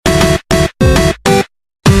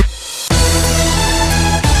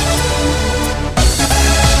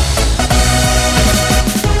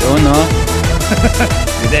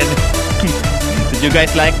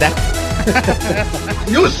guys like that?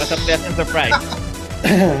 News! That's a pleasant surprise.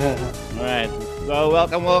 All right. So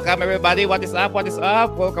welcome everybody. What is up?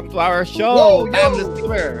 Welcome to our show, Timeless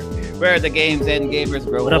Gamer, where the games and gamers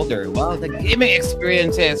grow older, while the gaming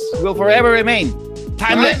experiences will forever remain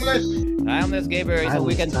timeless. Timeless Gamer is a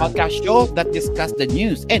weekend podcast show that discusses the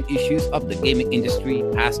news and issues of the gaming industry,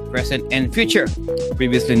 past, present, and future.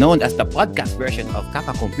 Previously known as the podcast version of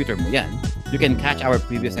Kaka-Computer Mo Yan, you can catch our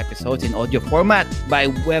previous episodes in audio format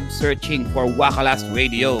by web searching for Wakalas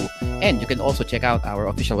Radio. And you can also check out our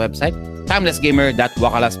official website,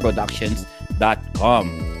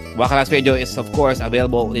 timelessgamer.wakalasproductions.com. Wakalas Radio is, of course,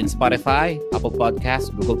 available in Spotify, Apple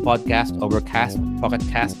Podcasts, Google Podcasts, Overcast, Pocket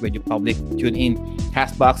Cast, Radio Public, TuneIn,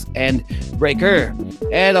 Castbox, and Breaker.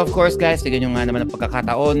 And of course, guys, tignan nyo nga naman ang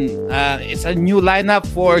pagkakataon. It's a new lineup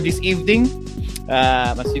for this evening.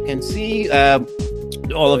 As you can see,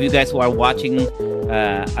 all of you guys who are watching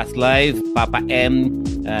us live, Papa M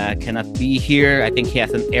cannot be here. I think he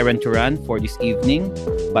has an errand to run for this evening,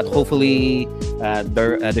 but hopefully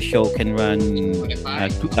the show can run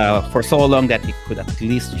for so long that he could at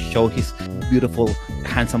least show his beautiful,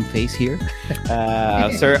 handsome face here.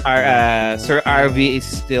 Sir RV is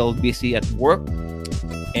still busy at work,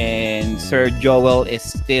 and Sir Joel is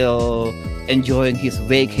still enjoying his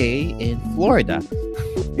vacay in Florida.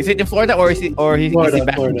 Is it in Florida or is he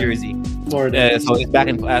back in Jersey? Florida. So he's back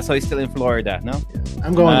in. So he's still in Florida, no?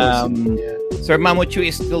 I'm going. Sir Mamuchu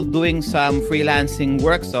is still doing some freelancing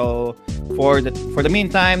work. So for the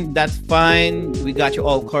meantime, that's fine. We got you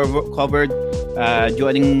all covered.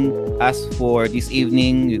 Joining us for this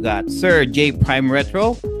evening, you got Sir J Prime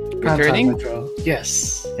Retro returning.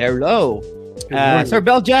 Yes. Hello. Sir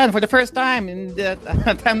Beljan for the first time in the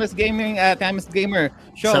Timeless Gamer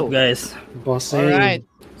show. What's up, guys? Bossing. All right.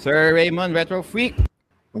 Sir Raymond Retro Freak.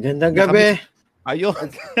 Magandang gabi. Ayun.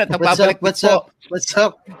 What's up?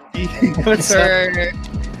 Sir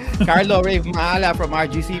Carlo Rave Maala from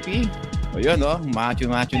RGCP. Ayun, macho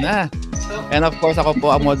na. And of course, ako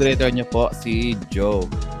po ang moderator niyo po, si Joe.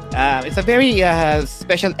 It's a very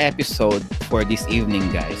special episode for this evening,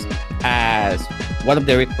 guys. As one of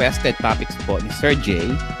the requested topics po ni Sir J,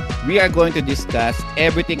 we are going to discuss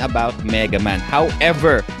everything about Mega Man.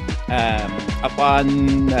 However,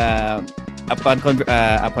 upon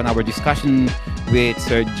our discussion with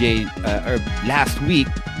Sir J last week,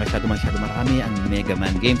 masyado marami ang Mega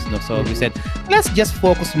Man games, no? So we said, let's just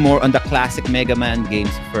focus more on the classic Mega Man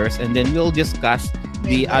games first, and then we'll discuss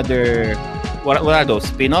the other. What are those?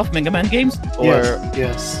 Spin-off Mega Man games? Or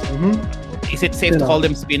yes. Is it safe to call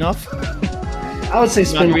them spin-off? I would say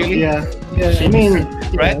spin-off. Really? Yeah. I mean,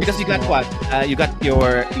 right? Because you got what? You got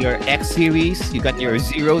your X series, you got your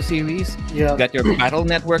Zero series, you got your Battle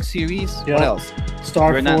Network series. What else?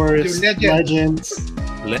 Star Force, Legends.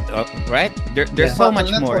 Right? There's so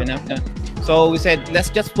much more. So we said,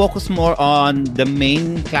 let's just focus more on the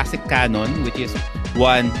main classic canon, which is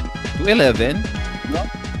 1 to 11.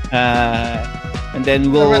 And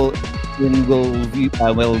then we'll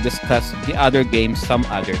discuss the other games some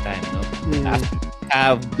other time. As we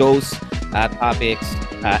have those topics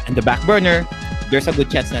in the back burner, there's a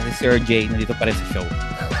good chance na si Sir J nandito pa rin sa show.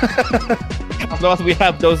 As long as we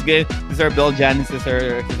have those games, si Sir Beljan, si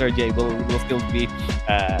Sir J will still be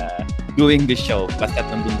doing the show. Basta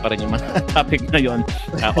nandun pa rin yung mga topic na yun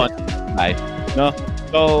on live. No?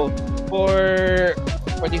 So, for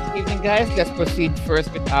this evening, guys, let's proceed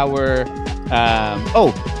first with our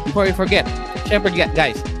before we forget, Shepherd,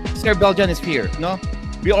 guys, Sir Beljan is here, no?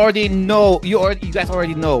 We already know you guys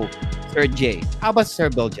already know Sir J. How about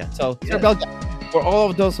Sir Beljan? So Sir Beljan, for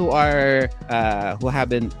all of those who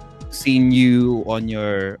haven't seen you on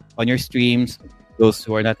your streams, those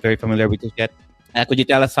who are not very familiar with it yet, could you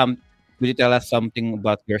tell us something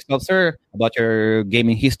about yourself, sir, about your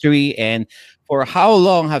gaming history, and for how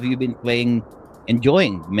long have you been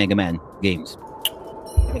enjoying Mega Man games?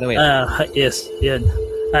 Yes, yan.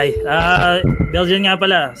 Hi, Belgian nga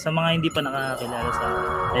pala, sa mga hindi pa nakakilala sa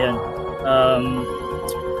ayan.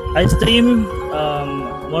 I stream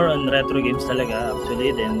more on retro games talaga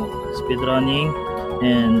actually, then speedrunning,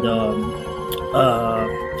 and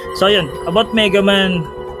so yun, about Mega Man,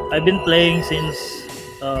 I've been playing since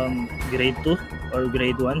grade 2 or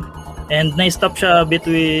grade 1, and na-stop siya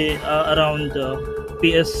between around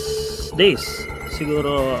PS days,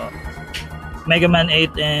 siguro Mega Man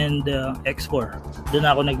 8 and X4. Doon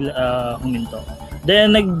ako huminto.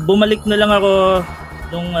 Then bumalik na lang ako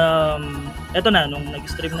nung nung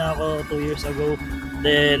nag-stream na ako 2 years ago.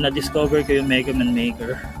 Then na-discover ko yung Mega Man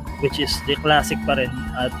Maker, which is the classic pa rin,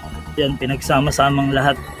 at yan pinagsama-samang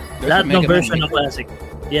lahat ng version ng classic.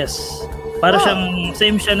 Yes. Para siyang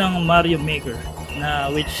same siya ng Mario Maker.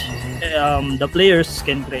 na which the players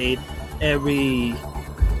can create every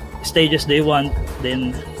stages they want,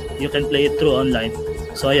 then you can play it through online.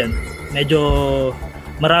 So ayan, medyo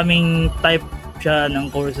maraming type siya ng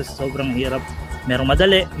courses, sobrang hirap. Merong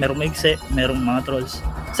madali, merong maigse, merong mga trolls.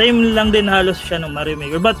 Same lang din halos siya ng Mario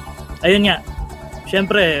Maker. But ayun nga,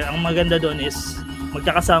 syempre ang maganda doon is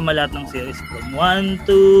magkakasama lahat ng series from 1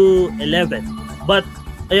 to 11. But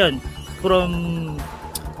ayun, from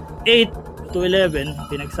 8 to 11,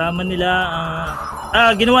 pinagsama nila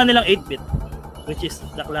ginawa nilang 8-bit, which is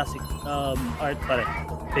the classic art pa rin,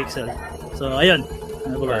 pixel. So ayun.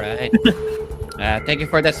 Alright. Thank you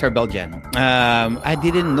for that, Sir Belgian. I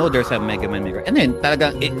didn't know there's a Mega Man Maker. And then,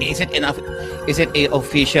 talaga, is it enough? Is it a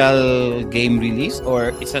official game release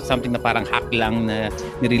or is that something na parang hack lang na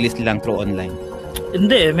ni-release lang through online?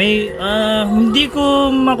 Hindi, hindi ko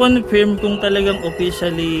ma-confirm kung talagang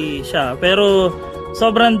officially siya. Pero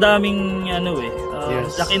sobrang daming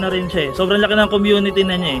Yes. laki na rin siya eh. Sobrang laki ng community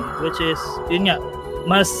na niya eh. Which is, yun nga,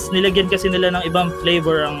 mas nilagyan kasi nila ng ibang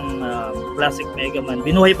flavor ang classic Mega Man.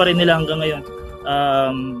 Binuhay pa rin nila hanggang ngayon.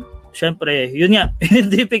 Syempre, yun nga,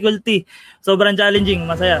 difficulty. Sobrang challenging,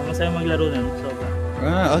 masaya maglaro nun. Sobrang.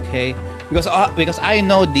 Okay. Because I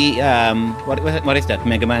know the what is that?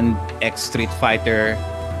 Mega Man X Street Fighter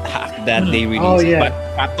hack that they released. Oh, yeah. But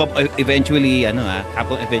Capcom eventually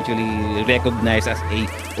recognized as a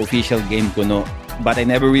official game kuno. But I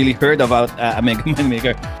never really heard about a Mega Man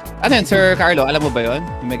Maker. Ano yun, Sir Carlo? Alam mo ba yun?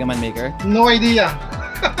 Yung Mega Man Maker? No idea.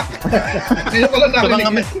 Ngayon ko lang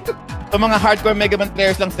narinig. Sa mga hardcore Mega Man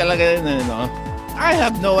players lang talaga yun, no? I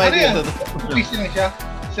have no Ano idea. yan? PC lang siya.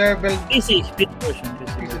 Server. PC version.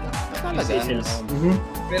 Talaga. Sales.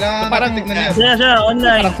 Kailangan So, parang, tignan niya. Masaya siya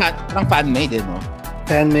online. Parang fan-made, no?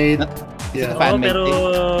 Fan-made. Yeah. Oo, fan-made pero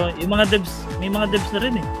thing. yung mga devs, may mga devs na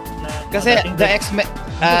rin eh. Kasi dating devs.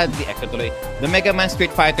 the Mega Man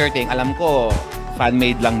Street Fighter thing, alam ko,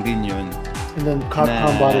 fan-made lang din yun. And then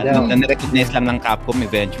Capcom bought it out. Na recognize lang ng Capcom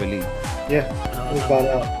eventually. Yeah, it was bought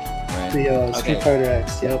out. Ah, The Street Okay. Fighter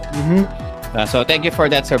X. Yep. So thank you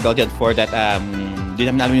for that, Sir Belgian, for that. Di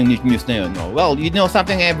naman alam yung news na yun. No? Well, you know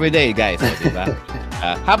something every day, guys. So, diba?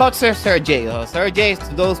 How about Sir J? Sir J,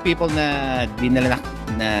 to those people na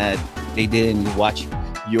they didn't watch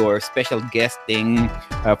your special guesting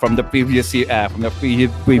from the previous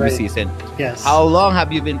Right. season. Yes. How long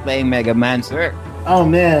have you been playing Mega Man, sir? Oh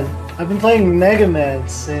man, I've been playing Mega Man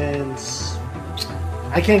since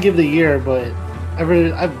I can't give the year, but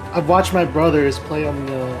I've watched my brothers play on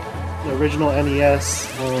the original NES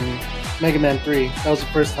Mega Man 3. That was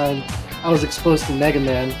the first time I was exposed to Mega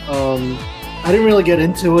Man. I didn't really get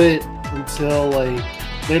into it until like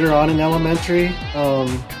later on in elementary.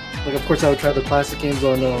 Like of course I would try the classic games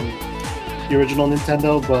on the original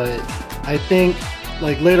Nintendo, but I think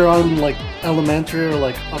like later on like elementary or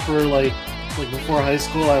like upper like before high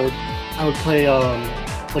school I would play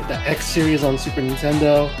like the X series on Super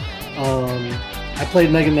Nintendo. I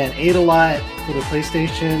played Mega Man 8 a lot for the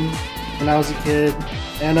PlayStation when I was a kid,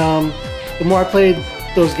 and the more I played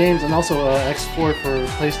those games, and also X4 for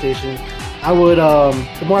PlayStation, I would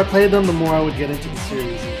the more I played them, the more I would get into the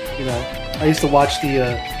series. You know, I used to watch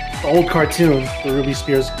the old cartoon, the Ruby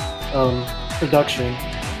Spears production.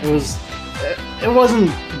 It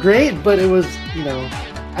wasn't great, but it was, you know,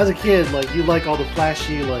 as a kid, like you like all the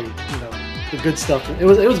flashy, like, you know, the good stuff. It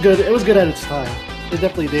was good. It was good at its time. It's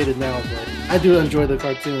definitely dated now, but I do enjoy the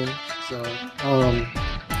cartoon. So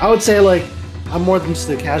I would say like I'm more than just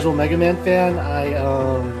a casual Mega Man fan. I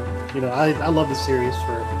love the series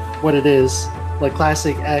for what it is, like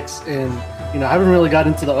Classic X, and you know I haven't really got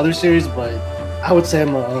into the other series, but I would say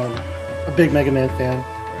I'm a big Mega Man fan.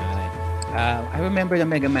 Right. I remember the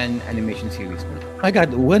Mega Man animation series. My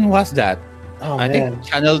God, when was that? Oh I man, think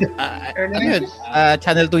channel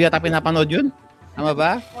channel 2 yata pinapanood yun. Tama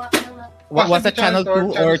ba? Was that channel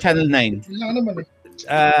 2 or channel 9? Lang naman eh.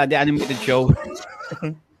 The animated show.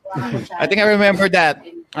 I think I remember that.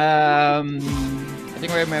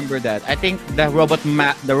 I think the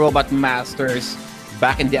Robot Masters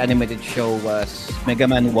back in the animated show was Mega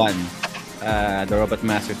Man 1. The Robot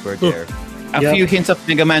Masters were there. A few hints of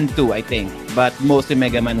Mega Man 2, I think, but mostly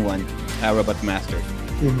Mega Man 1, Robot Masters.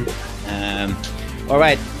 All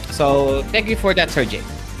right. So thank you for that, Sergey.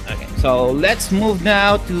 Okay. So let's move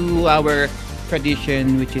now to our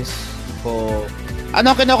tradition, which is for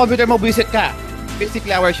ano computer mo visit ka?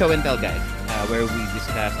 Basically our show and tell, guys, where we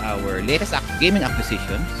discuss our latest gaming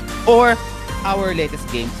acquisitions or our latest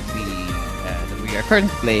games that we are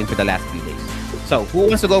currently playing for the last few days. So who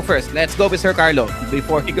wants to go first? Let's go with Sir Carlo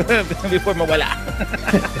before mawala.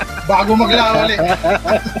 Bago maglawa ulit.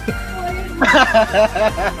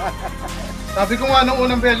 Sabi ko nga nung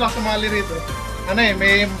unang beses ako sumali rito,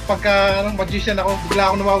 may magician ako,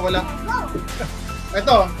 bigla ako nawawala.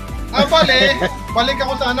 Ito, balik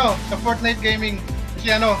ako sa sa Fortnite gaming.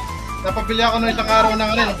 Kasi napabili ako nung isang araw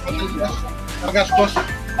ng Agastos.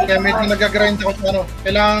 Kaya medyo nag-grind ako sa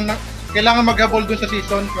kailangan maghabol dun sa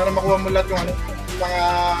season para makuha mo lahat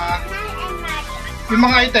yung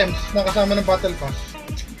mga items na kasama ng Battle Pass.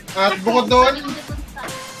 At bukod doon,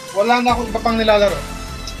 wala na akong iba pang nilalaro.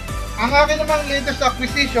 Ang akin namang latest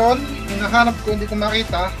acquisition, hinahanap ko, hindi ko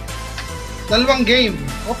makita, 2 game.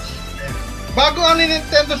 Oops. Bago ang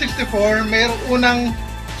Nintendo 64, mayroong unang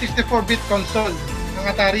 64-bit console ng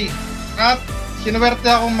Atari. At sinuwerte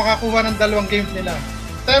akong makakuha ng 2 games nila.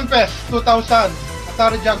 Tempest 2000,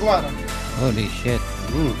 Atari Jaguar. Holy shit.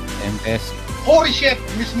 Tempest. Holy shit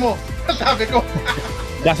mismo, sabi ko.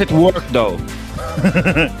 Does it work though?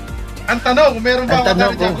 Ang tanong, meron ba ako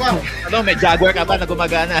Atari Jaguar? May Jaguar ka ba na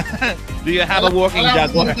gumagana? Do you have a working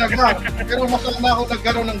Jaguar? Pero masaya na ako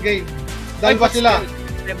nagkaroon ng game. Dahil ba sila?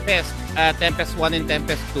 Tempest 1 and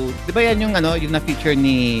Tempest 2. Di ba yan yung yung na-feature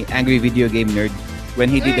ni Angry Video Game Nerd when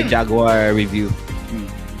he did the Jaguar review?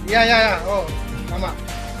 Yeah. Oh, tama.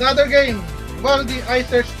 The other game, Baldi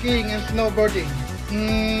Ice Skiing and Snowboarding.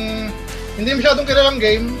 Hindi masyadong kilalang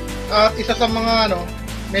game at isa sa mga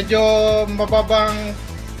medyo mababang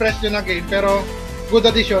presyo na game pero good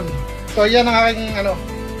addition. So yan ang aking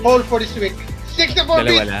haul for this week.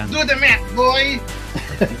 64-bit, do the math, boy!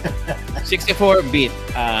 64-bit.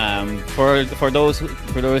 For those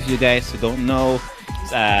you guys who don't know,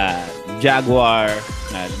 Jaguar,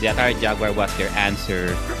 the Atari Jaguar was their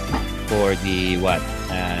answer for the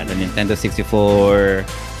Nintendo 64,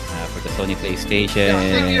 for the Sony PlayStation,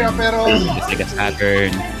 the Sega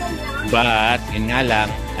Saturn. But yun nga lang,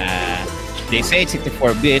 they say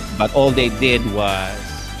 64-bit, but all they did was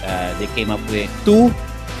they came up with 2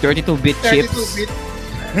 32-bit chips.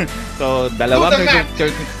 So, dalawang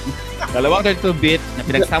 32-bit na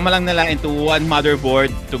pinagsama lang nila into one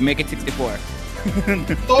motherboard to make it 64.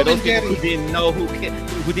 So those people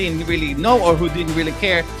who didn't really know or who didn't really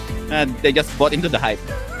care, they just bought into the hype.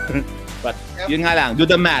 But yun nga lang, do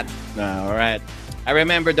the math. Alright. I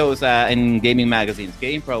remember those in gaming magazines.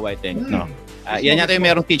 Game Pro, I think. No. Yan yata yung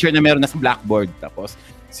merong teacher na meron na sa blackboard. Tapos,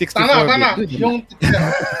 64-bit. Tama. Yung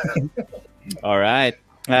Alright.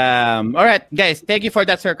 Alright, guys. Thank you for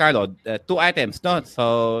that, Sir Carlo. 2 items, no?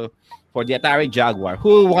 So, for the Atari Jaguar.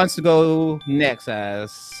 Who wants to go next?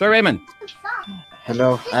 Sir Raymond.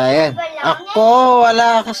 Hello. Ayan. Ako,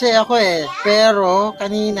 wala kasi ako eh. Pero,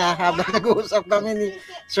 kanina, habang nag-uusap kami ni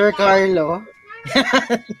Sir Carlo,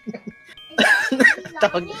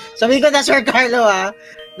 sabi ko na Sir Carlo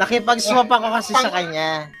nakipag-swap ako kasi sa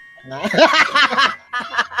kanya.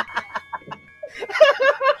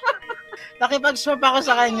 Nakipag-swap ako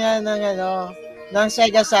sa kanya ng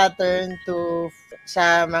Sega Saturn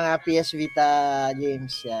sa mga PS Vita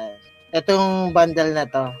games yan. Itong bundle na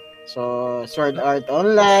to. So, Sword Art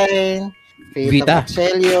Online, Fate Vita. of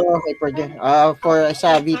Excelio, for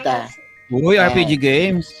sa Vita. Uy, RPG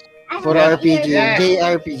games. For RPG,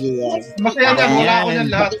 JRPG yan. masaya na, wala ako niyan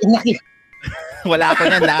lahat. Wala ako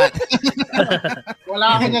niyan lahat. Wala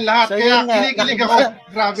ako niyan lahat. So, Kaya yun nga. kinikilig ako.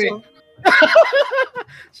 Grabe.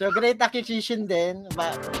 So, great acquisition din.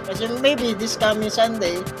 Kasi maybe this coming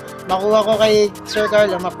Sunday, makuha ko kay Sir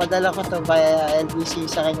Carlo, mapadala ko to via LBC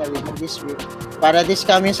sa kanya within this week. Para this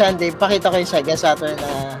coming Sunday, pakita ko yung Sega Saturn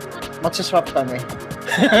na magsaswap kami.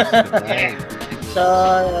 So,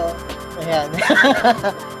 ayan.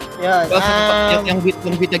 Yun.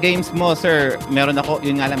 Yung Vita games mo, sir, meron ako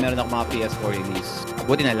mga PS4 release.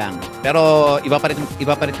 Buti na lang. Pero iba pa rin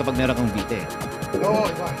kapag meron kang Vita eh. Oo,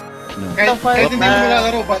 iba. No. Kahit hindi mo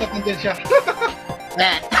malalaro, basta nandyan siya.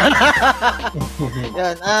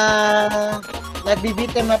 Yun.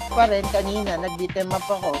 Nagbi-beat 'em up pa rin kanina. Nag-beat 'em up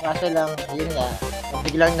ako. Kaso lang, yun nga.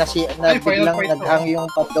 Biglang naghang yung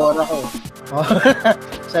Pandora ko.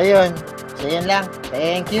 So yun. So yun lang.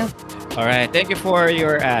 Thank you. All right. Thank you for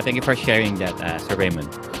sharing that, Sir Raymond.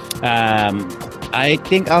 I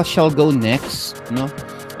think I shall go next, no?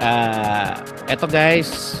 Eto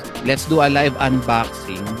guys, let's do a live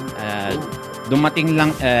unboxing. Dumating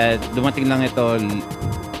lang ito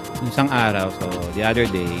isang araw. So the other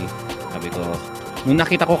day, sabi ko, nung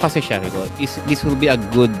nakita ko kasi siya, sabi ko, this will be a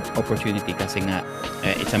good opportunity kasi nga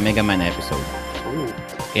it's a Mega Man episode.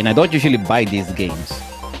 And I don't usually buy these games.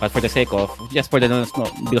 But for the sake of, just for the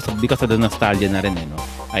because of the nostalgia na rin, no?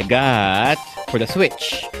 I got for the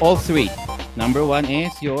Switch all 3. Number 1 is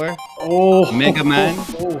your Mega Man.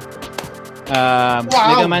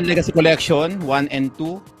 Mega Man Legacy Collection 1 and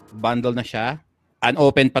 2 bundle na siya.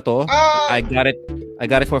 Unopened pa to. I I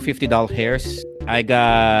got it for $50 hairs. I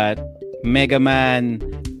got Mega Man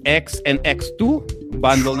X and X2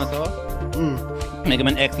 bundle na to. Mm. Mega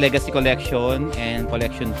Man X Legacy Collection and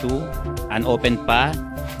Collection 2 unopened pa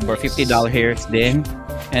for $50 hairs din.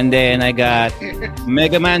 And then I got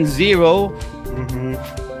Mega Man Zero Mm-hmm.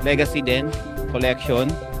 Legacy din Collection,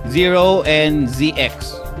 Zero and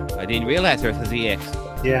ZX. I didn't realize there's a ZX.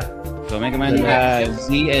 Yeah. So Mega Man Z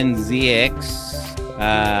and ZX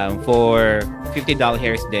for $50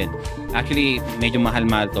 hairs din. Actually, medyo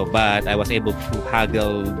mahal-mahal to, but I was able to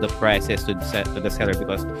haggle the prices to the seller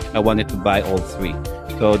because I wanted to buy all three.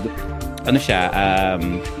 So, ano siya,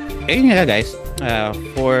 ayun nga guys,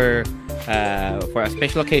 for a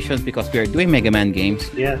special occasion because we are doing Mega Man games,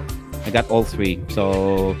 Yeah. I got all three.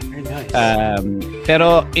 So, Very nice.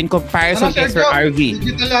 pero in comparison kay Sir Sergio? RV,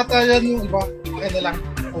 Digital ata yan yung iba. Akin na lang.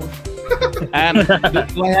 Oh.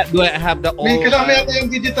 do I have the May all? kasama yata yung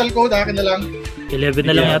digital code. Akin na lang. 11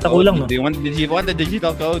 na lang Yeah, yata kulang, no? Do you want the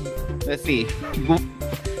digital code? Let's see.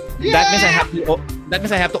 Yeah! That means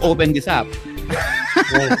I have to open this up,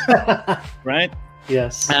 right?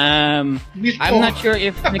 Yes. Mismo. I'm not sure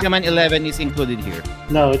if Mega Man 11 is included here.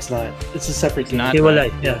 No, it's not. It's a separate game. Not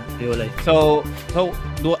Hiwalay. Yeah, hiwalay. So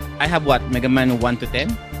do I have what? Mega Man 1 to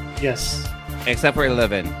 10 Yes. except for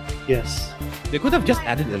 11. Yes. They could have just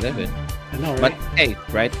added 11. I know, But right? hey,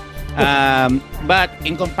 right? But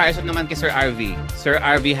in comparison naman kay Sir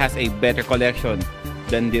RV has a better collection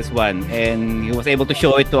than this one, and he was able to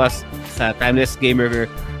show it to us sa Timeless Gamer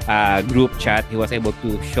group chat. He was able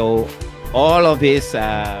to show all of his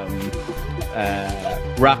Mega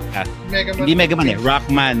Man. hindi Mega Man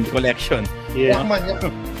Rockman collection. Yeah. Rockman,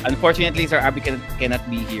 yeah. Unfortunately, Sir RV cannot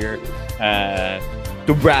be here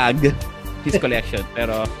to brag his collection.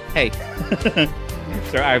 Pero hey,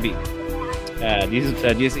 Sir RV,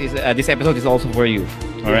 this episode is also for you.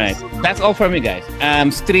 All right, that's all for me, guys.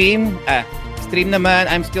 Stream naman.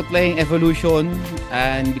 I'm still playing Evolution.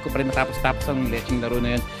 Hindi ko pa rin natapos ang lecheng laro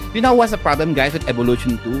na yun. You know what's the problem, guys, with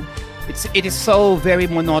Evolution 2? It is so very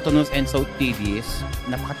monotonous and so tedious.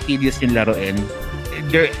 Napaka-tedious yung laruin.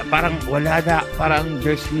 Parang wala na. Parang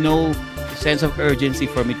there's no sense of urgency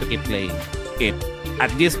for me to keep playing it.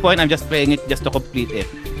 At this point, I'm just playing it just to complete it.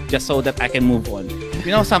 Just so that I can move on.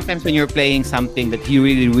 You know, sometimes when you're playing something that you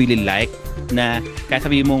really, really like, na kahit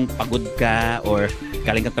sabihin mong pagod ka or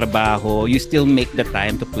galing ka trabaho, you still make the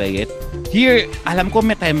time to play it. Here, alam ko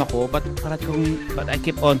may time ako, but I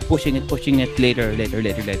keep on pushing it later.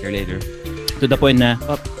 To the point na,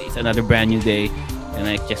 it's another brand new day, and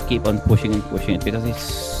I just keep on pushing it because it's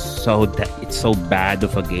so bad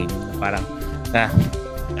of a game. Parang,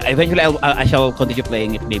 eventually I shall continue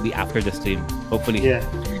playing it maybe after the stream, hopefully. Yeah.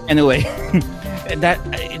 Anyway, that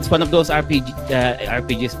it's one of those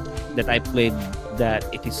RPGs that I played that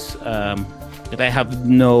it is that I have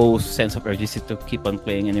no sense of urgency to keep on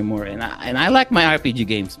playing anymore, and I like my RPG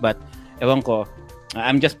games, but ewan ko,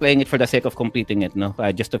 I'm just playing it for the sake of completing it, no,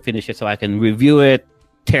 just to finish it so I can review it,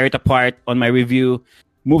 tear it apart on my review,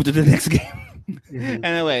 move to the next game. Mhm.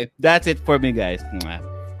 Anyway, that's it for me, guys.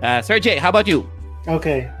 Sir J, how about you?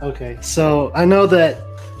 Okay. So I know that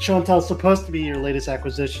Show and Tell is supposed to be your latest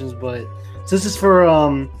acquisitions, but since it's for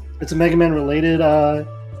it's a Mega Man related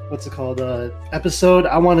what's it called episode,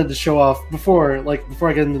 I wanted to show off before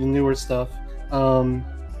I get into the newer stuff.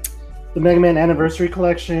 The Mega Man Anniversary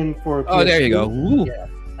Collection for Oh, there you go. PS2. Ooh. Yeah,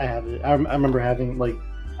 I have it. I remember having I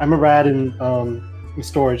remember I had it in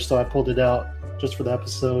storage, so I pulled it out just for the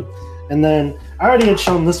episode. And then I already had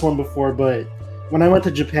shown this one before, but when I went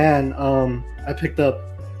to Japan, I picked up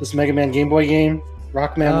this Mega Man Game Boy game,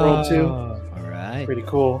 Rockman World 2. All right. Pretty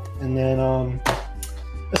cool. And then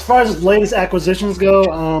as far as latest acquisitions go,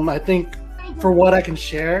 I think for what I can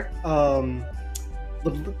share,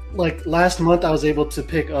 like last month I was able to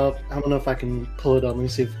pick up, I don't know if I can pull it up. Let me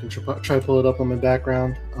see if I can try to pull it up on my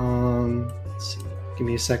background. Let's see. Give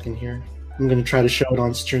me a second here. I'm going to try to show it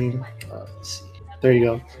on stream. Let's see. There you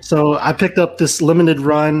go. So I picked up this limited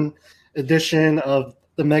run edition of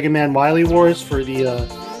the Mega Man Wily Wars for the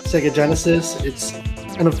Sega Genesis. It's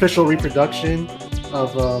an official reproduction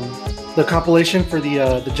of the compilation for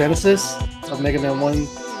the Genesis of Mega Man 1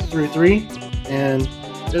 through 3. And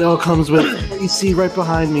it all comes with what you see right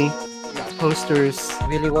behind me. Posters.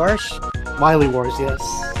 Willy Wars? Wily Wars, yes.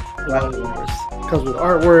 The Wily Wars. Comes with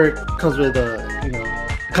artwork, comes with it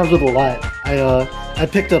comes with a lot. I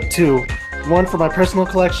picked up two. One for my personal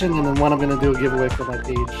collection, and then one I'm gonna do a giveaway for my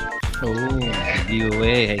page. Oh,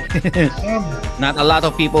 giveaway. Um, Not a lot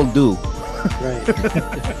of people do. Right.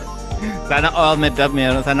 Sana all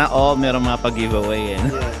meron mga pag-giveaway.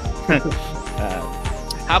 Yeah.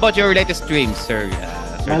 How about your latest streams, sir?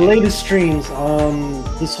 My Sergey? latest streams,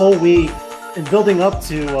 this whole week, and building up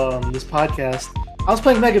to this podcast, I was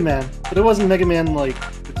playing Mega Man, but it wasn't Mega Man like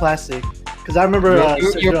the classic. Because I remember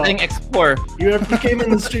You're Sergio, playing X4. you came in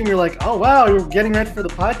the stream, you're like, oh wow, you're getting ready for the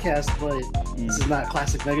podcast, but this is not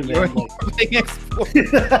classic Mega You're Man. playing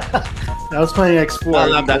X4. I was playing X4. I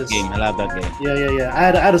love that because- game. I love that game. Yeah. I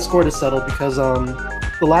had a score to settle because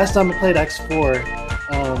the last time I played X4,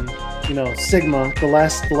 Sigma, the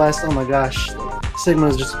last oh my gosh, Sigma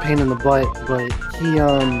is just a pain in the butt, but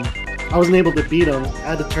I wasn't able to beat him.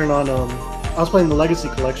 I had to turn on I was playing the Legacy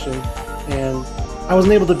Collection, and I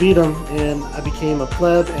wasn't able to beat him, and I became a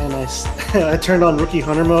pleb, and I turned on Rookie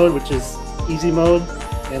Hunter mode, which is easy mode,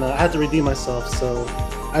 and I had to redeem myself. So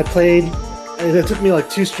I played. It took me like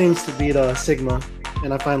 2 streams to beat Sigma,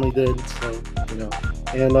 and I finally did. So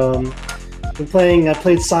and I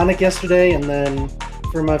played Sonic yesterday, and then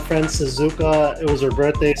for my friend Suzuka, it was her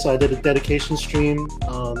birthday, so I did a dedication stream.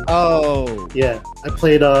 Oh. Yeah, I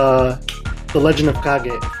played The Legend of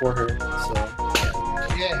Kage for her. So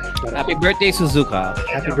Yeah. Happy birthday, Suzuka.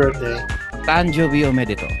 happy birthday. Tanjobi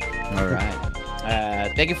Omedito. Alright.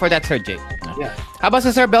 Thank you for that, Sir Jay. Yeah. How about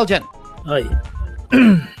si Sir Belgian? Ay.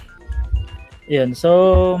 Yan,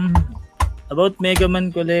 so about Mega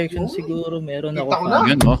Man collection siguro meron ako Kita ko na.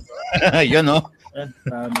 Yun, no? Yun, no?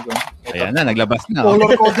 Sabi ko. Ayan na, naglabas na. Oh.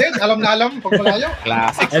 Color coded, alam na alam, pag malayo.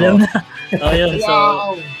 Classics, Alam oh. na. Oh, yun. So,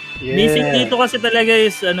 Wow. missing dito kasi talaga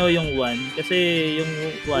is yung 1. Kasi yung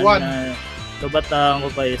 1 One. na kabataan ko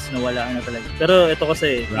pa is nawala na talaga. Pero ito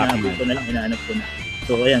kasi, Rockman. hinahanap ko na.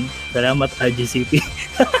 So, ayan. Salamat RGCP.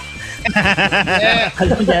 Yeah.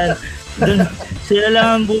 Alam niyan. Dun, sila lang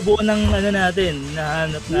ang bubuo ng natin,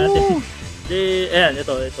 nahanap natin. Ayan,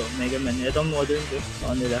 ito, Mega Man. Ito ang modern ko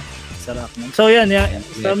sa kanila, sa Rockman. So, yan,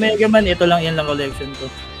 sa Mega Man, yan lang collection ko.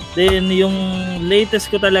 Then, yung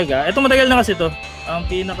latest ko talaga, ito matagal na kasi to. Ang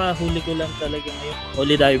pinaka-huli ko lang talaga ngayon,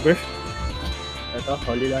 Holy Diver. Ito,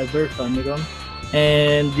 Holy Diver, Famicom.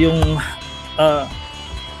 And yung,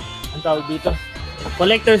 ang tawag dito,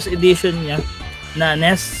 collector's edition niya na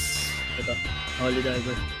NES. Ito, Holy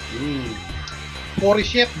Diver. Holy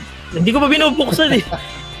shit. Hindi ko pa binubuksan eh.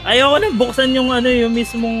 Ayoko na buksan yung yung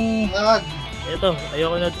mismong ito.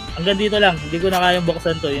 Ayoko na. Hanggang dito lang. Hindi ko na kayang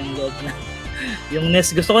buksan to yung loob na. Yung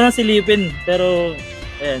NES gusto ko na silipin pero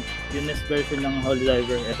ayan, yung NES version ng Holy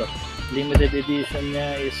Diver ito. Limited edition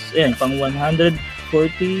niya is ayan, pang 140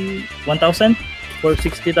 1,000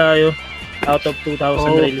 460 tayo out of 2,000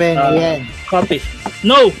 Open, yan. copy.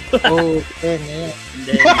 No. Open, yan.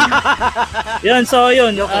 Then, yun, so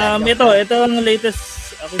yun. Ito ang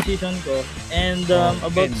latest acquisition ko. And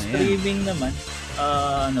about na yan. streaming naman,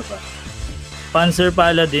 ano pa? Panzer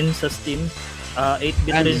Paladin sa Steam.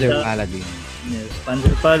 8-bit rin Panzer sa Paladin. yes,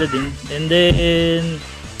 Panzer Paladin. And then,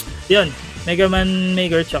 yun, Mega Man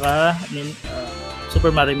Maker tsaka Super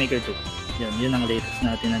Mario Maker 2. Yun ang latest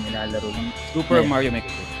natin na nilalaro. Super Yeah. Mario Maker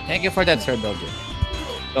 2. Thank you for that, Sir Belgian.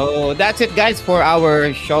 So, that's it, guys, for our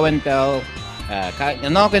show and tell.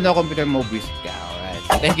 Computer movies. Alright.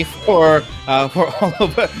 So, thank you for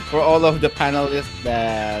all of the panelists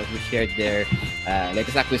that we shared their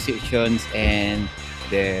latest acquisitions and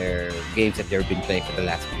their games that they've been playing for the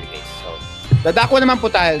last few days. So, dadako naman po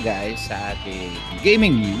tayo, guys, sa ating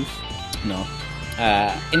gaming news. No?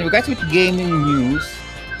 In regards with gaming news,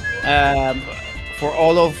 for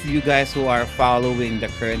all of you guys who are following the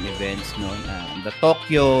current events, the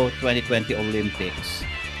Tokyo 2020 Olympics,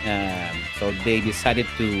 so they decided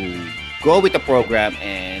to go with the program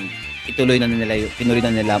and tinuloy na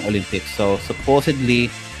nila ang Olympics. So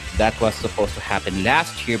supposedly that was supposed to happen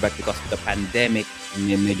last year, but because of the pandemic,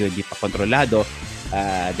 medyo di pa kontrolado,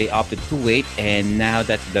 they opted to wait. And now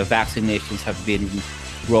that the vaccinations have been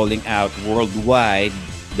rolling out worldwide,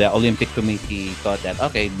 the Olympic Committee thought that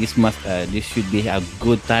okay, this should be a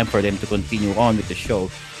good time for them to continue on with the show.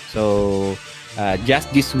 So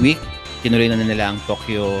just this week, tinuloy na nila ang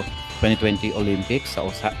Tokyo 2020 Olympics sa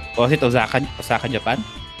Osaka, Japan,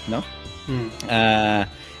 no?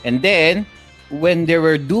 And then when they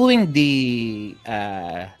were doing the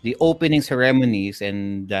opening ceremonies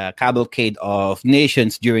and the cavalcade of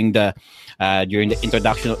nations during the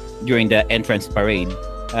entrance parade,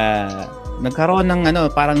 nagkaroon ng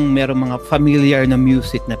parang merong mga familiar na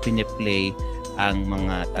music na piniplay ang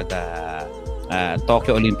mga taga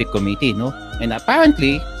Tokyo Olympic Committee, no? And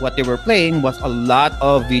apparently what they were playing was a lot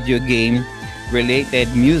of video game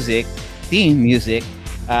related music, theme music,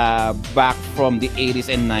 back from the 80s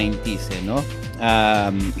and 90s, no?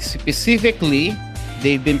 Specifically,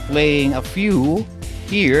 they've been playing a few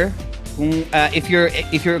here. If you're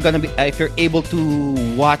able to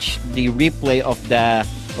watch the replay of the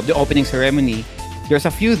opening ceremony, there's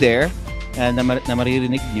a few there na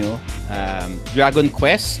maririnig nyo. Dragon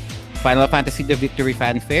Quest, Final Fantasy The Victory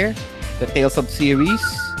Fanfare, the Tales of series,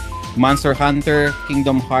 Monster Hunter,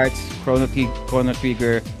 Kingdom Hearts, Chrono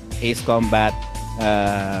Trigger, Ace Combat.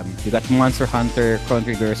 You got Monster Hunter, Chrono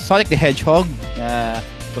Trigger, Sonic the Hedgehog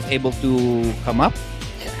was able to come up.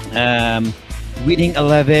 Winning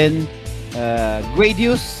 11,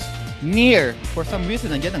 Gradius, Nier. For some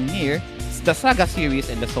reason, nandiyan ang Nier. The Saga series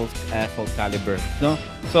and the Soul Calibur. No?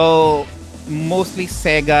 So, mostly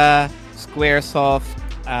Sega, Squaresoft,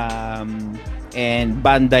 and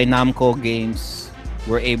Bandai Namco games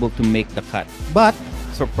were able to make the cut. But,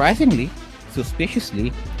 surprisingly, suspiciously,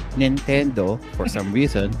 Nintendo, for some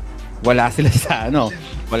reason, wala sila sa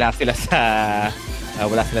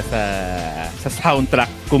soundtrack,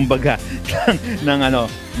 kumbaga, ng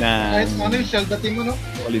Kahit ano yung Zelda team mo, no?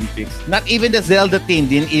 Olympics. Not even the Zelda team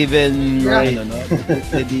didn't even Right.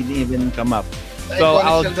 they didn't even come up. So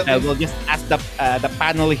I will just ask the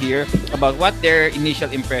panel here about what their initial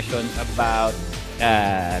impressions about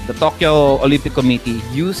the Tokyo Olympic Committee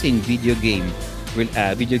using video game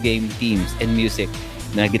themes and music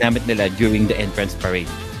na ginamit nila during the entrance parade.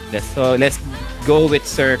 Let's go with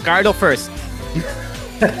Sir Carlo first.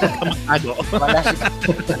 Kamatago. Wala si...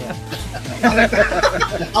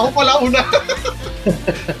 Ako pala una.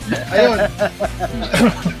 Ayun.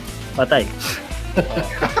 Patay.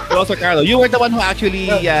 So, Sir Carlo, you were the one who actually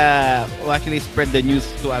spread the news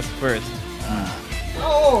to us first.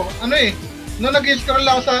 Oo, nung nag-scroll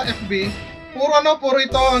ako sa FB, puro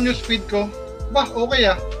ito ang newsfeed ko. Okay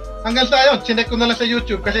Hanggang sa yun, chinek ko na lang sa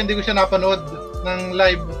YouTube kasi hindi ko siya napanood ng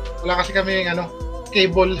live. Wala kasi kami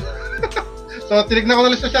cable. So, tinignan ko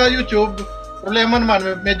na lang siya sa YouTube. Problema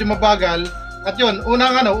naman, medyo mabagal. At yun,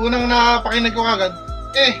 unang napakinig ko agad,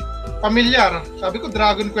 pamilyar. Sabi ko,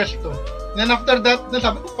 Dragon Quest to. Then after that,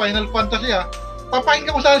 sabi ko, Final Fantasy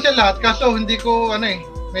Papakinggan ko sana siya lahat, kaso hindi ko,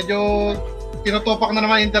 medyo tinutopak na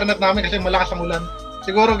naman yung internet namin kasi malakas ang ulan.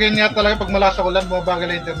 Siguro ganyan talaga pag malakas ang ulan, bumabagal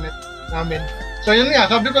ang internet namin. So yun nga,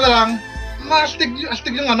 sabi ko na lang, astig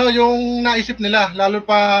yung yung naisip nila. Lalo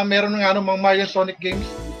pa meron ng mga Mario Sonic games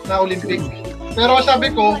na Olympic. Pero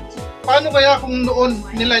sabi ko, paano kaya kung noon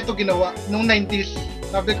nila ito ginawa, nung 90s?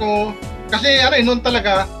 Sabi ko, kasi noon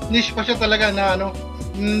talaga, niche pa siya talaga na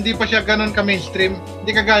hindi pa siya ganun ka-mainstream.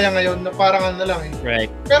 Hindi kagaya ngayon na parang lang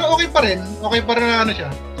Right. Pero okay pa rin na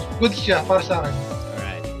siya. Good siya para sa akin.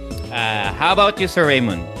 Alright. How about you, Sir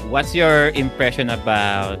Raymond? What's your impression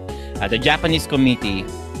about the Japanese committee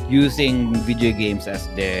using video games as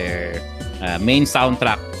their main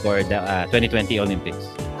soundtrack for the 2020 Olympics?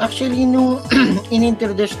 Actually, nung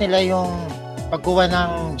inintroduce nila yung pagkuha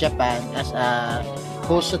ng Japan as a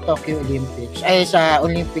host sa Tokyo Olympics, sa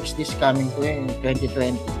Olympics this coming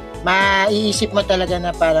 2020, maiisip mo talaga na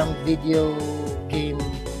parang video game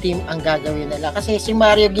team ang gagawin nila. Kasi si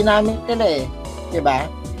Mario ginamit nila diba?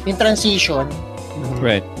 Yung transition.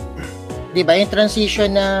 Right. Diba? Yung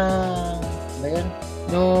transition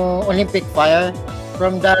no Olympic fire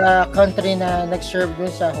from the country na nag-serve dun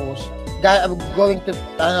sa host going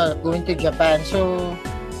to Japan. So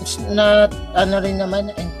it's not rin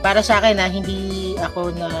naman, and para sa akin hindi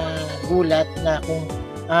ako na gulat na kung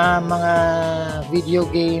mga video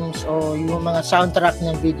games o yung mga soundtrack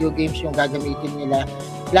ng video games yung gagamitin nila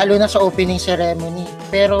lalo na sa opening ceremony.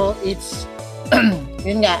 Pero it's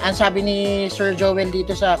yun nga, ang sabi ni Sir Joel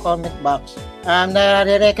dito sa comment box,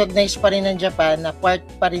 nare-recognize pa rin ng Japan na part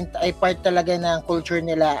talaga ng culture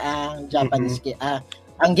nila ang Japanese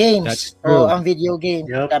ang games o ang video game.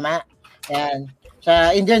 Yep. Tama? Yan.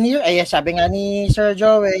 In the near, sabi nga ni Sir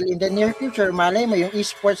Joel, in the near future, malay mo yung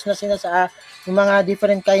esports na yung mga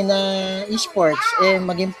different kind na esports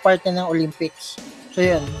maging part na ng Olympics. So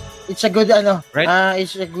yun, it's a good right?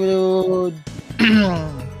 It's a good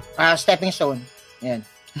stepping stone. Yan.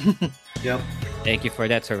 Yep. Thank you for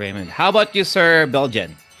that, Sir Raymond. How about you, Sir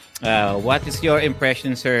Belgian? What is your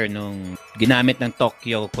impression, sir, nung ginamit ng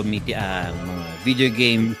Tokyo Committee ang mga video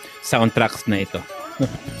game soundtracks na ito?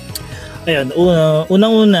 Ayun,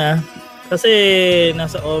 unang-una, kasi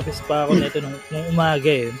nasa office pa ako nito nung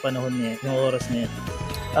umaga yung panahon niya, yung oras na yan.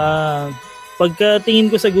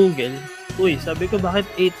 Pagkatingin ko sa Google, sabi ko bakit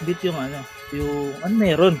 8-bit yung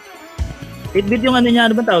meron? 8-bit yung niya,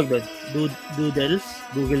 ano ba tawag doon? Doodles?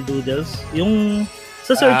 Google Doodles? Yung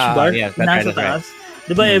sa search bar, yes, nasa taas.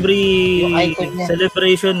 Diba every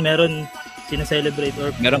celebration meron sinaselebrate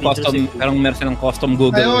or meron silang custom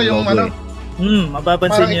Google yung logo.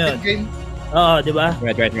 Mapapansin nyo yun. Oo, diba?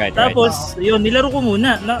 Right. Tapos, yun, nilaro ko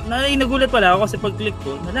muna. Nagulat pala ako kasi pag-click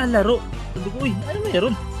ko, nalalaro. Sabi ko, ano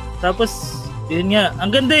meron? Tapos, Yun nga,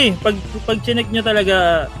 ang ganda eh. Pag chinek nyo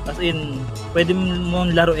talaga, as in, pwede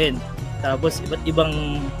mong laruin. Tapos, iba't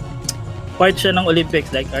ibang part siya ng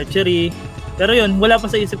Olympics, like archery. Pero yun, wala pa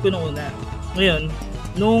sa isip ko noong una. Ngayon,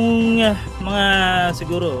 nung mga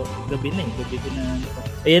siguro, gabi na.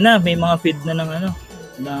 Ayan na, may mga feed na ng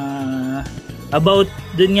na about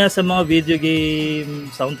dun nga sa mga video game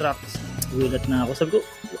soundtracks. Gulat na ako. Sabi ko,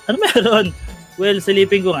 ano meron? Well,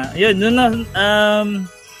 silipin ko nga. Yun, noon na,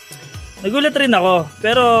 nagulat rin ako.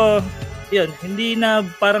 Pero, yun, hindi na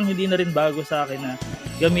rin bago sa akin na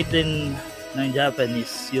gamitin ng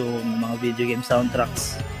Japanese yung mga video game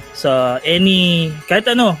soundtracks sa kahit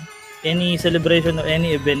any celebration or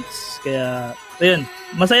any events. Kaya, ayun,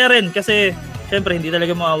 masaya rin kasi syempre hindi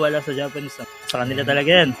talaga mawawala sa Japanese. Sa kanila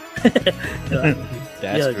talaga yan. Diba?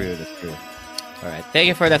 That's true. Alright, thank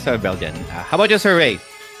you for that, Sir Belgian. How about you, Sir Ray?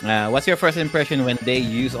 What's your first impression when they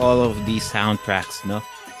use all of these soundtracks,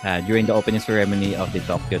 during the opening ceremony of the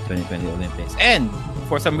Tokyo 2020 Olympics? And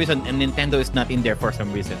for some reason, and Nintendo is not in there for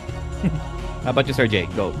some reason. How about you, Sir Jay?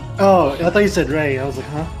 Go. Oh, I thought you said Ray. I was like,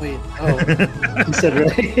 huh? Wait. Oh, you said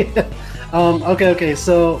Ray. Okay.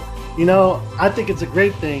 So, I think it's a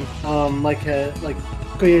great thing. Like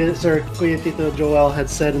Kuya Tito Joel had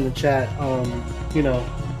said in the chat,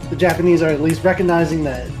 the Japanese are at least recognizing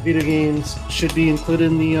that video games should be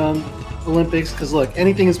included in the Olympics. Because look,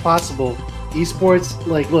 anything is possible. Esports,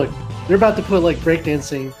 look, they're about to put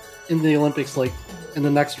breakdancing in the Olympics, in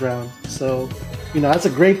the next round. So, that's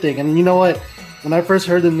a great thing. And you know what? When I first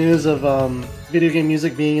heard the news of video game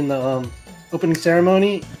music being in the opening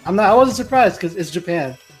ceremony, I wasn't surprised because it's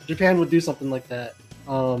Japan. Japan would do something like that.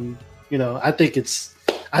 I think it's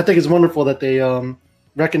wonderful that they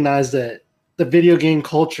recognize that the video game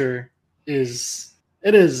culture is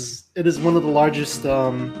one of the largest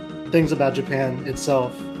things about Japan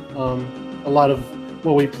itself. A lot of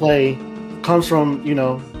what we play comes from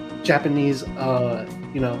Japanese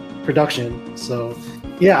production. So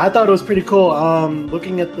yeah, I thought it was pretty cool.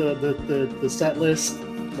 Looking at the set list,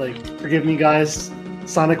 forgive me guys,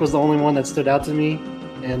 Sonic was the only one that stood out to me,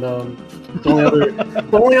 and the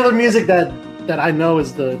only other music that I know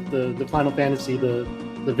is the Final Fantasy, the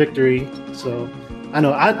Victory. So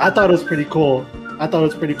I thought it was pretty cool. I thought it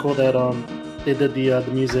was pretty cool that they did the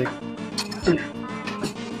music.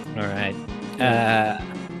 All right.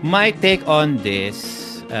 My take on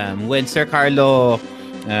this, when Sir Carlo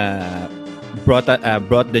brought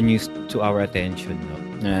the news to our attention,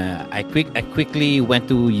 I quickly went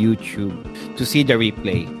to YouTube to see the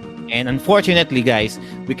replay, and unfortunately, guys,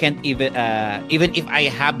 we can't even if I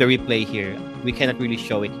have the replay here, we cannot really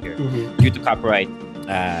show it here due to copyright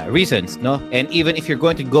reasons, no. And even if you're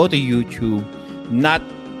going to go to YouTube, not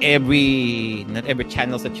every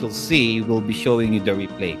channels that you'll see will be showing you the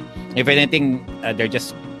replay. If anything, they're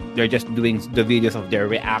just doing the videos of their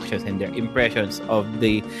reactions and their impressions of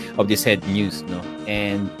the said news, no.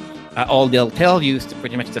 And all they'll tell you is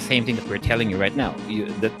pretty much the same thing that we're telling you right now.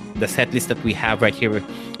 The set list that we have right here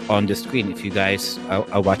on the screen, if you guys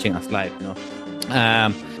are watching us live, no.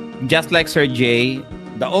 Just like Sir Jay,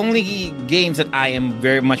 the only games that I am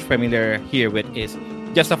very much familiar here with is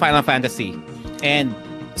just the Final Fantasy, and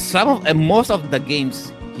most of the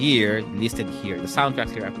games here listed here, the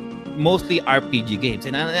soundtracks here, are mostly RPG games,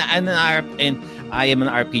 and I am an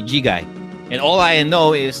RPG guy, and all I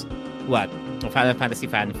know is what Final Fantasy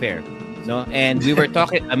fanfare, no. And we were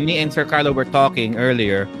talking, me and Sir Carlo were talking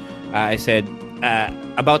earlier. I said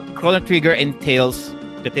about Chrono Trigger and Tales,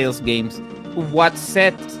 the Tales games. What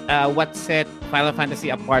set Final Fantasy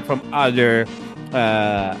apart from other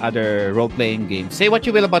role-playing games? Say what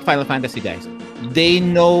you will about Final Fantasy, guys. They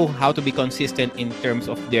know how to be consistent in terms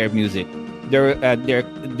of their music. There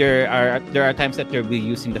are times that they'll be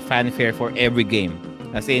using the fanfare for every game.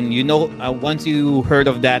 As in, once you heard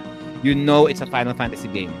of that, it's a Final Fantasy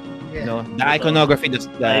game. Yeah. The iconography, their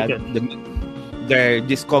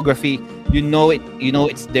discography,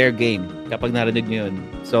 it's their game kapag narinig nyo yun.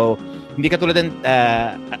 So, hindi katulad ng,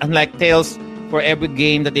 unlike Tales, for every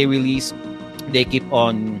game that they release, they keep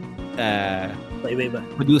on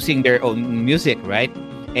producing their own music, right?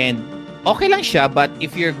 And okay lang siya, but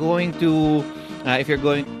if you're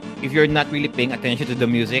not really paying attention to the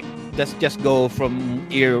music, just go from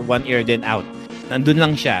one ear then out. Nandun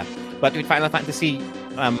lang siya. But with Final Fantasy,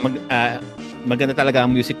 maganda talaga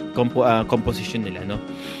ang music composition nila, no?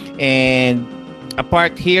 And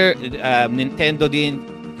apart here, Nintendo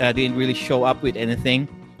didn't really show up with anything.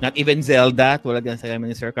 Not even Zelda, tulad yan sa gamin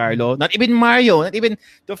ni Sir Carlo. Not even Mario. Not even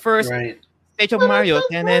the first stage of Mario.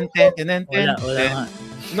 Wala.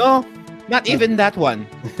 No, Not even that one.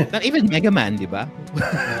 Not even Mega Man, di ba?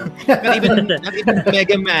 not even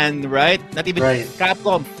Mega Man, right? Not even Right.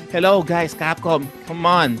 Capcom. Hello guys, Capcom. Come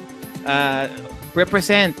on.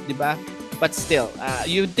 Represent, di ba? But still,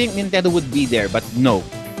 you think Nintendo would be there, but no.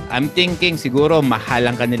 I'm thinking siguro mahal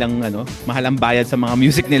ang kanilang mahal ang bayad sa mga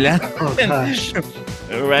music nila. Oh gosh.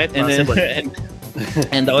 Right? And then Possible.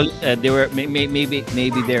 and all they were maybe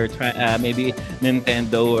they're maybe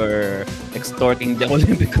Nintendo were extorting the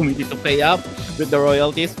Olympic Committee to pay up with the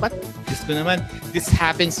royalties, but this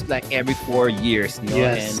happens like every 4 years,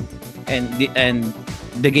 Yes. and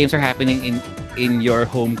the games are happening in your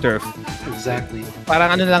home turf. Exactly.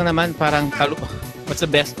 Parang lang naman, parang what's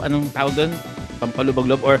the best anong tawag doon,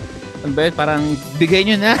 pampalubag-lob, or ano ba yun? Parang bigay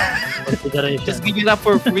nyo na. Consideration. Just give it up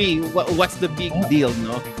for free. What's the big deal,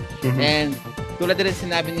 no? Mhm. And tulad din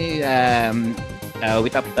sinabi ni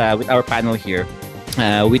with our panel here,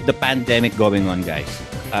 with the pandemic going on, guys,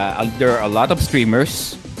 there are a lot of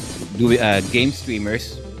streamers, game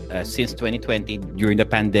streamers, since 2020 during the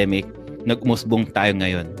pandemic. Nagmusbong tayo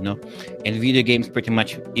ngayon, no? And video games pretty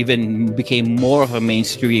much even became more of a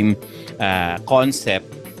mainstream concept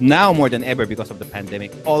now more than ever because of the pandemic.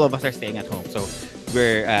 All of us are staying at home, so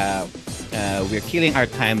we're killing our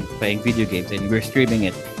time playing video games, and we're streaming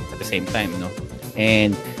it at the same time, no?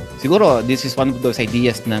 And siguro this is one of those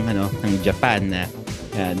ideas ng Japan na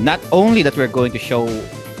not only that we're going to show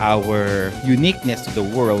our uniqueness to the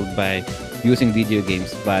world by using video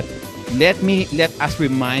games, but let us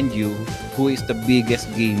remind you who is the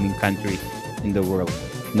biggest gaming country in the world,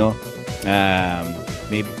 no?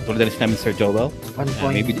 Maybe tulad rin namin Sir Joel, 1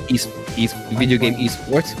 point. maybe the video game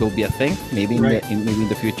esports will be a thing maybe Right. maybe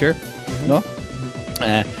in the future, Mhm. no?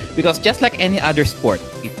 Because just like any other sport,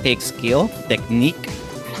 it takes skill, technique,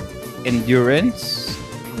 endurance,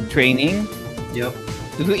 training Yep.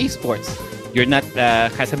 to do esports. You're not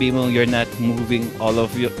kasabi mo you're not moving all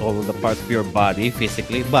of the parts of your body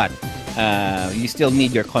physically, but you still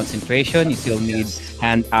need your concentration, you still need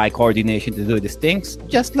hand-eye coordination to do these things,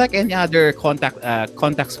 just like any other contact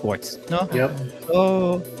sports, no? Yep.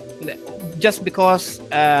 So just because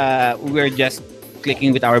we're just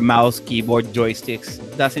clicking with our mouse, keyboard, joysticks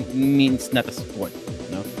doesn't mean it's not a sport,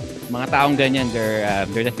 no? Mga taong ganyan,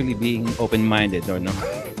 they're definitely being open-minded, or no?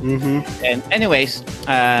 Mm-hmm. And anyways,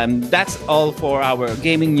 that's all for our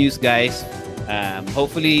gaming news, guys.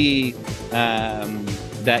 Hopefully, our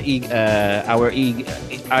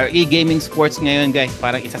e-gaming sports ngayon, guys,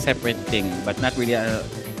 parang it's a separate thing, but not really a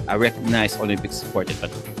recognized Olympic sport.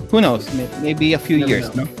 But who knows? Maybe a few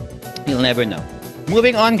years, no? You'll never know.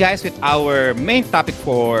 Moving on, guys, with our main topic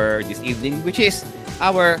for this evening, which is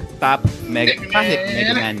our top classic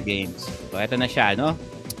Mega Man games. So, ito na siya, no?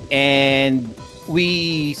 And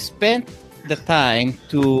we spent the time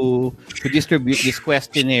to distribute these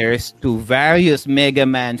questionnaires to various Mega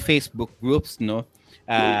Man Facebook groups, no?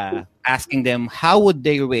 Asking them how would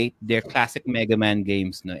they rate their classic Mega Man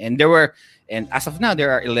games, no? And as of now,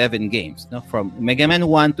 there are 11 games, no? From Mega Man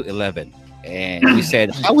 1 to 11. And we said,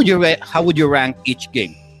 how would you rank each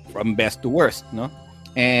game from best to worst, no?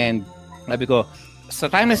 And sabi ko, sa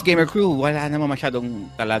Timeless Gamer Crew, wala naman masyadong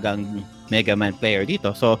talagang Mega Man player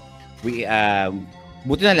dito. So we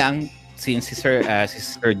buti na lang since si Sir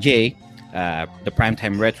Jay, the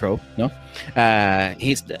Primetime Retro, no?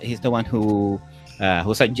 He's the one who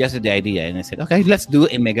suggested the idea, and I said, okay, let's do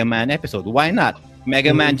a Mega Man episode. Why not?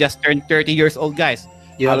 Mega Man just turned 30 years old, guys.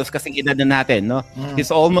 Yep. Halos kasing edad na natin, no?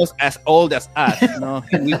 He's almost as old as us, no?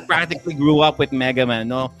 We practically grew up with Mega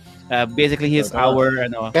Man, no? Basically, he's our,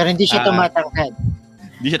 Pero hindi siya tumatangkad.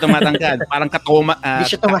 Hindi siya tumatangkad. Parang Hindi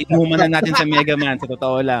siya tumatangkad. kainuman na natin sa Mega Man, sa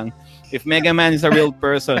totoo lang. If Mega Man is a real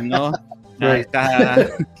person, no? Right.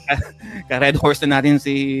 Red horse na natin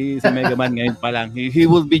si Mega Man ngayon pa lang. He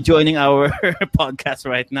will be joining our podcast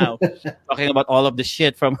right now, talking about all of the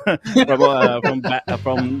shit from the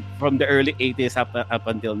early 80s up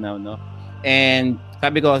until now, no? And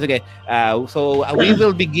sabi ko, sige, so we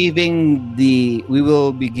will be giving the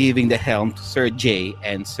helm to Sir Jay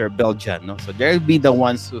and Sir Belgian, no? So they'll be the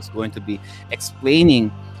ones who's going to be explaining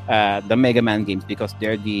the Mega Man games, because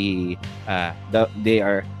they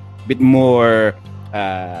are a bit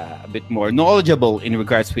more knowledgeable in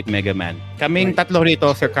regards with Mega Man. Kaming tatlo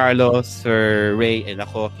rito, Sir Carlos, Sir Ray, and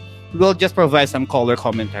ako, we'll just provide some color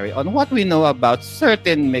commentary on what we know about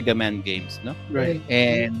certain Mega Man games, no? Right.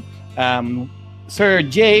 And Sir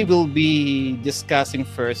Jay will be discussing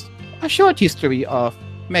first a short history of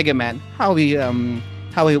Mega Man, how he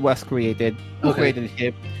was created, who Okay. created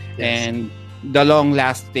him, Yes. and the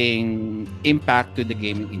long-lasting impact to the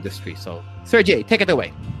gaming industry. So, Sir Jay, take it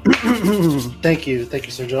away. Thank you,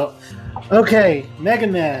 Sir Joe. Okay, Mega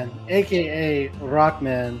Man, aka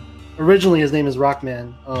Rockman. Originally, his name is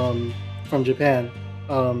Rockman, from Japan.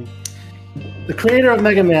 The creator of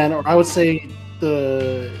Mega Man, or I would say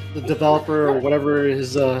the developer or whatever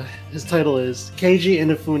his title is, Keiji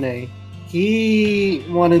Inafune. He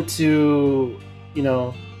wanted to,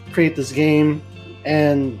 create this game,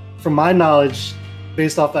 and from my knowledge,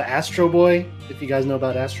 based off of Astro Boy, if you guys know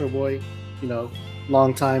about Astro Boy,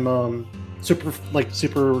 long time super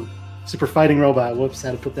fighting robot. Whoops,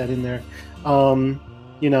 had to put that in there.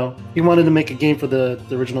 He wanted to make a game for the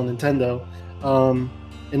original Nintendo.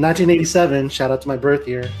 In 1987, shout out to my birth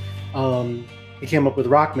year, he came up with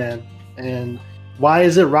Rockman. And why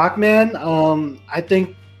is it Rockman? I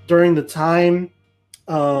think during the time,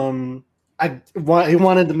 he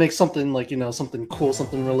wanted to make something something cool,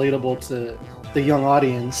 something relatable to the young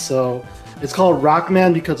audience. So it's called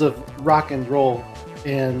Rockman because of rock and roll.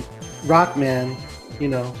 And Rockman,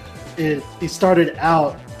 he started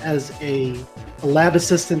out as a lab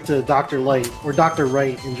assistant to Dr. Light, or Dr.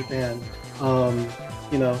 Wright in Japan.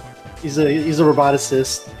 He's a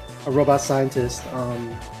roboticist, a robot scientist.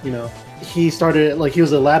 He started he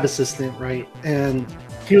was a lab assistant, right? And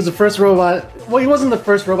he was the first robot. Well, he wasn't the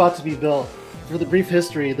first robot to be built. For the brief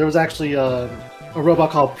history, there was actually a robot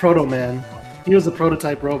called Proto Man. He was a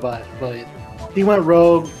prototype robot, but he went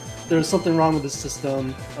rogue. There was something wrong with the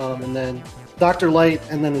system, and then Dr. Light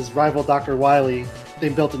and then his rival Dr. Wily, they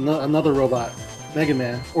built another robot, Mega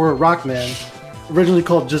Man, or Rockman, originally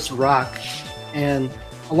called just Rock. And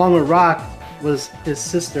along with Rock was his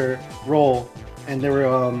sister, Roll. And they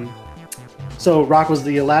were, so Rock was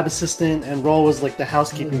the lab assistant and Roll was the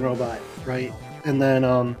housekeeping robot, right? And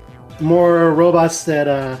then more robots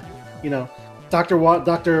that, Dr.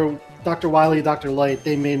 Wily, Dr. Light,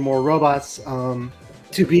 they made more robots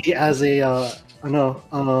to be as a,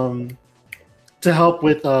 to help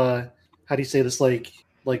with how do you say this, like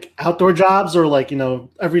outdoor jobs, or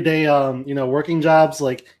everyday working jobs.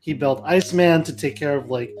 He built Iceman to take care of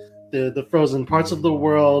the frozen parts of the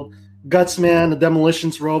world, Gutsman, the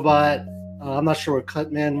demolitions robot, I'm not sure what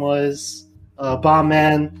Cutman was, Bomb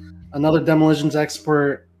Man, another demolitions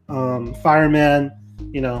expert, Fireman,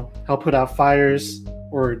 help put out fires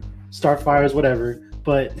or start fires, whatever.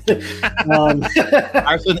 But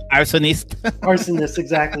Arsonist. Arsonist,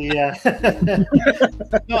 exactly. Yeah.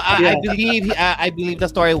 No, I believe the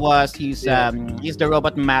story was he's the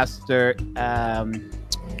robot master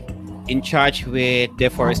in charge with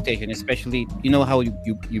deforestation, especially how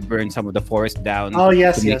you burn some of the forest down. Oh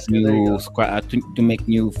yes, to make yes. new to make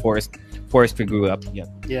new forestry grew up.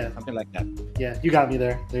 Yeah, something like that. Yeah, you got me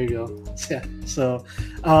there. There you go. Yeah. So,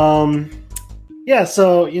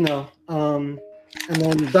 and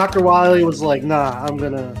then Dr. Wily was like, "Nah, I'm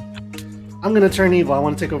gonna turn evil. I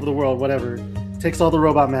want to take over the world. Whatever." Takes all the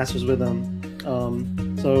robot masters with him.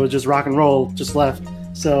 So it was just rock and roll, just left.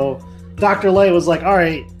 So Dr. Light was like, "All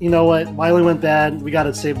right, you know what? Wily went bad. We got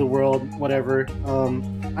to save the world. Whatever.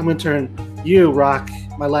 I'm gonna turn you, Rock,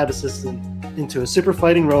 my lab assistant, into a super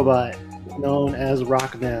fighting robot known as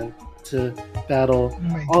Rockman to battle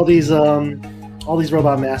all these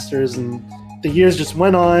robot masters." And the years just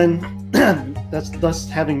went on. That's thus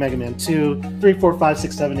having Mega Man 2, 3, 4, 5,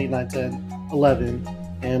 6, 7, 8, 9, 10, 11.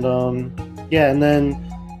 And and then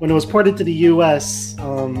when it was ported to the US,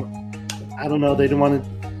 I don't know, they didn't want to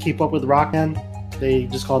keep up with Rockman. They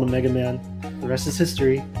just called him Mega Man. The rest is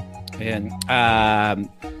history. And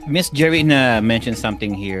Miss Jerina mentioned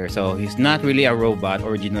something here. So he's not really a robot,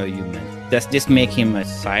 original human. Does this make him a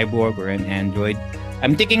cyborg or an android?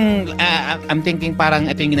 I'm thinking parang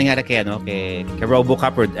ito yung nangyari kay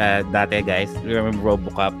RoboCop or dati, guys. Remember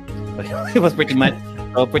RoboCop? It was pretty much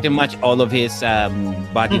all of his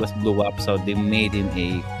body was blew up, so they made him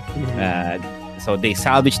so they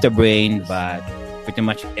salvaged the brain, but pretty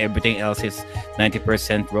much everything else is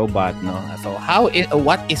 90% robot, no? So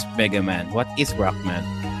what is Mega Man? What is Rockman?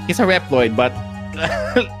 He's a Reploid, but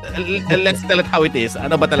let's tell it how it is.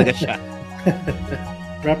 Ano ba talaga siya?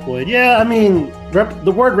 Reploid. Yeah, I mean,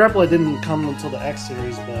 the word Reploid didn't come until the X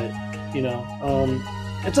series, but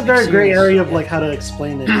it's a very gray area of how to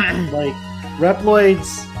explain it.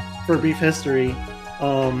 Reploids, for brief history,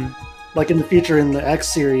 in the future in the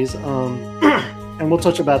X series, and we'll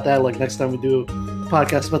touch about that next time we do a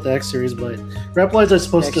podcast about the X series. But Reploids are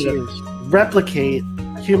supposed to replicate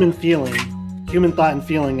human thought and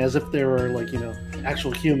feeling as if they were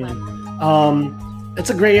actual human. It's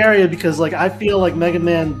a gray area because I feel like Mega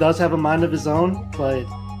Man does have a mind of his own, but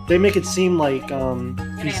they make it seem like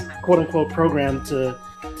he's quote unquote programmed to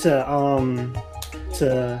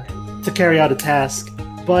carry out a task.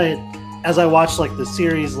 But as I watch the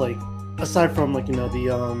series, aside from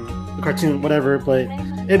the cartoon, whatever. But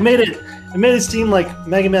it made it seem like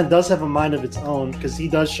Mega Man does have a mind of its own because he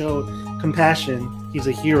does show compassion. He's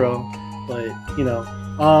a hero, but you know,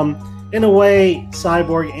 in a way,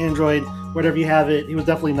 Cyborg, Android, whatever you have it, he was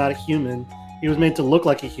definitely not a human. He was made to look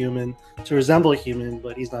like a human, to resemble a human,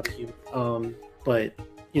 but he's not a human. But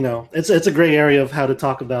you know, it's a gray area of how to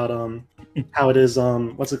talk about how it is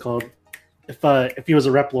what's it called? If he was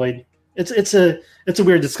a Reploid. It's a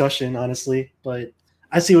weird discussion, honestly, but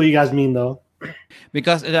I see what you guys mean though.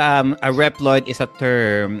 Because a Reploid is a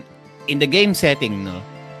term in the game setting, no?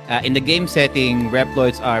 In the game setting,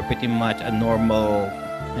 Reploids are pretty much a normal.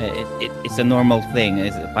 It's a normal thing.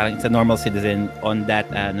 It's a normal citizen on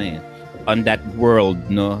that world,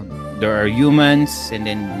 no? There are humans, and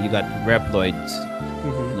then you got Reploids,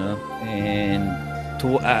 no? And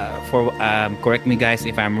correct me guys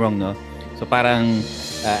if I'm wrong, no? So parang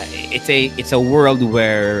it's a world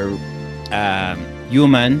where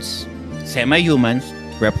humans, semi-humans,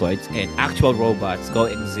 Reploids, and actual robots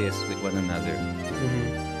coexist with one another.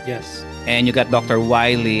 Yes. And you got Dr.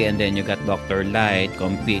 Wily, and then you got Dr. Light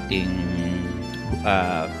competing.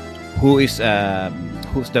 Who's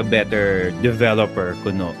the better developer,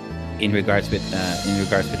 kuno, in regards with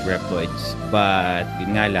Reploids? But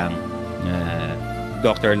yun nga lang,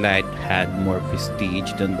 Dr. Light had more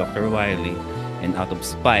prestige than Dr. Wily, and out of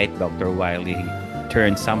spite, Dr. Wily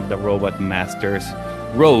turned some of the robot masters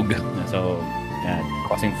rogue, so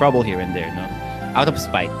causing trouble here and there, no? Out of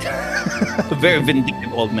spite. Very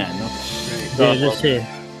vindictive old man, no? Jealous eh.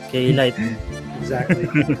 Kay Light. Exactly.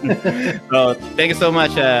 So thank you so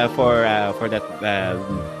much for that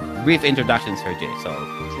brief introduction, Sir Jay. So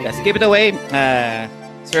let's keep it away.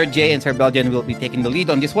 Sir Jay and Sir Belgian will be taking the lead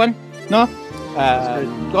on this one. No,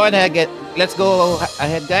 go ahead. Let's go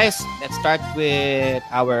ahead, guys. Let's start with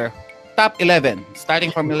our top 11,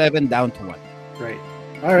 starting from 11 down to 1. Great.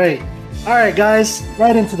 All right, guys.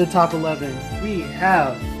 Right into the top 11. We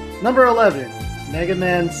have number 11, Mega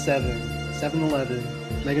Man 7. 7-Eleven,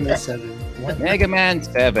 Mega Man 7. What? Mega Man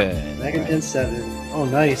 7. Mega Man 7. Oh,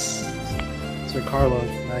 nice. Sir Carlo,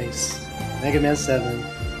 nice. Mega Man 7.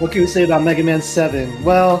 What can we say about Mega Man 7?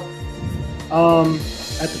 Well,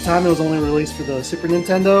 at the time it was only released for the Super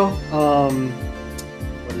Nintendo.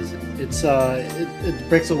 What is it? It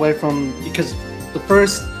breaks away from, because the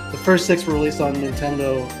first 6 were released on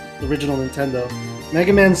Nintendo, the original Nintendo.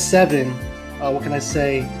 Mega Man 7. What can I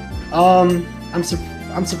say?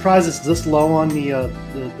 I'm surprised it's this low on the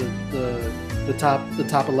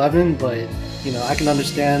top 11, but you know, I can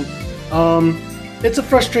understand. It's a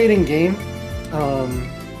frustrating game.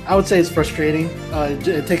 I would say it's frustrating.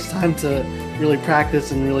 It takes time to really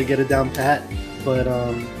practice and really get it down pat. But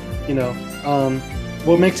you know,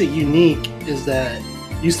 what makes it unique is that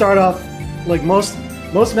you start off like most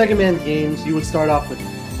Mega Man games. You would start off with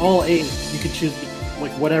all 8. You could choose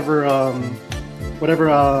like whatever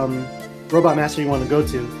Robot Master you want to go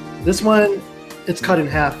to. This one, it's cut in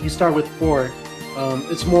half. You start with 4.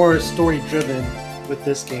 It's more story driven with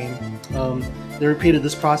this game. They repeated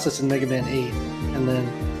this process in Mega Man 8, and then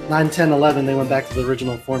 9, 10, 11 they went back to the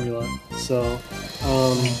original formula. So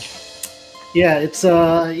yeah, it's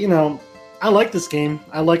you know, I like this game.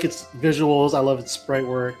 I like its visuals. I love its sprite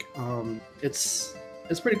work. It's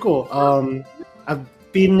pretty cool. I've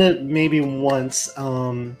beaten it maybe once.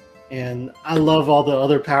 And I love all the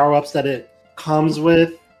other power-ups that it comes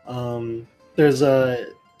with. There's the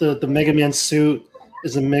Mega Man suit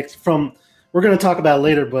is a mix from, we're going to talk about it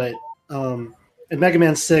later, but in Mega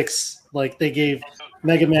Man 6, like they gave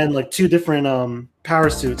Mega Man like 2 different power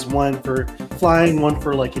suits, one for flying, one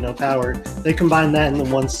for like, you know, power. They combined that into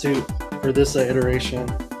one suit for this iteration.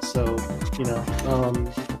 So, you know,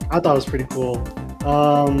 I thought it was pretty cool.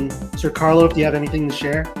 Sir Carlo, do you have anything to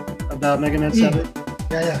share about Mega Man 7?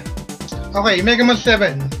 Yeah. Okay, Mega Man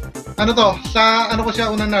 7. Ano to? Sa ano ko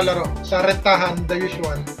siya unang nalaro? Sa rentahan, the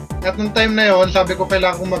usual. At nung time na yon, sabi ko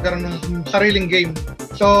kailangan ko magkaroon ng sariling game.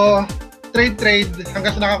 So, trade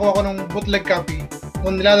hanggang sa nakakuha ko ng bootleg copy.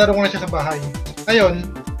 Nung nilalaro ko na siya sa bahay. Ayun,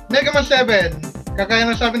 Mega Man 7. Kagaya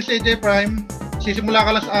ng sabi ni CJ Prime, sisimula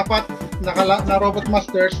ka lang sa 4 na Robot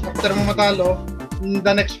Masters. After mo matalo,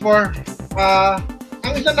 the next 4.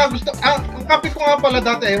 Ang isa na gusto, ang copy ko nga pala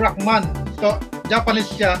dati ay Rockman. So, Japanese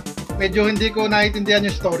siya. Medyo hindi ko naiintindihan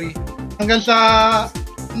yung story. Hanggang sa,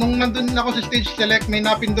 nung nandun ako sa stage select, may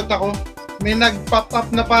napindot ako. May nag-pop up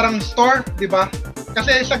na parang store, di ba?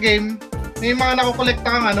 Kasi sa game, may mga nakukolekta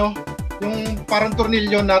kang ano, yung parang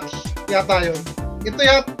tornilyo nuts, yata yun. Ito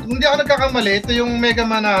hindi ako nagkakamali, ito yung Mega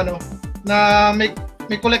Man na ano, na may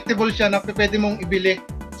collectible siya na pwede mong ibili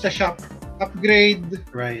sa shop. Upgrade,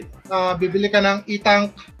 Right. Bibili ka ng e-tank,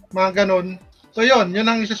 mga ganon. So yun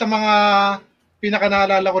ang isa sa mga pinaka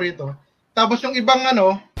naalala ko rito. Tapos yung ibang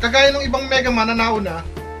kagaya ng ibang Mega Man na nauna,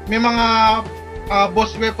 may mga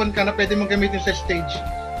boss weapon ka na pwede mong gamitin sa stage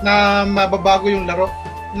na mababago yung laro.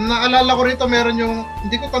 Naalala ko rito meron yung,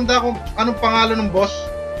 hindi ko tanda kung anong pangalan ng boss,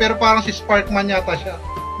 pero parang si Sparkman yata siya.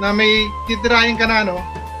 Na may titirahin ka na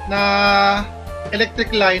na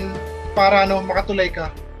electric line para makatulay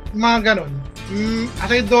ka. Mga ganon.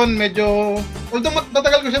 Aside doon, medyo, although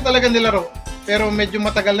matagal ko siya talaga nilaro, pero medyo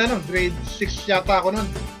matagal na nun. Grade 6 yata ako nun.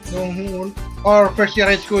 Or first year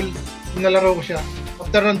high school, nalaro ko siya.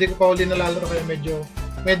 After nun, hindi ko pa uli nalalaro kaya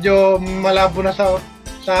medyo malabo na sa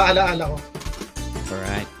alaala ko.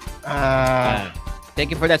 Alright.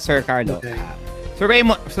 Thank you for that, Sir Carlo. Okay. Sir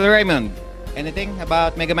Raymond, anything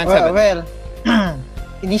about Mega Man 7? Well,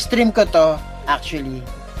 ini-stream ko to, actually.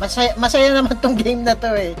 Masaya naman tong game na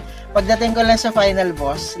to eh. Pagdating ko lang sa final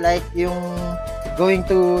boss, like yung going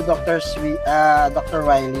to Dr.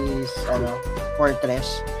 Wily's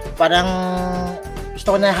fortress, parang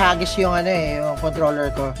gusto ko na hagis yung yung controller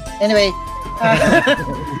ko. Anyway,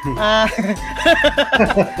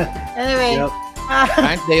 Yep.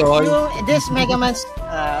 Aren't they all? This Mega Man's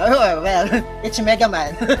well, it's Mega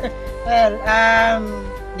Man. Well,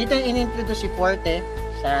 dito inintroduce si Forte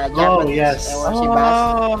sa Japanese. Yes. Si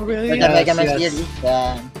Bass. Really? Sa Mega Man Yes. series.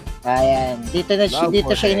 Yan. Ayan. Dito Love siya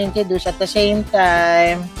Forte. inintroduce. At the same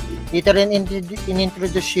time, dito rin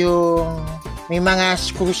inintroduce yung may mga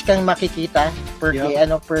screws kang makikita per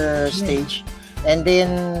per stage. And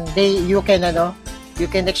then you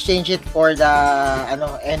can exchange it for the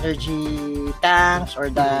energy tanks or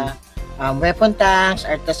the weapon tanks.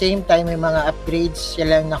 At the same time may mga upgrades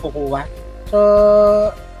silang nakukuha. So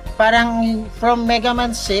parang from Mega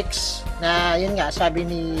Man 6 na yun nga sabi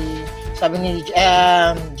ni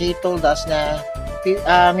Jay told us na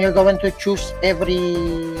you're going to choose every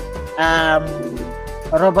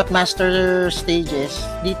Robot Master stages.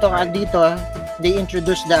 Dito they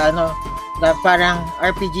introduce the parang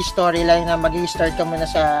RPG storyline na magi-start ka muna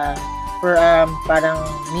sa parang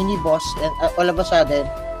mini boss, and all of a sudden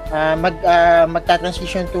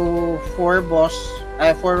magta-transition to 4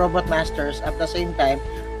 Robot Masters at the same time.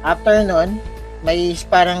 After nun, may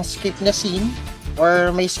parang skip na scene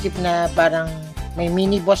or may skip na parang may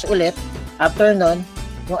mini boss ulit. After nun,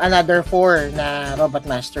 yung another 4 na Robot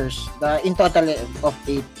Masters. In total of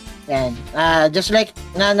 8. Yan. Just like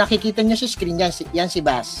na nakikita nyo sa screen, yan si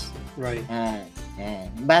Bass. Right. Yan.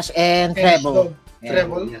 Bass and Treble.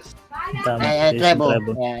 Treble. Yes. Tama. Ayan, Jason Treble.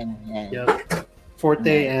 Treble. Yan. Yep.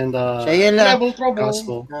 Forte and So yun lang. Trouble.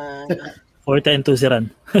 Gospel. Forte and Tusiran.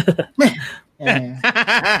 Yan.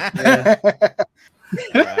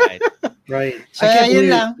 Right. Right. So I can't yun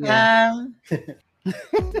believe- lang. yeah.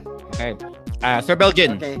 Okay. Sir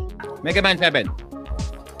Belgian, Okay. Mega Man 7.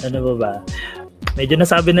 Ano ba? Medyo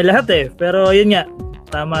nasabi na lahat eh. Pero yun nga,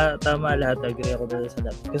 tama lahat. Agree ako dito sa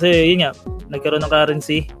lahat. Kasi yun nga, nagkaroon ng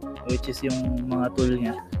currency, which is yung mga tool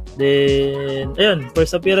niya. Then, ayun,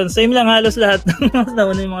 first appearance, same lang halos lahat.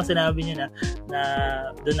 Nauna yung mga sinabi niya na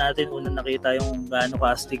doon natin unang nakita yung gaano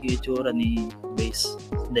ka-astig yung itsura ni Base.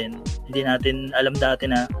 Then, hindi natin alam dati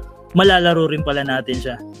na malalaro rin pala natin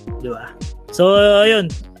siya. Di ba? So,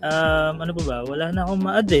 ayun. Ano pa ba? Wala na akong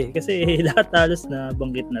ma-add eh. Kasi lahat halos na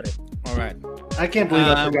banggit na rin. Alright. I can't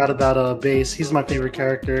believe I forgot about Base. He's my favorite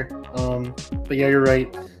character. But yeah, you're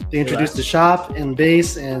right. They introduced the shop and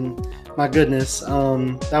Base, and my goodness,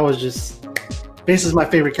 that was just Base is my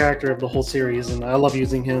favorite character of the whole series, and I love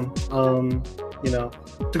using him.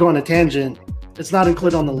 To go on a tangent, it's not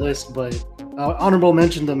included on the list, but honorable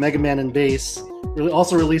mention to Mega Man and Base,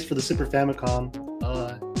 also released for the Super Famicom,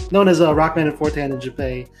 known as Rockman and Forte in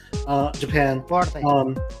Japan. Forte.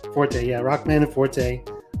 Forte, yeah, Rockman and Forte.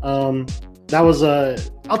 That was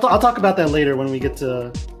I'll talk about that later when we get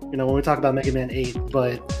to when we talk about Mega Man 8.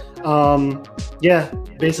 But yeah,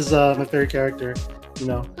 Base is my favorite character.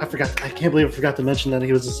 I can't believe I forgot to mention that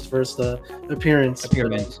he was his first appearance.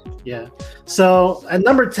 Yeah. So at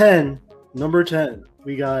number 10,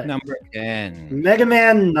 we got Number 10. Mega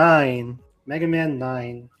Man 9. Mega Man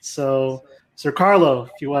 9. So Sir Carlo,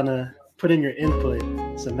 if you wanna put in your input,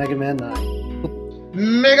 so Mega Man 9.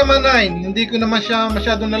 Mega Man 9, hindi ko naman siya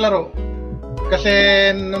masyadong nalaro.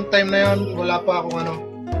 Kasi nung time na yon wala pa akong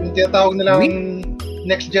yung tinatawag nilang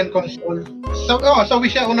next gen console. Sa Wii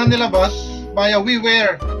siya unang nilabas via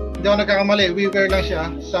WiiWare. Hindi ako nagkakamali, WiiWare lang siya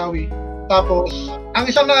sa Wii. Tapos, ang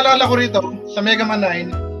isang naalala ko rito sa Mega Man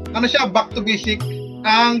 9, siya, back to basic.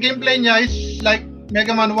 Ang gameplay niya is like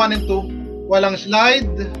Mega Man 1 and 2. Walang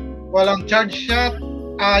slide, walang charge shot.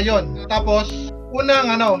 Yun. Tapos,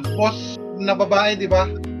 unang boss na babae, di ba?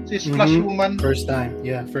 Si Splash Woman. First time,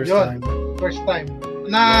 yeah, first Yun. time. first time.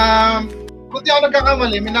 Na, kung di ako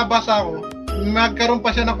nagkakamali, may nabasa ako, magkaroon pa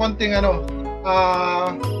siya ng konting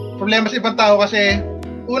problema sa ibang tao kasi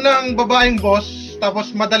unang babaeng boss, tapos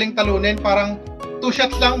madaling talunin, parang 2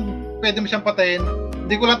 shots lang, pwede mo siyang patayin.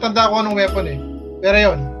 Hindi ko lang tanda kung anong weapon eh. Pero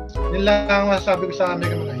yun lang ang masasabi ko sa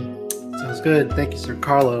Mega Man 9. Sounds good. Thank you, Sir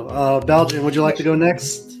Carlo. Belgian, would you like to go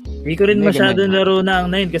next? Hindi ko rin Mega masyadong Man. laro na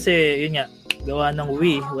ang 9 kasi yun nga, gawa ng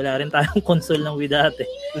Wii. Wala rin tayong console ng Wii dati.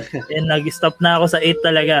 And nag-stop na ako sa 8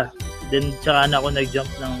 talaga. Then tsaka na ako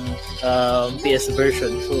nag-jump ng PS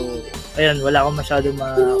version. So, ayun, wala akong masyadong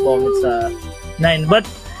ma-comment sa 9. But,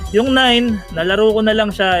 yung 9, nalaro ko na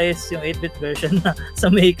lang siya is yung 8-bit version na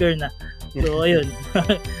sa Maker na. So, ayun.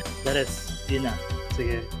 The rest, yun na.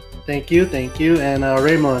 Sige. Thank you. And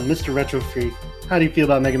Raymond, Mr. Retro Freak, how do you feel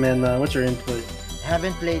about Mega Man? What's your input?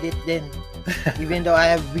 Haven't played it din. Even though I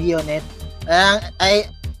have Wii on it. I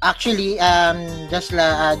actually just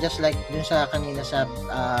like dun sa kanina sa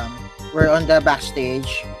we're on the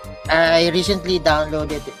backstage. I recently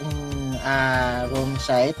downloaded in ROM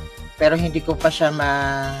site pero hindi ko pa siya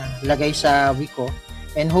malagay sa Wii ko.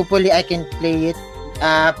 And hopefully I can play it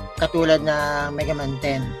katulad na Mega Man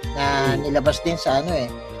 10 na nilabas din sa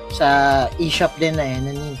sa eShop din na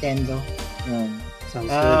ng Nintendo. Yun.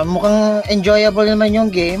 Sounds good. Mukhang enjoyable naman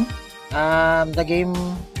yung game. The game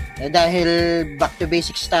dahil back to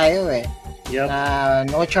basics tayo Yep.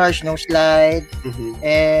 No charge, no slide. Mhm.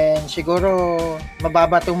 And siguro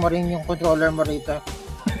mababato mo rin yung controller mo rito.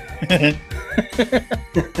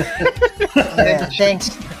 Yeah,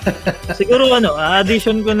 thanks. Siguro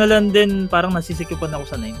addition ko na lang din, parang nasisikipan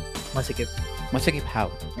ako sa 9. Masikip. Masikip how?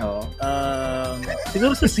 Oo.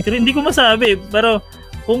 Siguro sa screen, hindi ko masabi. Pero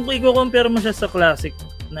kung i-compare mo siya sa classic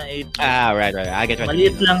na 8, Right. I get what you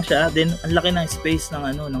maliit mean. lang siya. Then, ang laki ng space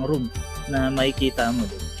ng ng room na makikita mo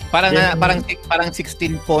doon. Parang Then- parang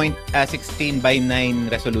 16 by 9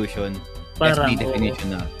 resolution. Parang, SD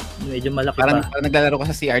definition na. Medyo malaki Parang pa. naglalaro ka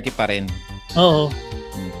sa CRT pa rin. Oo.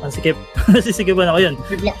 Hmm. Ang sikip. Nasisikipan ako yun.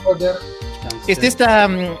 Si Black Order. Sounds Is good.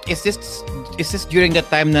 this during the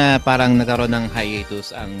time na parang nagkaroon ng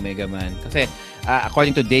hiatus ang Mega Man? Kasi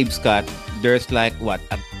according to Dave Scott, there's like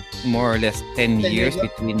more or less 10 years years.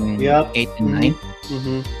 between Yep. 8 and 9.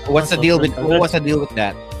 Mhm. What's the deal with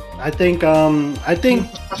that? I think it's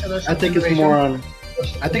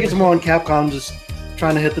more on Capcom just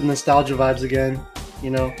trying to hit the nostalgia vibes again. You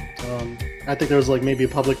know, I think there was like maybe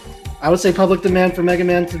public demand for Mega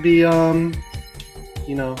Man to be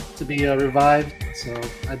revived. So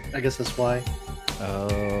I guess that's why.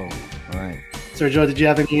 Oh, alright. Sergio, did you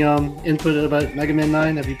have any input about Mega Man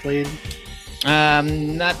 9? Have you played?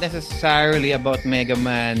 Not necessarily about Mega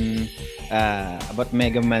Man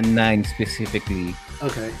 9 specifically.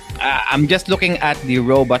 Okay. I'm just looking at the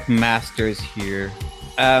Robot Masters here.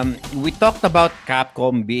 We talked about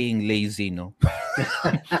Capcom being lazy, no?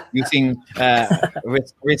 Using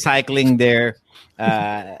recycling their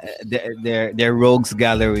rogues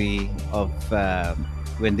gallery of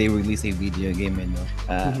when they release a video game,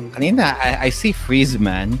 Kanina, I see Freeze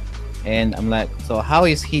Man, and I'm like, so how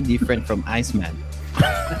is he different from Iceman?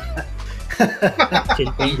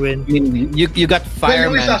 Chill Penguin. I mean, you got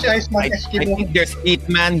Fireman. Yung isa si Iceman, I Eskimo. think there's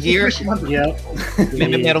Hitman here. Yep.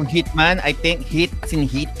 Merong Hitman. I think Heat as in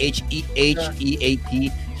Heat, Heat.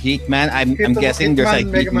 Hitman. I'm Hit- guessing there's a Hitman,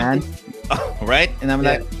 Mega Man Hitman. Right? And I'm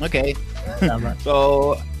like, okay. Tama.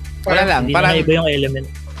 So, wala lang. Hindi Parang, na iba yung element.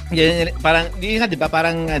 parang, di nga, di ba?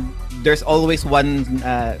 Parang, there's always one,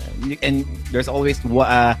 and there's always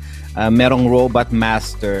merong robot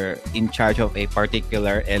master in charge of a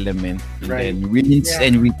particular element, and Right. then rinse Yeah.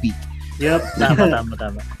 and repeat. Yep. Tama.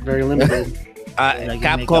 Very limited. Lagi may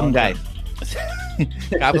Capcom counter. guys.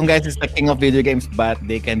 Capcom guys is the king of video games, but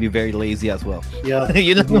they can be very lazy as well. Yep.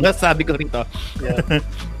 Yun lang masasabi ko rito. Yeah.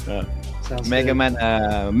 Sounds Mega good.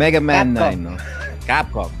 Mega Man Capcom. 9, no?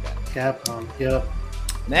 Capcom. Capcom. Yep.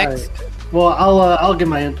 Next. Well, I'll give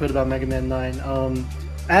my input about Mega Man 9.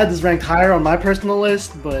 I had this ranked higher on my personal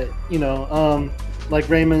list, but like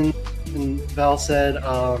Raymond and Val said,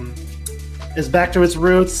 it's back to its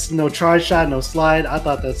roots. No charge shot, no slide. I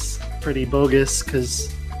thought that's pretty bogus because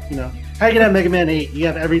how you can have Mega Man 8? You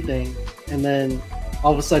have everything, and then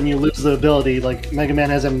all of a sudden you lose the ability. Like Mega Man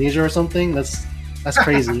has amnesia or something. That's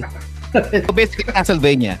crazy. So basically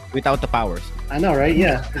Castlevania without the powers. I know, right?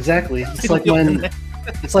 Yeah, exactly. It's like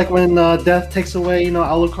when Death takes away,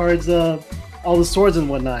 Alucard's all the swords and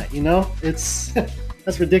whatnot. It's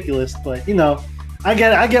that's ridiculous. But I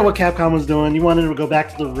get what Capcom was doing. You wanted to go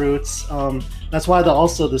back to the roots. That's why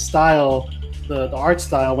the style, the art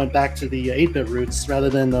style went back to the 8-bit roots rather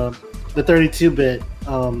than the 32-bit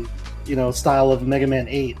style of Mega Man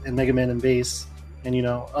 8 and Mega Man and Base, and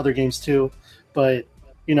other games too. But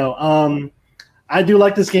I do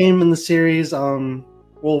like this game in the series.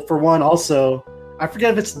 Well, for one, also I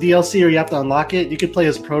forget if it's DLC or you have to unlock it. You could play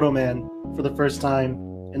as Proto Man for the first time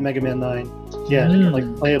in Mega Man 9. Yeah, like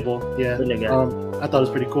playable. Yeah, I thought it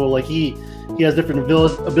was pretty cool. Like he has different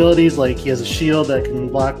abilities. Like he has a shield that can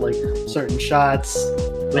block like certain shots.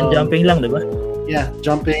 When jumping lang, diba? Yeah,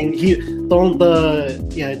 jumping.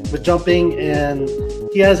 With jumping, and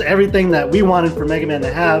he has everything that we wanted for Mega Man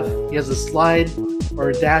to have. He has a slide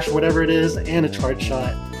or a dash, whatever it is, and a charge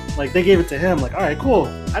shot. Like they gave it to him. Like, all right, cool.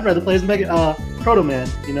 I'd rather play as Proto Man.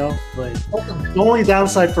 But the only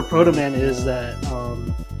downside for Proto Man is that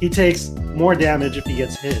he takes more damage if he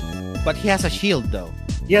gets hit. But he has a shield though.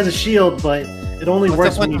 He has a shield, but it only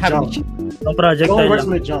works when you jump. Ang It projectile only works lang.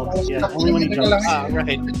 when it jumps. Yeah, only when he jumps.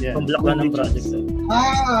 Right. Yeah. Ang block lang ng projectile.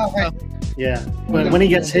 Okay. Yeah, but when he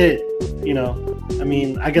gets hit,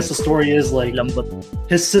 I guess the story is like Lambot.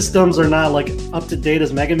 his systems are not like up to date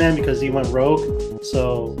as Mega Man because he went rogue.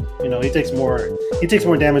 So he takes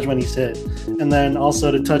more damage when he's hit. And then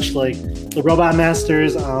also to touch like the Robot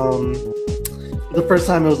Masters. The first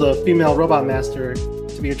time it was a female Robot Master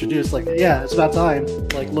to be introduced. Like, yeah, it's about time.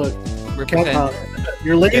 Like, look, Capcom,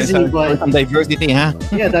 you're lazy, but some diversity, huh?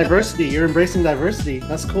 yeah, diversity. You're embracing diversity.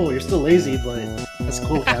 That's cool. You're still lazy, but that's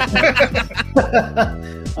cool.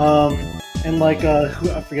 And like,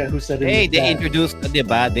 I forget who said it. Hey, they introduced,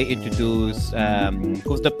 diba? They introduced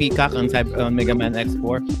who's the peacock on Mega Man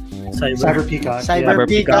X4? Cyber Peacock. Cyber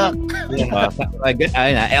Peacock. Yeah.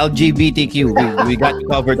 LGBTQ. We got to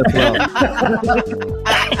cover the floor.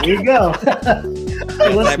 There you go.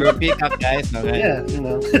 Hey, listen, Cyber Peacock, guys. Okay. yeah,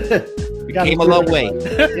 we got Came a long way.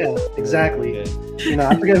 Yeah, exactly.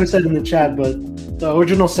 I forget who said in the chat, but the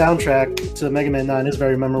original soundtrack to Mega Man 9 is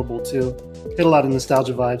very memorable too. Hit a lot of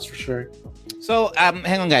nostalgia vibes for sure. So,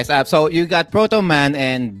 hang on, guys. So you got Proto Man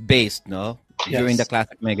and Base, no? Yes. During the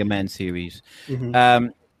classic Mega Man series.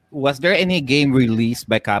 Mhm. Was there any game released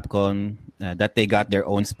by Capcom that they got their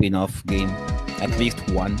own spin-off game? At least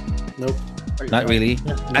one? Nope. Not really.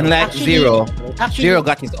 No. Unlike Actually- Zero. Actually, Zero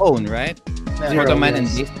got his own, right? Zero, Proto Man and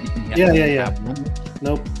yes. Base. Yeah. have one.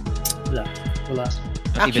 Nope. Wala. Wala.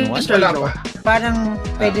 Not even one. Sir Wala Joe, pa. parang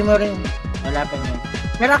pwede mo rin, wala pa yun.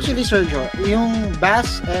 Pero actually, Sir Joe, yung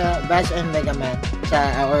Bass and Mega Man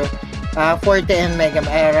or Forte and Mega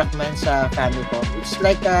Man, Rockman sa Famicom, it's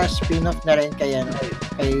like a spin-off na rin kay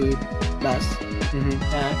Bass. Mhm.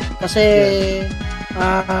 Kasi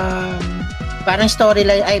parang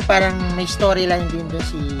parang may storyline din doon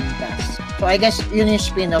si Bass. So I guess yun yung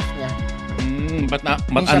spin-off niya. But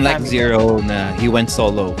Yung sa unlike family. Zero, he went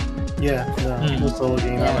solo. Yeah, no solo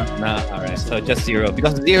game. Yeah. Alright. So just Zero.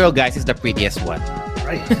 Because Zero, guys, is the prettiest one.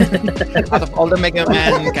 Right. Out of all the Mega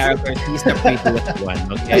Man characters, he's the prettiest one,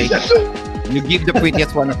 okay? You give the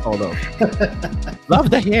prettiest one a solo. Love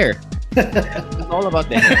the hair. It's all about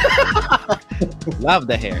the hair. Love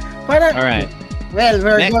the hair. Parang, Alright. well,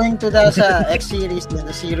 we're Next. going to the series,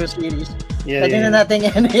 the Zero series. Yeah, Pwede na natin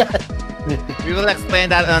yan. We will explain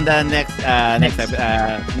that on the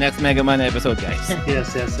next Mega Man episode, guys.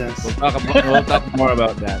 Yes. We'll talk more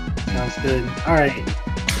about that. Sounds good. All right.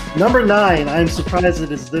 Number 9. I'm surprised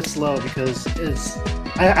it is this low because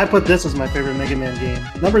I put this as my favorite Mega Man game.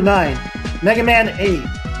 Number 9, Mega Man 8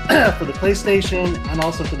 for the PlayStation and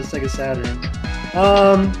also for the Sega Saturn.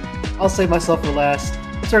 I'll save myself for last.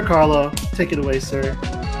 Sir Carlo, take it away, sir.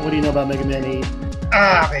 What do you know about Mega Man 8?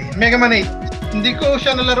 Okay. Mega Man 8. Hindi ko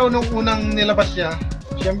siya nalaro nung unang nilabas siya.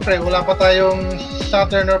 Siyempre, wala pa tayong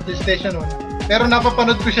Saturn or PlayStation nun. Pero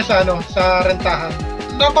napapanood ko siya sa rentahan.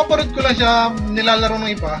 Napapanood ko lang siya nilalaro ng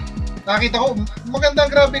iba. Nakita ko, magandang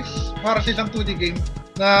graphics para sa isang 2D game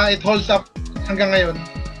na it holds up hanggang ngayon.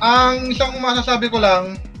 Ang isang masasabi ko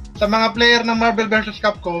lang, sa mga player ng Marvel vs.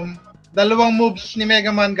 Capcom, 2 moves ni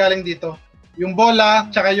Mega Man galing dito. Yung bola,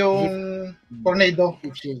 tsaka yung tornado.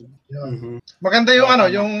 Yun. Mm-hmm. Maganda yung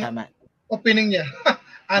yung Tama. opening niya.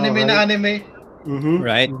 Anime na anime. Mm-hmm.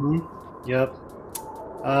 Right. Mm-hmm. Yep.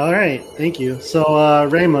 All right. Thank you. So,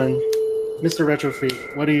 Raymond, Mr. Retro Freak,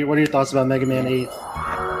 what are your thoughts about Mega Man 8?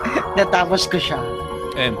 Natapos ko siya.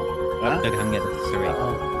 Daghang yan. Sorry.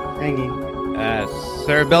 Hanging.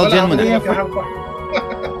 Sir Belgian mo Wala na. akong kahamba.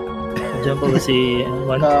 Diyan pa ba si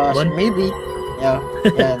Because One? maybe. Yeah.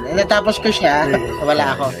 Yan. Natapos ko siya.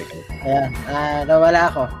 Nawala ako. Ayan. Nawala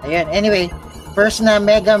ako. Ayun. Anyway, first na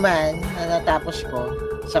Mega Man na natapos ko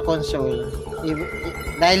sa console.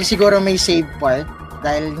 Dahil siguro may save part.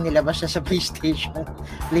 Dahil nilabas siya sa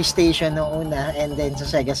PlayStation noong una and then sa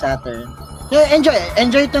Sega Saturn. Yeah,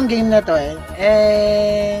 enjoy itong game na to eh.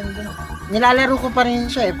 And nilalaro ko pa rin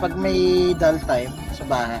siya pag may dull time sa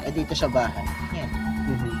bahay, dito sa bahay. Yan.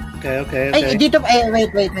 Okay. Ay, dito,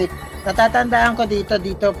 wait. Natatandaan ko dito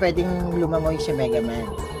pwedeng lumangoy si Mega Man.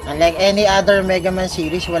 Unlike any other Mega Man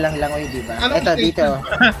series, walang langoy, di ba? Anong Ito, stage dito.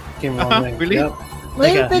 Came a long way. Really? Yep. Well,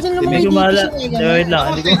 Teka, pwedeng Hindi lumangoy ko dito maala. si Mega Wait Man. lang,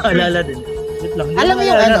 hindi ko maalala din. Wait lang. Alam mo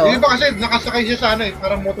yung ano? Yung iba kasi nakasakay siya sa ano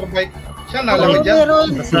parang motorbike. Siya nalamig dyan. Meron.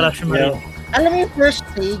 Basta Rush Marine. Alam mo yung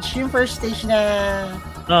first stage na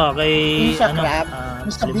Oo, kay yung sa ano, crab,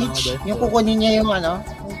 yung sa yung beach, mga yung kukunin niya yung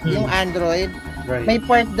yung android. Right. May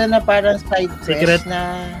part doon na parang side Secret. quest na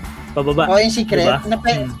pababa. yung secret Diba? na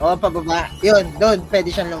pababa. Yun, doon pwede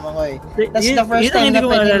siyang lumangoy. That's Yun- the first yun ang time hindi na ko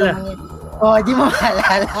pwede maalala. lumangoy. Di mo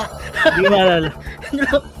maalala. Hindi ko maalala.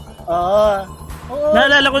 Oo.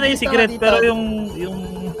 Naalala ko na yung secret, Dito. pero yung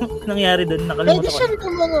nangyari doon, Pwede nakalimutan ko. siyang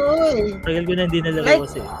lumangoy. Tagal ko na hindi nalaro Like-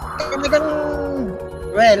 kasi. Talagang,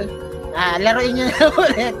 well, laruin nyo na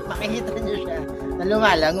ulit. Makikita nyo siya na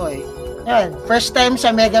lumalangoy. Yan, first time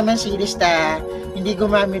sa Mega Man series na hindi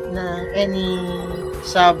gumamit na any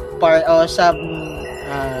sub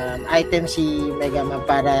item si Mega Man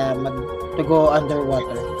para to go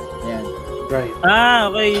underwater. Yan. Right.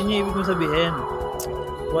 Okay, yun yung ibig kong sabihin.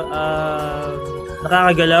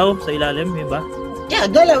 Nakakagalaw sa ilalim, yun ba? Yeah,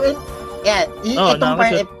 galawin. Yeah, Oo, itong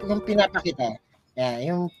part nakakashoot. yung pinapakita. Yeah,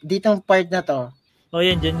 yung ditong part na to. O,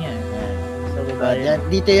 yan, dyan yan. Sa baba yan.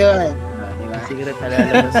 Dito yun. Diba? Secret na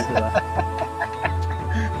lalabas, diba?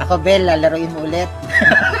 Ako, Bel, lalaroin mo ulit.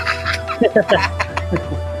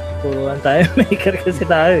 Puro one time maker kasi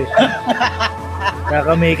tayo eh.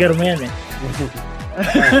 Kaka-maker mo yan eh.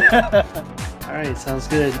 All right, sounds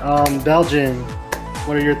good. Belgian,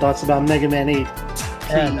 what are your thoughts about Mega Man 8?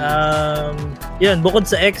 Yan, yun, bukod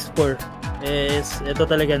sa X4, ito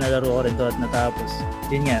talaga nalaro ko rin to at natapos.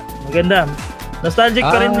 Yun nga, maganda. Nostalgic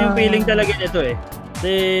pa rin yung feeling talaga nito eh.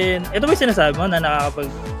 Then, ito ba yung sinasabi mo na nakakapag...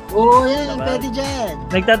 Oo, yan. Diba? Pwede dyan.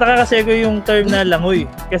 Nagtataka kasi ako yung term na langoy.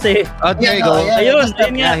 Kasi, Oh, there you go. Yeah, ayun, basta-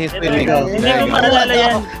 ayun nga. Yeah, he's Ito, feeling go. Hindi There ko you go. maalala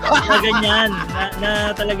yan na ganyan. Na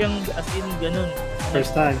talagang as in ganun.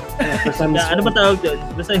 First time. Yeah, first time. Na, ano ba tawag doon?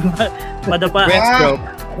 Basta yung madapa. Breaststroke.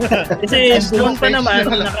 Kasi doon pa naman,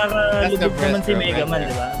 nakakalubog That's the naman si breaststroke, Mega Man, right?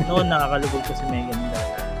 di ba? Noon nakakalubog ko si Mega Man.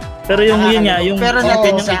 Pero yung yun nga, yung Pero yung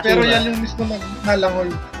natin yung sa- itsura. Pero yan yung mismo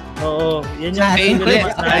nalangoy. Oo, yan yung Stainless.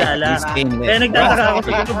 mas naalala. Stainless. Kaya nagtataka ako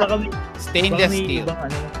siguro baka may Stainless may steel. ibang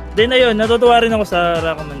ano. Then ayun, natutuwa rin ako sa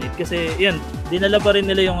Rakaman 8 kasi yan, dinala pa rin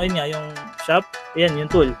nila yung ayun nga, yung shop, yan, yung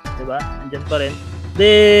tool, 'di ba? Andiyan pa rin.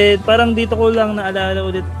 Then parang dito ko lang naalala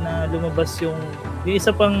ulit na lumabas yung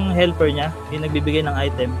isa pang helper niya, yung nagbibigay ng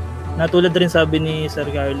item. Na tulad rin sabi ni Sir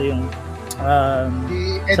Carlo yung Si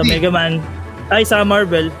sa Eddie. Mega Man, ay sa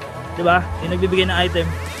Marvel, 'di ba? Yung nagbibigay ng item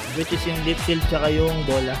which is yung Deep Shield tsaka yung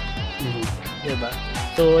bola. Mhm. Diba?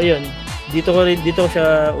 So ayun, dito ko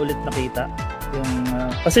siya ulit nakita. Yung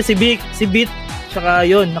kasi si Beat tsaka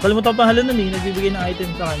yun, nakalimutan ko pangalan nun eh, nagbibigay ng item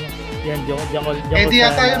sa kanya. Yan, Jankol Eddie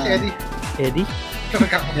yata yun, si Eddie. Eddie?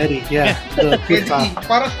 Eddie, yeah. The good Eddie, top.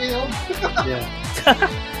 para sa'yo. Yeah.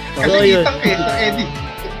 So Kasi yun. kitang sa Eddie.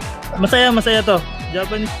 Masaya to.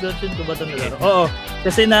 Japanese version ko ba ito nilaro? Oo.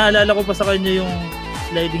 Kasi naalala ko pa sa kanya yung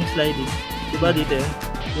sliding. Diba dito yun?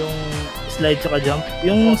 Yung slide tsaka jump.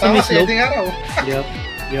 Yung sa Tama may si slope. Eddie nga raw.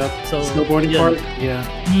 Yep. So, Snowboarding yun. part. Yeah.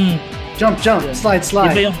 Hmm. Jump, Yun. slide.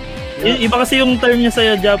 Iba yung iba kasi yung term niya sa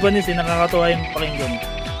Japanese, nakakatuwa yung pakinggan.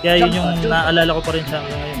 Kaya yun yung naalala ko pa rin siya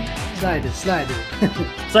ngayon. Slide.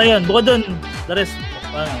 So yun, bukod dun, the rest,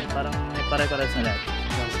 parang pare-pares na lahat.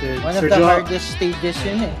 Sounds good. One of Sir the Joe, hardest stages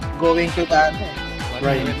yun eh. Going to the ano. What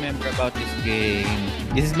Right. I remember about this game,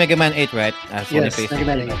 this is Mega Man 8, right? Sony yes, PlayStation.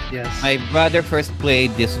 Mega Man 8, yes. My brother first played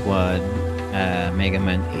this one, Mega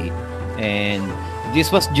Man 8, and this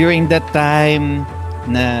was during that time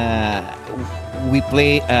na we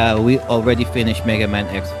already finished Mega Man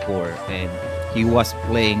X4, and he was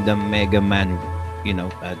playing the Mega Man,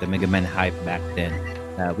 the Mega Man hype back then.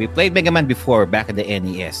 We played Mega Man before back in the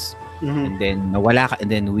NES, Mhm. and then nawala ka, and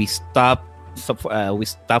then we stopped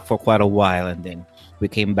for quite a while, and then we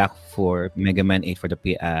came back for Mega Man 8 for the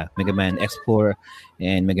Mega Man X4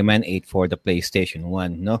 and Mega Man 8 for the PlayStation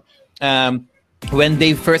 1. No, when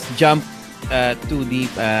they first jumped to the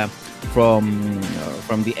from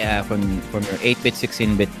your 8-bit,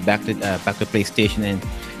 16-bit back to PlayStation and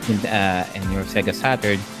your Sega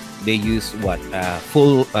Saturn, they use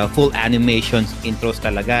full animations intros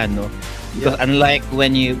talaga, no? Because unlike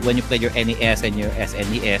when you played your NES and your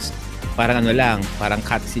SNES, parang parang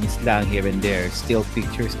cutscenes lang here and there, still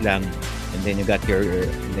pictures lang, and then you got your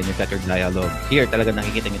dialogue. Here talaga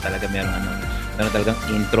nakikita niyo talaga meron talagang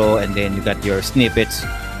intro, and then you got your snippets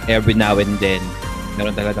every now and then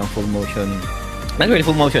meron talagang full motion, not really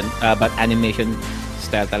full motion, but animation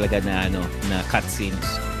style talaga na na cutscenes,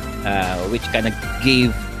 which kind of gave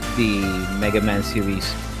the Mega Man series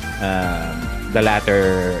the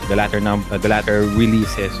latter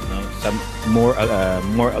releases, some more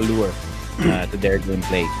allure to their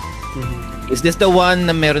gameplay. Is this the one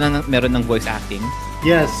na meron ng voice acting?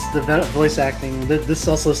 Yes, the voice acting. This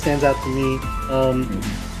also stands out to me.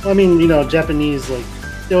 I mean, Japanese, like,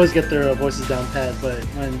 they always get their voices down pat, but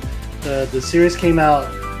when the series came out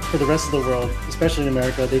for the rest of the world, especially in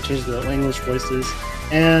America, they changed the English voices,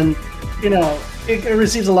 and it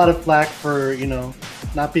receives a lot of flack for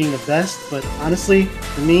not being the best. But honestly,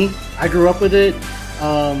 for me, I grew up with it.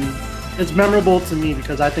 It's memorable to me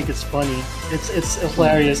because I think it's funny. It's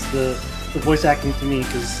hilarious, the voice acting to me,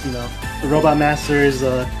 because the Robot Masters,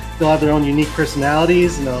 they'll have their own unique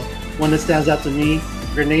personalities. One that stands out to me,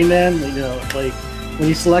 Grenade Man. Like when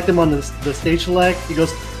you select him on the stage select, he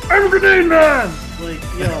goes, "I'm Grenade Man!" Like,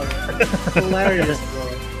 hilarious, bro.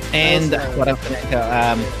 And what else can I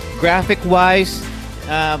tell? Graphic-wise,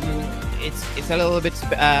 it's a little bit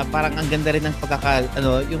parang ang ganda rin ng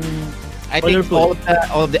yung I think Colorful.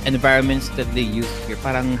 all of the environments that they use here,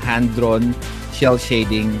 parang hand-drawn, shell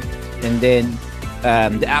shading, and then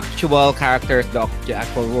the actual characters, the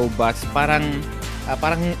actual robots, parang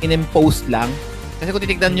in-impose lang. Kasi kung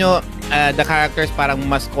titignan nyo, the characters parang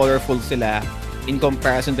mas colorful sila in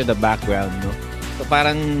comparison to the background, no? So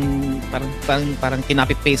parang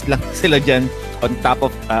kinapi-paste lang sila dyan on top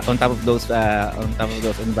of those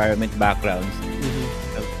environment backgrounds.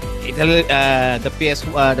 The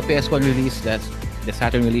PS1 release, that's the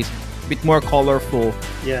Saturn release, a bit more colorful.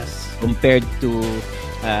 Yes. Compared to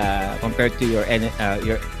your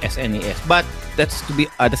SNES, but that's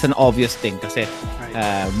an obvious thing kasi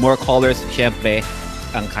more colors syempre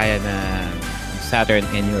ang kaya na Saturn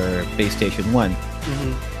and your PlayStation 1.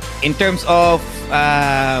 In terms of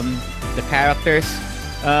the characters,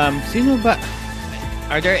 sino ba,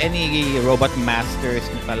 are there any robot masters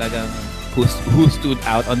na talagang who stood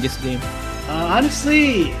out on this game?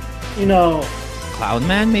 Honestly,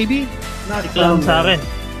 Clownman maybe? not Clown sa akin.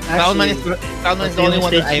 Clownman is the only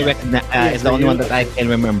one that I recognize. Is the only one that I can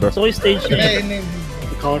remember. So yung stage niya.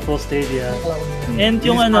 the colorful stage, yeah. And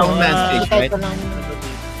yung This Clownman stage, Kahit right? ko lang,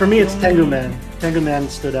 For me, it's Tengu Man. Tengu Man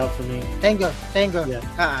stood out for me. Tengo. Yeah,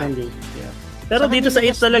 Ah. Tengu. Yeah. Pero Sa dito sa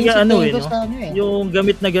kanila, 8 talaga basic no? Tengo sa eh. Yung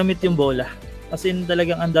gamit yung bola. As in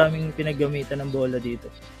talagang ang daming pinaggamitan ng bola dito.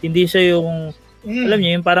 Hindi siya yung, alam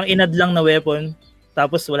niyo, yung parang inad lang na weapon,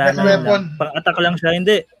 tapos wala na Weapon. lang. Pang-attack lang siya.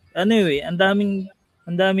 Hindi.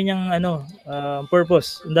 Ang dami niyang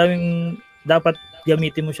purpose. Ang daming dapat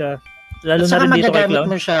gamitin mo siya. Lalo At na saka rin dito kay magagamit Clown.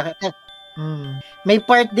 mo siya. May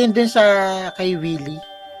part din dun sa kay Willy.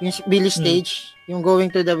 Yung Willy stage. Yung going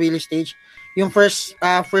to the Willy stage. Yung first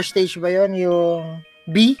stage ba yun? Yung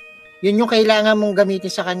B. Yun yung kailangan mong gamitin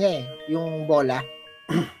sa kanya eh. Yung bola.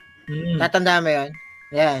 Tatanda mo yun?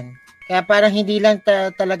 Yan. Kaya parang hindi lang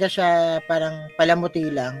talaga siya parang palamuti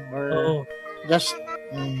lang. Or Oo. just...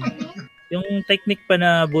 Yung technique pa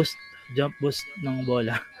na jump boost ng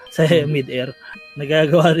bola sa mid-air,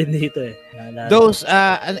 nagagawa rin dito eh. Naalala. Those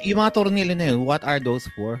yung mga tornilyo na yun, what are those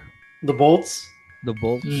for? The bolts. The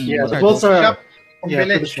bolts? Yeah, What the are bolts those? are. Shop. Yeah,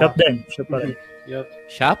 for the Shop shop. din. Shop pa rin. Yep.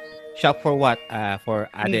 Shop? Shop for what? For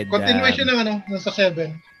added Continuation ng nasa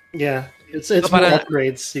 7. Yeah, it's So more para-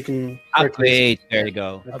 upgrades. You can upgrade. There you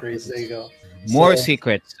go. Upgrades. There you go. More So-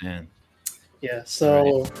 secrets. Man. Yeah.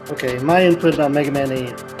 So okay, my input on Mega Man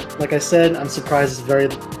 8. Like I said, I'm surprised it's very,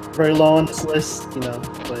 very low on this list.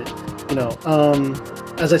 But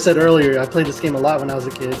as I said earlier, I played this game a lot when I was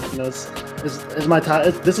a kid. It's my top.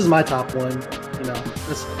 This is my top one.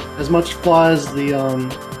 As much flaw as the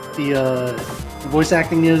voice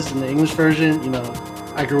acting is in the English version.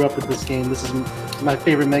 I grew up with this game. This is my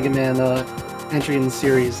favorite Mega Man entry in the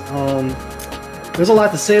series. There's a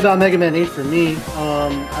lot to say about Mega Man 8 for me.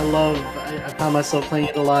 I found myself playing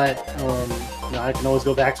it a lot. I can always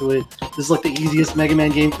go back to it. This is like the easiest Mega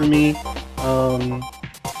Man game for me.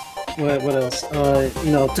 What else?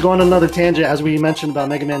 To go on another tangent, as we mentioned about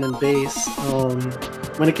Mega Man and Bass,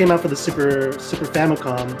 when it came out for the Super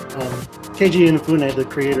Famicom, Keiji Inafune, the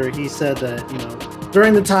creator, he said that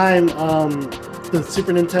during the time the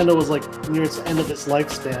Super Nintendo was like near its end of its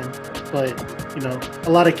lifespan, but a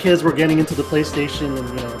lot of kids were getting into the PlayStation and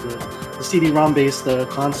the CD-ROM based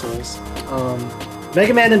consoles.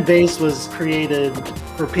 Mega Man and Bass was created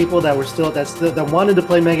for people that wanted to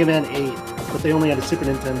play Mega Man 8, but they only had a Super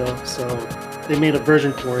Nintendo, so they made a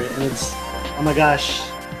version for it, and it's, oh my gosh,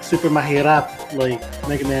 super mahirap, like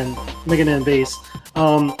Mega Man and Bass.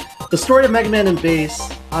 The story of Mega Man and Bass,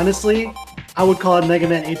 honestly, I would call it Mega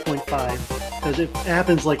Man 8.5 because it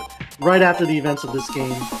happens like right after the events of this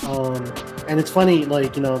game. And it's funny,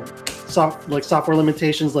 like software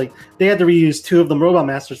limitations. Like they had to reuse 2 of the Robot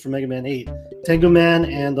Masters for Mega Man 8, Tengu Man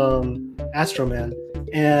and Astro Man.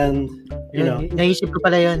 And naisip ko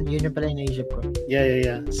pala yun. Yun yung pala yung naisip ko.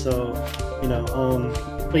 Yeah. So,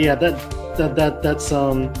 but yeah, that's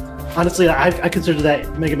honestly, I consider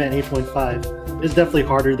that Mega Man 8.5 is definitely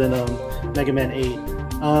harder than Mega Man 8.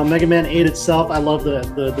 Mega Man 8 itself, I love the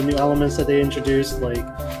new elements that they introduced, like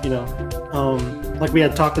like we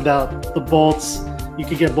had talked about the bolts. You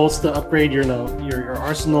could get bolts to upgrade your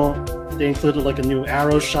arsenal. They included like a new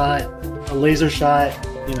arrow shot, a laser shot,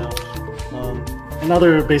 and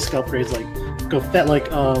other basic upgrades like go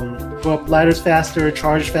up ladders faster,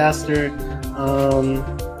 charge faster.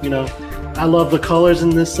 I love the colors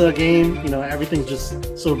in this game. Everything's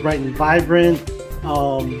just so bright and vibrant.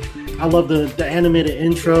 I love the animated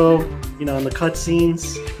intro, and the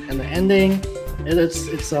cutscenes and the ending.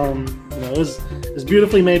 It's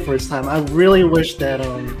beautifully made for its time. I really wish that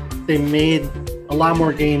they made a lot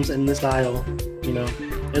more games in this style.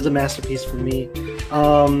 It's a masterpiece for me.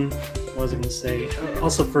 What was I gonna say?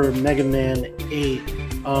 Also for Mega Man 8,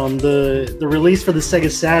 the release for the Sega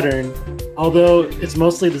Saturn, although it's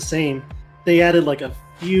mostly the same, they added like a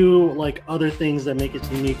few like other things that make it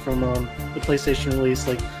unique from the PlayStation release,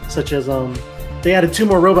 like such as they added 2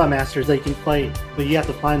 more Robot Masters that you can fight, but you have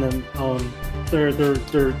to find them.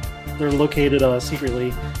 They're located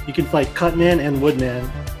secretly. You can fight Cutman and Woodman.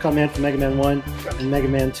 Cutman from Mega Man 1 and Mega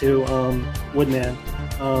Man 2 Woodman.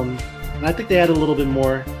 And I think they added a little bit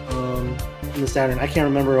more in the Saturn. I can't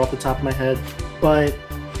remember off the top of my head, but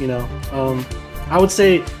I would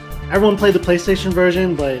say everyone played the PlayStation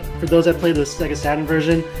version, but for those that played the Sega Saturn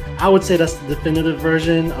version, I would say that's the definitive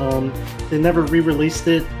version. They never re-released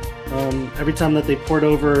it. Every time that they port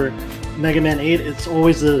over Mega Man 8, it's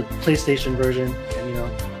always the PlayStation version.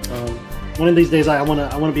 And one of these days, I want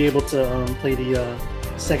to be able to play the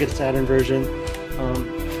Sega Saturn version,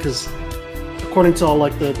 because according to all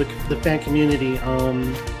like the fan community,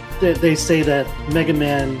 they say that Mega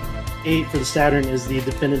Man 8 for the Saturn is the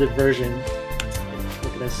definitive version.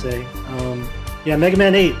 What can I say? Yeah, Mega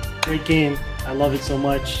Man 8, great game. I love it so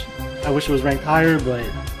much. I wish it was ranked higher, but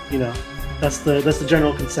that's the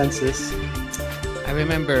general consensus. I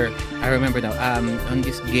remember now. On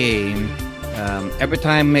this game, every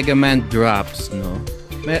time Mega Man drops,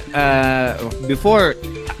 before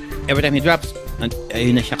every time he drops,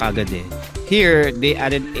 ayun na siya kagad eh. Here they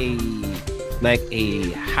added a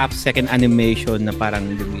half-second animation na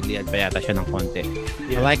parang lumiliad pa yata siya ng konti.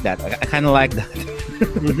 Yeah. I like that. I kind of like that.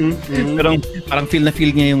 Mm-hmm. Parang feel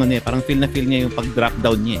niya yung parang feel niya yung pag-drop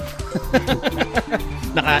down niya.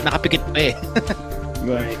 Nakapikit pa eh.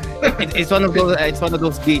 Right. It's one of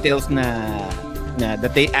those details na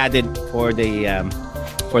that they added for the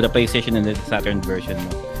PlayStation and the Saturn version.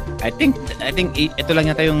 I think ito lang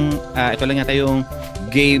yata yung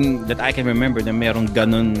game that I can remember na merong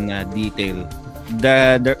ganun detail.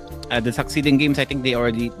 The succeeding games, I think they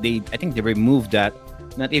removed that.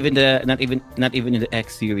 Not even in the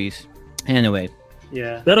X series. Anyway.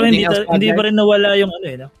 Yeah. Pero hindi pa rin nawala yung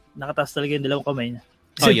nakataas talaga yung dalawang kamay niya.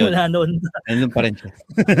 Kasi mula noon. Andun pa rin siya.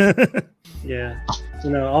 Yeah.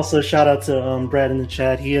 Also shout out to Brad in the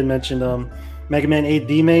chat. He had mentioned Mega Man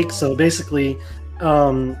 8 D-Make. So basically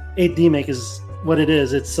 8 D-Make is what it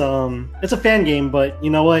is. It's a fan game, but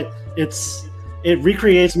you know what? It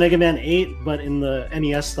recreates Mega Man 8 but in the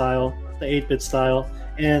NES style, the 8-bit style.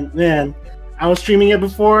 And man, I was streaming it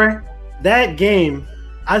before. That game,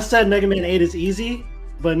 I said Mega Man 8 is easy,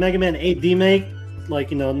 but Mega Man 8 D-Make,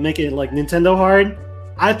 make it like Nintendo hard.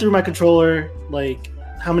 I threw my controller like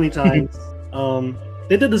how many times?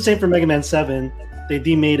 They did the same for Mega Man 7. They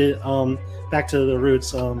demade it back to the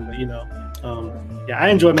roots. Yeah, I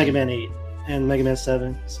enjoy Mega Man 8 and Mega Man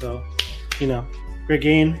 7. So, great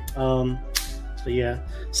game. But yeah.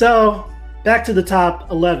 So back to the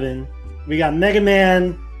top 11. We got Mega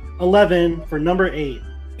Man 11 for number 8.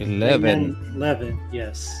 11,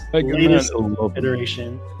 yes. Latest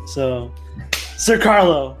iteration. So, Sir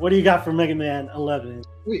Carlo, what do you got for Mega Man 11?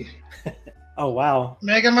 Uy. Oh, wow.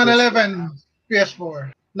 Mega Man 11,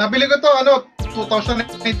 PS4. Nabili ko to,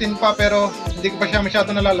 2019 pa, pero hindi ko pa siya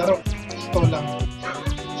masyado nalalaro. Ito lang.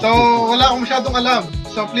 So, wala akong masyadong alam.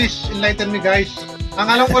 So, please, enlighten me, guys. Ang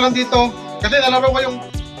alam ko lang dito, kasi nalaro ko yung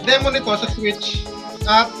demo nito sa Switch,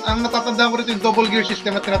 at ang natatandaan ko rito yung double gear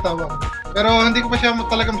system na tinatawag. Pero hindi ko pa siya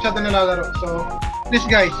talaga masyado nalalaro. So, please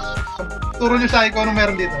guys, turo nyo sa akin kung anong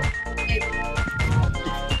meron dito.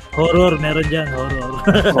 Horror, meron dyan, horror.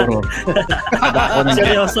 Horror.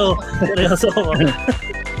 Seryoso ako.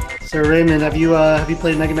 Sir Raymond, have you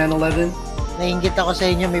played Mega Man 11? Nainggit ako sa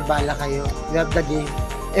inyo, may bala kayo. You have the game.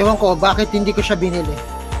 Ewan ko, bakit hindi ko siya binili?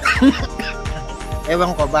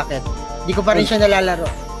 Ewan ko, bakit? Hindi ko pa rin siya nalalaro.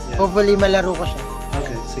 Yeah. Hopefully, malaro ko siya.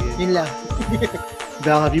 Okay, sige. Yun lang.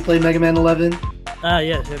 Val, have you played Mega Man 11?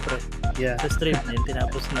 Yeah, syempre. Yeah. Sa stream, yun,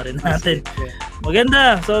 tinapos na rin natin. Yeah.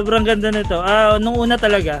 Maganda, sobrang ganda nito. Nung una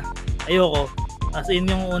talaga, ayoko. As in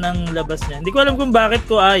yung unang labas niya. Hindi ko alam kung bakit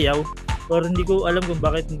ko ayaw. Or hindi ko alam kung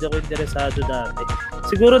bakit hindi ako interesado dati.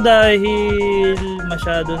 Siguro dahil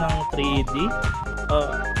masyado ng 3D,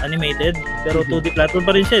 animated, pero 2D platform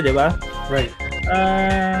pa rin siya, di ba? Right.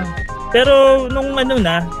 Pero nung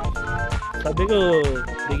sabi ko,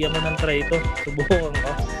 bigyan mo ng try ito. Subukan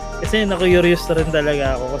ko. Kasi na-curious na rin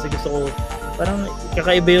talaga ako kasi gusto ko, parang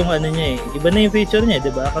kakaiba yung niya eh. Iba na yung feature niya,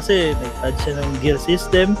 di ba? Kasi nag-add siya ng gear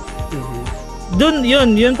system. Mm-hmm.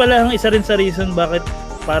 Yun pala ang isa rin sa reason bakit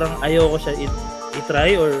parang ayoko siya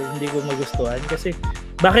i-try or hindi ko magustuhan. Kasi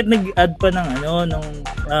bakit nag-add pa ng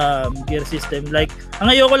gear system? Like,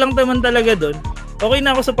 ang ayoko lang naman talaga doon, okay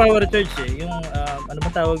na ako sa power charge eh. Yung, ano ba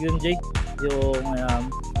tawag yun, Jake? Yung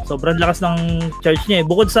sobrang lakas ng charge niya eh.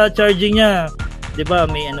 Bukod sa charging niya, di ba,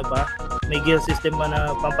 may may gear system pa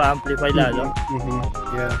na pampa-amplify lalo. Mm-hmm.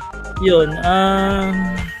 Yeah. Yun,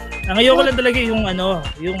 ang ayoko lang talaga yung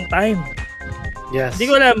time. Yes. Hindi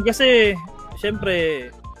ko alam kasi syempre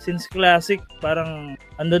since classic parang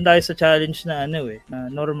andun tayo sa challenge na na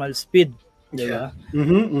normal speed, di ba?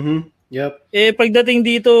 Mm-hmm. Mm-hmm. Yep. Pagdating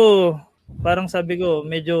dito, parang sabi ko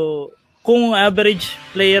medyo kung average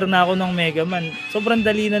player na ako ng Mega Man, sobrang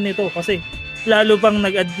dali na nito kasi lalo pang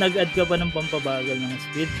nag-add ka pa ng pampabagal ng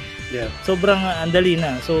speed. Yeah. Sobrang andali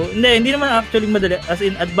na. So, hindi naman actually madali. As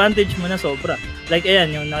in, advantage mo na sobra. Like,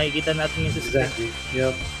 ayan, yung nakikita natin yung system. Exactly.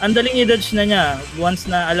 Yep. Andaling i-dodge na niya once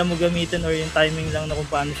na alam mo gamitin or yung timing lang na kung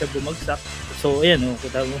paano siya bumagsak. So, ayan,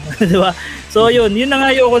 kita mo. Diba? So, yun na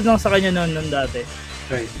nga yung ako sa kanya noon dati.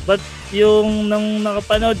 Right. But, yung nang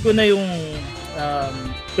nakapanood ko na yung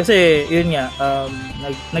kasi, yun nga,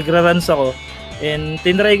 nagra-runs ako and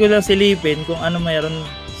tinry ko lang silipin kung ano mayroon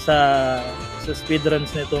sa speedruns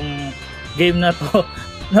nitong game na to.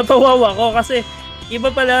 Napawawa ko kasi iba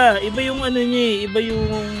yung niya, iba yung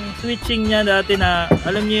switching niya dati na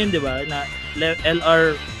alam niyo yun, 'di ba? Na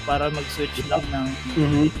LR para mag-switch lang ng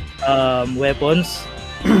weapons.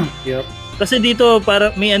 Yep. Kasi dito para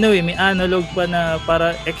may may analog pa na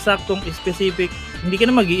para eksaktong specific. Hindi ka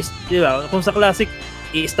na di ba? Kung sa classic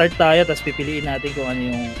i-start tayo tapos pipiliin natin kung ano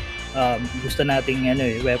yung gusto nating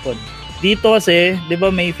weapon. Dito kasi, 'di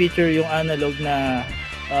ba may feature yung analog na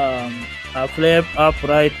up left, up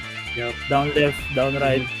right, yep, down left, down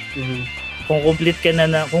right. Mm-hmm. Kung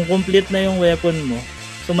complete na yung weapon mo,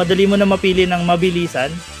 so madali mo na mapili ng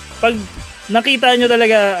mabilisan. Pag nakita nyo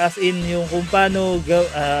talaga as in yung kung paano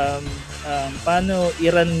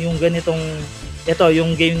i-run yung ganitong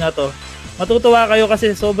yung game na to, matutuwa kayo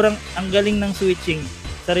kasi sobrang ang galing ng switching.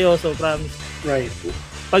 Seryoso, promise. Right.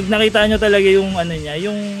 Pag nakita nyo talaga yung niya,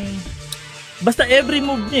 yung basta every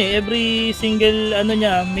move niya, every single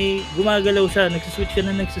niya, may gumagalaw siya,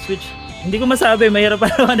 nagsiswitch. Hindi ko masabi, mahirap pa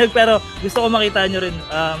naman pero gusto ko makita nyo rin.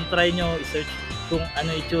 Try nyo i-search kung ano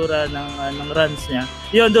itsura ng runs niya.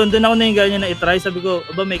 Yun, doon ako naingal niya na i-try. Sabi ko,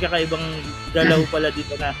 may kakaibang galaw pala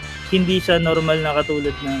dito na hindi siya normal na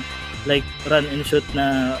katulad na like run and shoot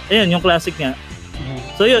na, ayun, yung classic nga.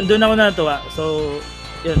 So yun, doon ako natuwa. So,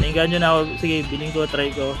 yun, naingal nyo na ako. Sige, biling ko,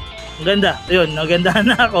 try ko. Ang ganda. Yun, nagandahan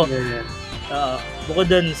na ako. Yeah.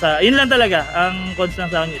 Bukod dun yun lang talaga. Ang cons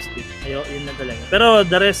lang sa akin yung speed. Yun lang talaga. Pero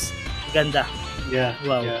the rest, ganda. Yeah.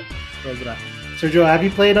 Wow. Yeah. Sobra. Sergio, have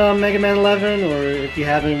you played Mega Man 11? Or if you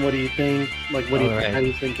haven't, what do you think? Like, how do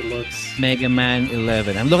you think it looks? Mega Man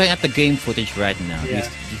 11. I'm looking at the game footage right now. Yeah.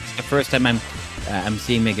 It's the first time I'm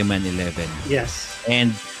seeing Mega Man 11. Yes.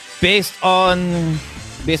 And based on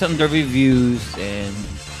the reviews and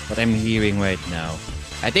what I'm hearing right now,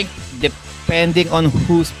 I think depending on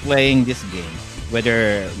who's playing this game,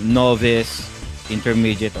 whether novice,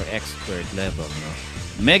 intermediate, or expert level,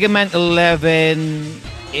 Mega Man 11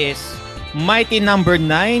 is Mighty Number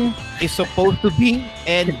 9 is supposed to be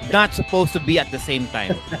and not supposed to be at the same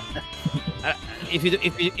time. If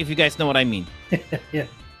you guys know what I mean. Yeah.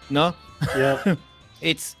 No? Yeah.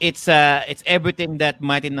 It's everything that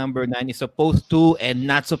Mighty Number 9 is supposed to and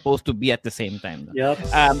not supposed to be at the same time. Yep.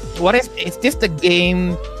 Is this the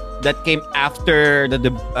game that came after the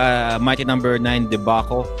Mighty Number 9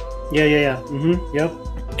 debacle? Yeah. Mm-hmm. Yep.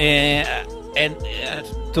 And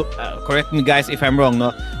to correct me guys if I'm wrong,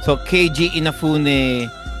 no? So Keiji Inafune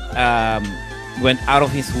went out of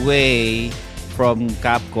his way from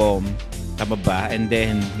Capcom tama ba? And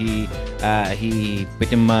then he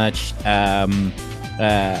pretty much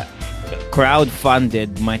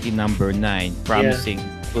crowdfunded Mighty Number 9, promising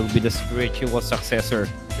will be the spiritual successor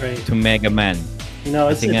Right. to Mega Man. You know,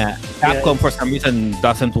 Kasi nga, Capcom for some reason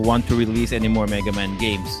doesn't want to release any more Mega Man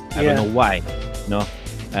games. I don't know why. No,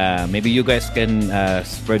 maybe you guys can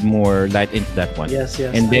spread more light into that one. Yes.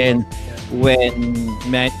 And then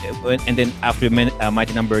and then after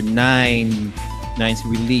Mighty Number 9's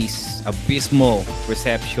release, abysmal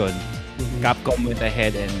reception, Capcom went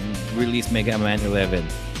ahead and released Mega Man 11.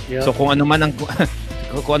 Yep. So kung ano man ang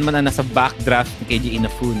nasa backdraft ni Keiji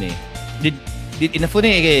Inafune, did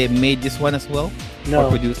Inafune made this one as well? No. Or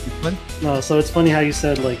produced this one? No, so it's funny how you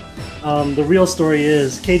said, like, the real story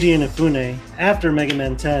is Keiji Inafune, after Mega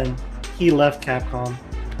Man 10, he left Capcom.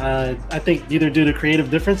 I think either due to creative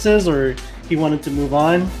differences or he wanted to move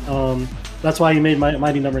on. That's why he made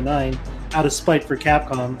Mighty Number 9 out of spite for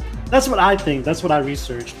Capcom. That's what I think. That's what I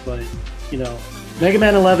researched. But, you know, Mega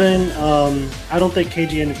Man 11, I don't think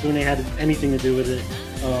Keiji Inafune had anything to do with it,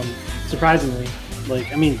 surprisingly.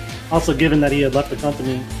 Like, I mean, also given that he had left the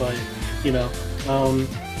company, but, you know,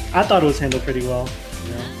 I thought it was handled pretty well.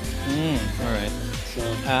 You know? All right. So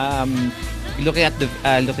Looking at the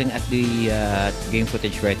game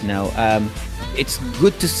footage right now, it's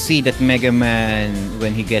good to see that Mega Man,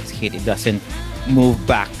 when he gets hit, it doesn't move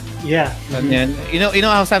back. yeah, And then you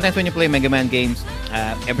know how sometimes when you play Mega Man games,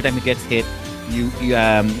 every time he gets hit, you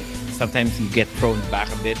sometimes you get thrown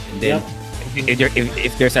back a bit, and then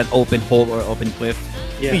if there's an open hole or open cliff,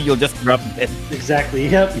 yeah, you'll just drop it. exactly.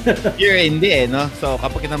 Yep. Here hindi, no? So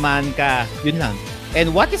kapag tinamaan ka, yun lang.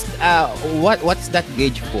 And what is that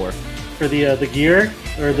gauge for? For the gear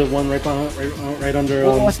or the one right under.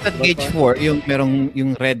 What's that gauge for? Yung merong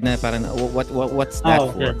yung red na parang what's that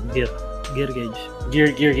Oh, for? Gear gauge.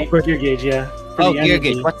 Gear gauge, yeah. For Oh, the gear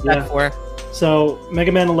energy, gauge. What's yeah. that for? So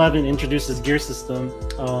Mega Man 11 introduces gear system.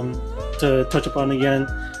 To touch upon again,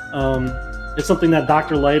 it's something that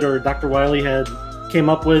Dr. Light or Dr. Wily had came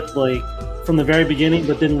up with like from the very beginning,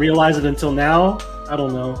 but didn't realize it until now. I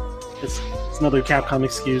don't know. It's another Capcom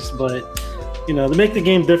excuse, but you know, to make the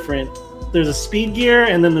game different, there's a speed gear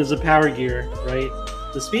and then there's a power gear, right?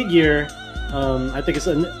 The speed gear, I think it's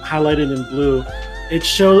highlighted in blue. It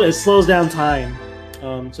slows down time,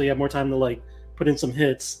 so you have more time to like put in some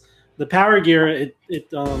hits. The power gear, it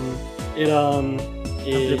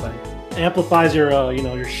amplifies your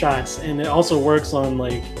your shots, and it also works on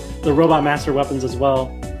like the Robot Master weapons as well.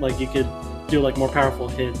 Like you could do like more powerful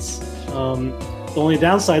hits. The only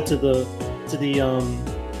downside to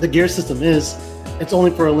the gear system is it's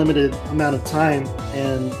only for a limited amount of time.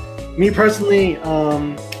 And me personally,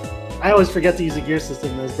 I always forget to use the gear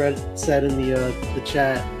system, as Brett said in the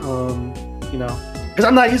chat. You know, because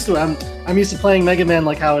I'm not used to it. I'm used to playing Mega Man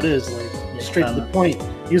like how it is, like straight to the point.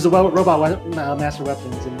 Use the Robot Master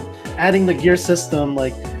weapons, and adding the gear system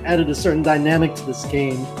like added a certain dynamic to this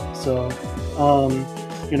game. So,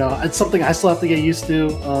 you know, it's something I still have to get used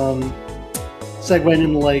to. Segueing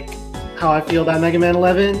into like how I feel about Mega Man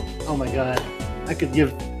 11. Oh my god, I could give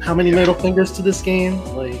how many middle fingers to this game?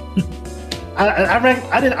 Like, I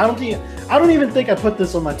don't even think I put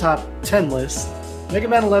this on my top 10 list. Mega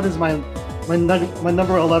Man 11 is my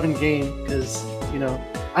number 11 game because you know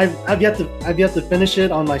I've yet to finish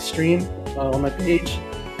it on my stream on my page.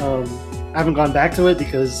 I haven't gone back to it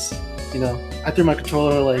because you know I threw my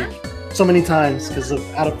controller like so many times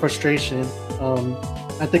out of frustration.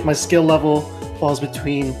 I think my skill level falls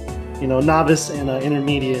between novice and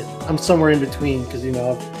intermediate. I'm somewhere in between because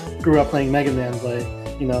I grew up playing Mega Man, but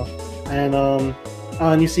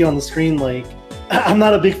and you see on the screen like I'm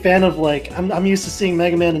not a big fan of like I'm used to seeing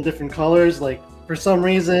Mega Man in different colors. Like for some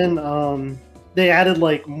reason they added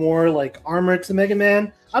like more like armor to Mega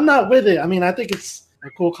Man. I'm not with it. I mean, I think it's a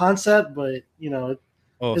cool concept, but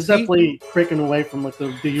it's definitely breaking away from like the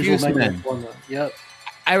usual Mega Man formula. Yep.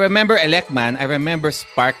 I remember Elecman. I remember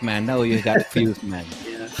Sparkman. Now you got Fuse Man.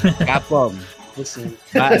 Yeah. Capcom. Listen.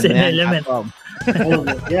 Batman, Element.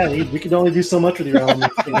 Capcom. Yeah, we could only do so much with your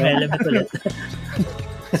element. Element ulit.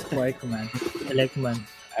 Sparkman. Elecman.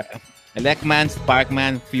 Elecman,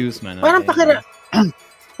 Sparkman, Fuse Man. Parang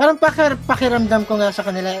pakiramdam ko nga sa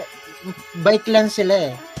kanila, bike lang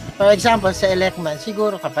sila eh. For example, sa Elecman,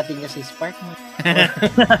 siguro kapatid niya si Sparkman.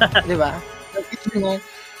 Di ba?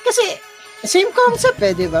 Kasi, same concept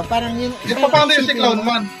eh, di ba? Parang yun. Di pa paano yung si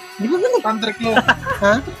Clownman? Di ba ganun? Thunderclaw.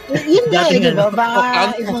 Ha? Yun nga eh, di ba?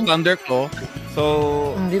 Baka Thunderclaw.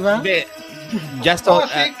 So, di ba? hindi. just so,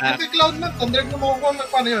 Si Cloud man, Thunder na makukuha mo,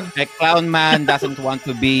 paano yun? like Clownman doesn't want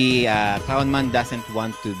to be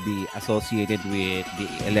associated with the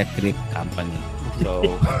electric company. So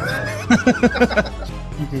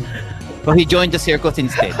so he joined the circus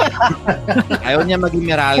instead. Ayaw niya maging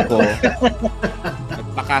Meralco.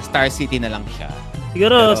 Nagpaka Star City na lang siya.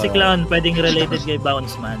 Siguro Pero- si Clown pwedeng related kay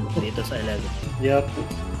Bounce Man dito sa 11. Yep.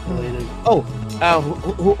 Related.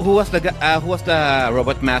 Who was the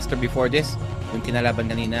robot master before this? Yung kinalaban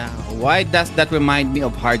kanina. Why does that remind me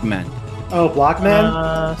of Hardman? Oh, Blockman?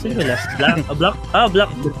 Sino last? Black? Black.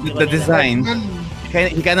 The design. Man,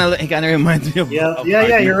 He kind of reminds me of. Yeah, of yeah,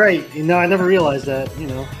 Hardman. you're right. You know, I never realized that. You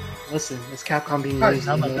know, listen, it's Capcom being lazy.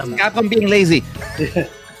 Tama, you know? tama. Capcom being lazy.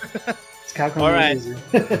 It's Capcom Alright. being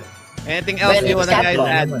lazy. Anything else Well, you want to it's guys Capcom.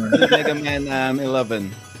 add to Mega Man 11?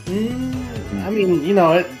 I mean,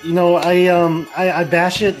 I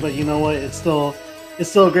bash it, but you know what? It's still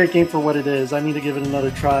a great game for what it is. I need to give it another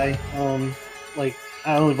try. Like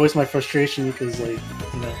I only voice my frustration because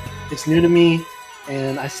it's new to me,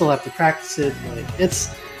 and I still have to practice it. Like it's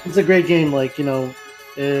a great game. Like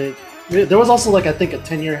there was also I think a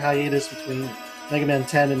 10-year hiatus between Mega Man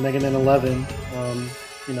 10 and Mega Man 11.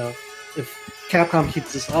 If Capcom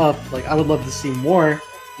keeps this up, I would love to see more.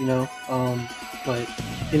 But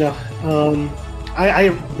I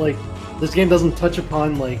like this game doesn't touch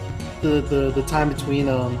upon the time between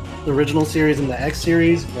the original series and the X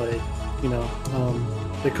series, but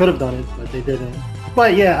they could have done it, but they didn't.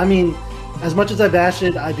 But yeah, I mean, as much as I bash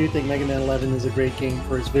it, I do think Mega Man 11 is a great game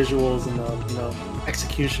for its visuals and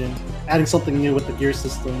execution, adding something new with the gear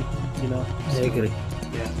system. I agree.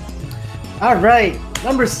 All right,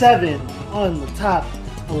 number 7 on the top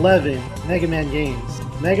 11 Mega Man games.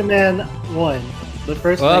 Mega Man 1, the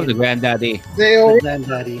first Oh, Mega the granddaddy. They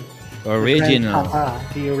Granddaddy. Original.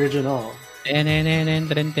 The original.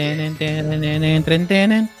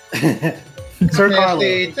 Sir Carlo,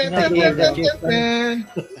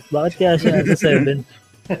 Bakit kaya siya nasa 7?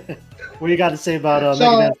 what do you got to say about So-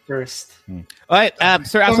 Mega Man first? Alright,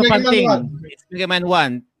 Sir So, Aso Mega Man Panting. 1. It's Mega Man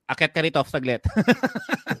 1. Akit ka rito, saglit.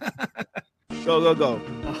 Go.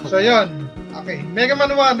 So yun. Okay. Mega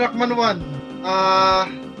Man 1, Rockman 1.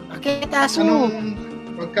 Okay, taso. Anong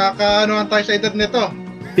magkakaanoan tayo sa edad nito?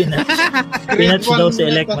 Pinatch daw si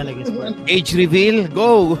Elecman nag-sport. Age reveal,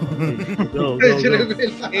 go! Go. Age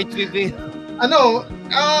reveal.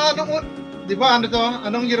 Di ba ano to?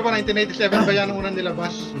 Anong year ba? 1987 ba yan ang unang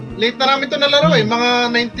nilabas? Late na namin to nalaro mga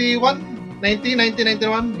 91, 90,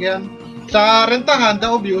 1991, ganyan. Sa rentahan, The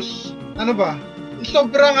Obvious, ano ba?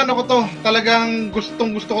 Sobrang ko to, talagang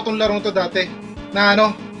gustong gusto ko tong larong to dati. Na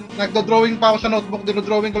nagdo-drawing pa ako sa notebook,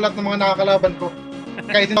 dinodrawing ko lahat ng mga nakakalaban ko.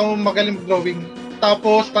 Kahit hindi ako magaling mag-drawing.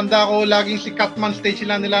 Tapos, tanda ko, laging si Catman stage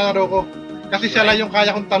sila nilalaro ko. Kasi siya lang yung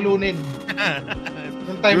kaya kong talunin.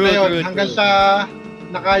 Yung time na yun, hanggang sa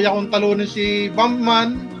nakaya kong talunin si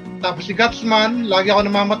Bumpman, tapos si Gutsman, lagi ako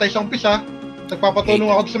namamatay sa umpisa.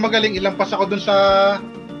 Nagpapatulong ako sa magaling, ilang pas ako dun sa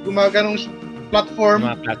gumaganong platform.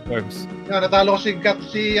 Mga platforms. Yan, natalo ko si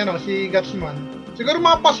Gutsman. Siguro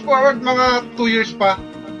mga fast forward, mga 2 years pa,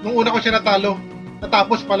 nung una ko siya natalo.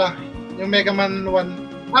 Natapos pala, yung Mega Man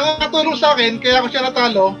 1. Ang natulong sa akin, kaya ako siya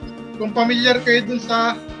natalo, kung familiar kayo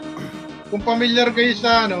sa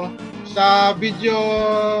sa video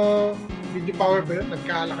power ba yun?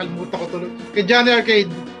 Nagkalakalimutan ko tuloy. Kay Johnny Arcade,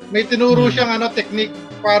 may tinuro siyang technique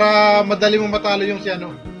para madali mo matalo yung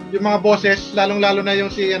yung mga bosses, lalong-lalo na yung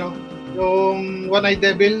yung One-Eye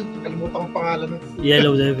Devil, kalimutan ko pangalan nun.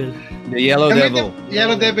 Yellow Devil. The Yellow Devil.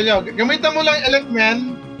 Yellow Devil yun. Gamitan mo lang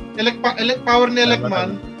elect power ni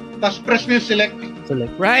Electman, tapos press mo yung select.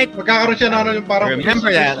 Select. Right? Magkakaroon siya na yung parang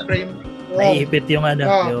Remember that. frame. Naiipit yung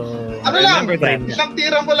Oh. yung Ano lang, Remember that. isang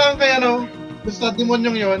tira mo lang kay sa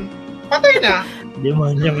demonyong yun, patay na.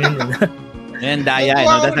 demonyong yun. And Daya,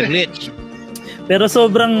 that's a glitch. Pero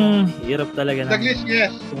sobrang hirap talaga na. Nag-glitch,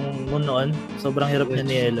 yes. Kung noon, sobrang hirap niya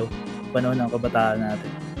ni Yellow. Panahon ng kabataan natin.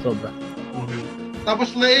 Sobra.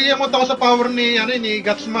 Tapos naiiyamot ako sa power ni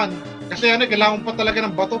Gutsman. Kasi kailangan pa talaga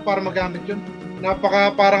ng bato para magamit yun.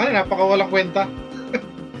 Napaka walang kwenta.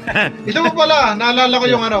 Isa mo pala, naalala ko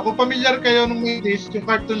yung kung familiar kayo nung yung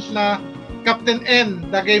cartoons na Captain N,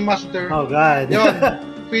 the Game Master. Oh God. Yun,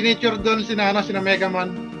 feature doon sina Mega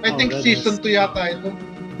Man. I think goodness. season 2 yata ito.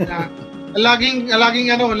 Laging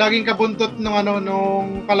kabuntot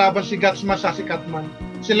nung kalaban si Gutsman sa si Catman.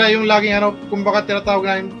 Sila yung laging kumbaga tinatawag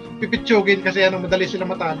namin pipitsugin kasi madali sila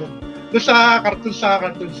matalo. Doon sa cartoons.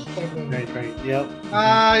 Right. Yep.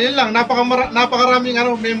 Yun lang, napakaraming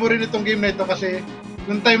memory nitong game na ito kasi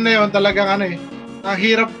nung time na yon talagang ang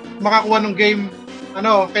hirap makakuha ng game.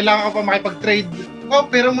 Kailangan ka pa makipag-trade. oh,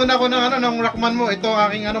 pera muna ako ng ng Rockman mo. Ito ang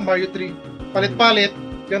aking Mario 3. Palit-palit,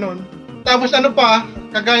 ganun. Tapos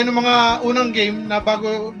kagaya ng mga unang game na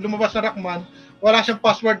bago lumabas na Rockman, wala siyang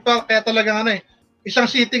password pa, kaya talagang isang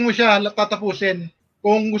sitting mo siya tatapusin.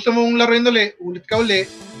 Kung gusto mong laruin ulit ka uli,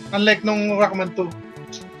 unlike nung Rockman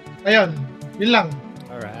 2. Ayun, yun lang.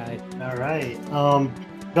 Alright.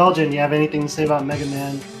 Belgian, you have anything to say about Mega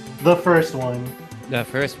Man? The first one. The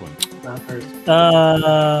first one. Not first.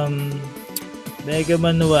 Mega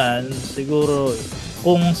Man 1, siguro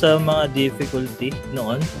kung sa mga difficulty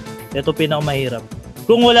noon, ito pinakamahirap.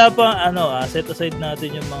 Kung wala pa set aside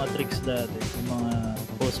natin yung mga tricks dati, yung mga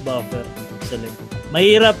post buffer select.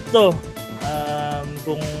 Mahirap to.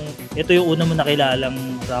 Kung ito yung una mo nakilalang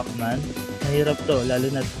Rockman, mahirap to, lalo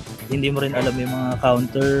na hindi mo rin alam yung mga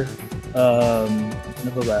counter.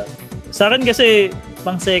 Ano ba? Sa akin kasi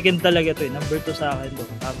pang second talaga to, number 2 sa akin to.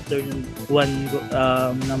 After ng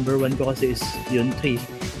 1 number 1 ko kasi is yun 3.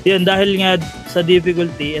 Yun, dahil nga sa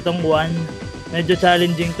difficulty, itong 1 medyo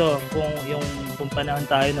challenging to kung panahon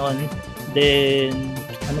tayo noon. Then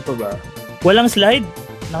ano pa ba? Walang slide.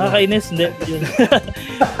 Nakakainis, hindi. Yun.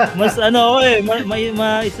 Mas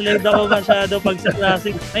ma-slide ako masyado pag sa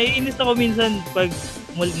classic. Naiinis ako minsan pag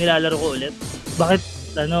nilalaro ko ulit. Bakit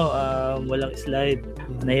walang slide?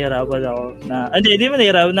 Nahihirapan ako hindi man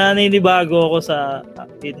nahihirapan, naninibago ako sa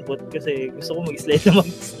input kasi gusto ko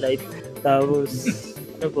mag-slide. Tapos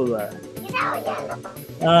ano pa ba?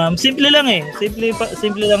 Simple lang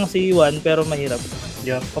simple lang si 1 pero mahirap.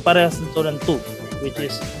 Yeah. Kaparehas nito ng 2, which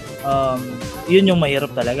is yun yung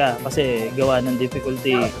mahirap talaga kasi gawa ng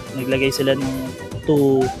difficulty, naglagay sila ng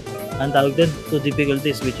 2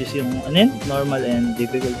 difficulties, which is yung normal and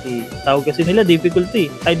difficulty. Tawag kasi nila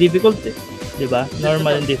difficulty, high difficulty, di ba?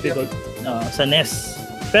 Normal and difficult sa NES.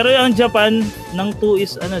 Pero yung Japan ng 2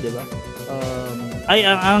 is di ba?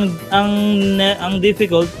 Ang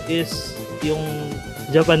difficult is yung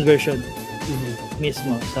Japan version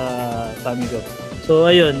mismo sa Famicom. So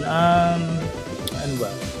ayun, ano ba?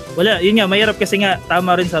 Wala, yun nga, mahirap kasi nga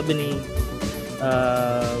tama rin sabi ni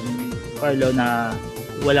Carlo na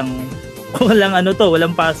walang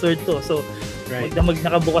password to. So magdamag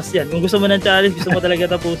nakabukas yan. Kung gusto mo ng challenge, gusto mo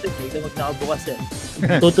talaga tapusin, magdamag nakabukas yan.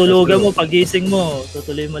 Tutulugan mo, pagising mo,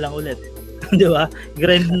 tutuloy mo lang ulit. Di ba?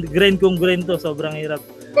 Grind to, sobrang hirap.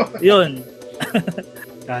 Yun.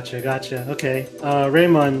 Gotcha. Okay.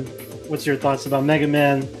 Raymond, what's your thoughts about Mega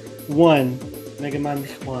Man 1? Mega Man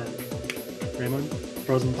 1. Raymond?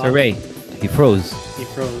 Frozen thought? So Ray, he froze. He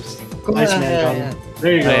froze. Nice man.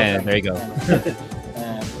 There you go. Yeah, there you go.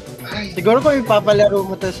 Siguro kung ipapalaro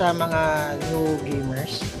mo to sa mga new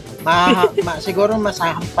gamers, siguro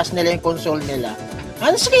masahampas nila yung console nila.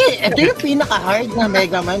 Honestly, ito yung pinaka-hard na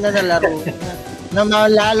Mega Man na nalaro, na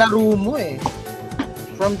malalaro mo eh.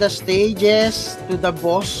 From the stages to the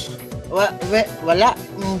boss, wala.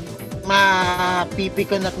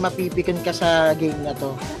 Mapipikon ka sa game na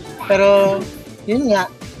to. Pero, yun nga.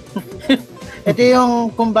 Ito yung,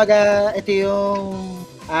 kumbaga, yung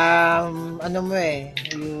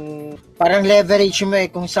parang leverage mo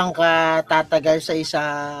kung saan ka tatagal sa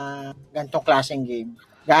isang ganitong klaseng game.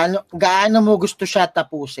 Gaano mo gusto siya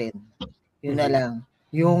tapusin. Yun na lang.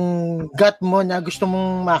 Yung gut mo na gusto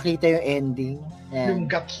mong makita yung ending. Yan. Yung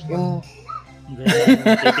guts mo.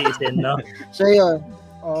 Titiisin, no? So yun.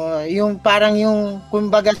 Yung parang yung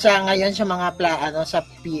kumbaga sa ngayon sa mga sa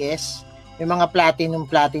PS, yung mga platinum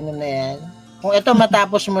na yan. Kung ito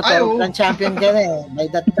matapos mo to, grand champion ka na by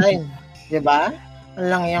that time. 'Di ba? Ano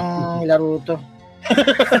lang yung laro to.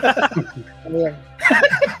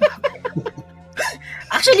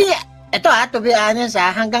 Actually, ito to be honest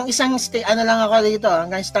hanggang isang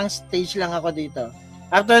hanggang isang stage lang ako dito.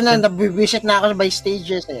 After na nabibisit na ako by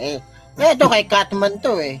stages ito kay Catman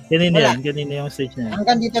to Kanina yung stage na.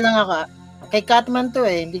 Hanggang dito lang ako. Kay Catman to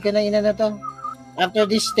hindi ko na inano to. After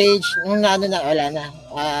this stage, nung wala na.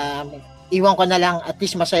 Iwan ko na lang, at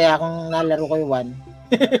least masaya akong nalaro ko yung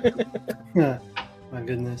 1. My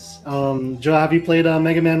goodness. Joe, have you played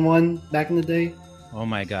Mega Man 1 back in the day? Oh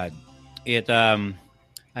my God.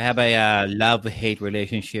 I have a love-hate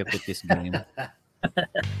relationship with this game.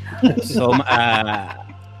 So,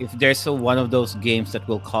 if there's one of those games that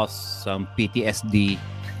will cause some PTSD,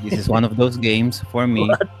 this is one of those games for me.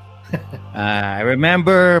 I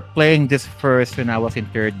remember playing this first when I was in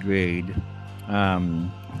 3rd grade.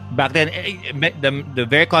 Back then, the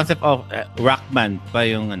very concept of Rockman pa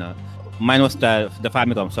yung mine was the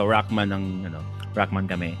Famicom, so Rockman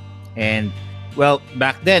Rockman kami. And well,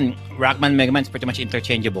 back then, Rockman Mega Man is pretty much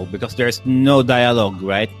interchangeable because there's no dialogue,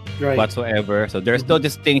 right? Whatsoever. So there's no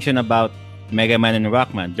distinction about Mega Man and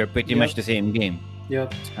Rockman. They're pretty much the same game.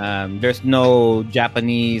 Yep. There's no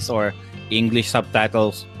Japanese or English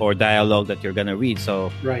subtitles or dialogue that you're gonna read,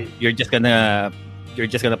 so Right. you're just gonna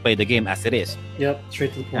play the game as it is. Yep.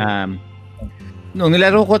 Straight to the point. Nung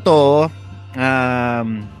nilaro ko to,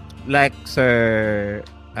 like Sir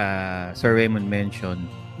Raymond mentioned,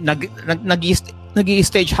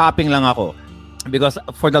 nag-stage hopping lang ako because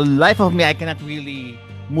for the life of me I cannot really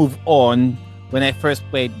move on when I first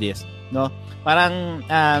played this, no? Parang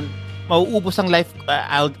mauubos ang life.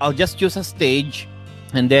 I'll just choose a stage,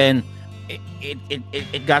 and then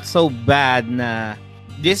it got so bad na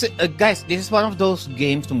this guys, this is one of those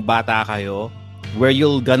games nung bata kayo where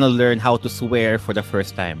you're gonna learn how to swear for the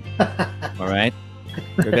first time. All right?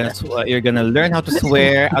 You're gonna learn how to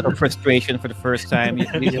swear out of frustration for the first time.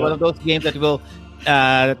 This is one of those games that will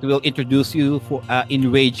introduce you for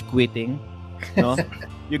in rage quitting, no?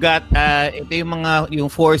 You got ito yung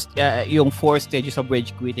four stages of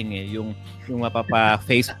rage quitting eh. Yung mapapa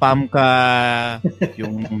face palm ka,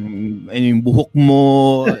 yung buhok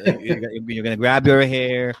mo, you're gonna grab your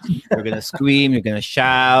hair, you're gonna scream, you're gonna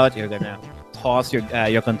shout, you're gonna toss your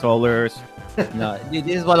controllers. No, this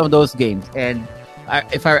is one of those games. And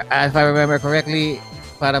if I remember correctly,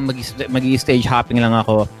 parang magi-stage hopping lang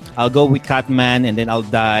ako. I'll go with Catman and then I'll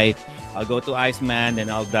die. I'll go to Iceman and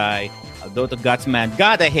I'll die. I'll go to Gutsman.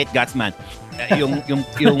 God, I hate Gutsman. Yung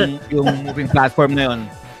moving platform na yun.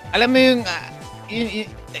 Alam mo yung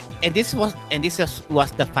and this was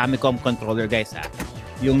the Famicom controller, guys.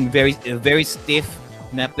 Yung very stiff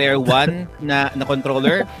na player 1 na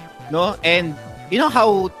controller, no? And you know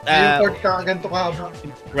how yung port ka ganito ka,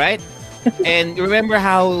 right? And remember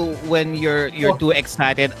how when you're too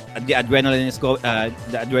excited, the adrenaline is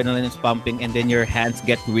pumping, and then your hands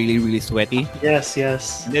get really really sweaty. Yes.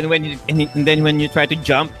 And then when you try to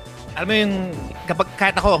jump, alam mo yung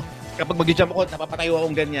kahit ako kapag mag-jump ako, napapatayo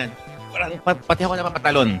akong ganyan. Parang pati ako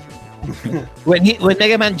napapatalon. when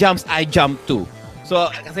Mega Man jumps, I jump too. So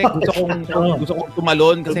kasi gusto kong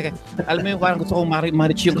tumalon kasi alam mo yung parang gusto kong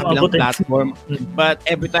ma-reach yung kabilang platform, but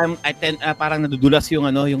every time I parang nadudulas yung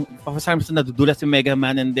sometimes nadudulas yung Mega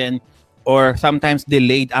Man, and then or sometimes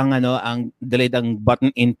delayed ang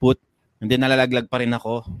button input, and then nalalaglag pa rin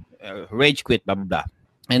ako, rage quit, blah blah blah.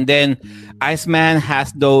 And then Iceman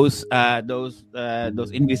has those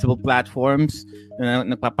invisible platforms na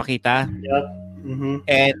nagpapakita. Yep. Mm-hmm.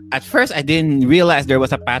 And at first I didn't realize there was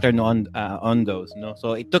a pattern on those, no?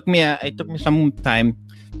 So it took me some time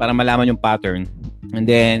para malaman yung pattern. And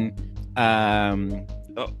then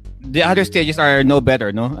the other stages are no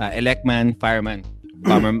better, no? Electman, Fireman,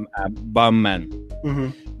 Bombman. Mm-hmm.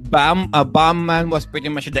 Bombman was pretty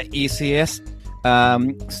much the easiest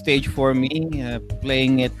stage for me,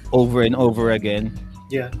 playing it over and over again.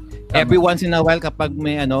 Yeah. Every once in a while kapag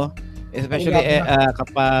may especially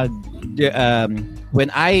kapag when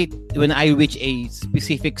I reach a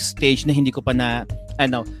specific stage na hindi ko pa na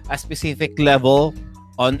a specific level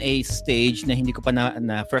on a stage na hindi ko pa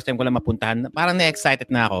na first time ko lang mapuntahan, parang na-excited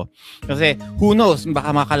na ako kasi who knows,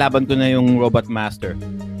 baka makalaban ko na yung Robot Master,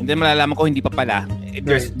 and then malalaman ko hindi pa pala,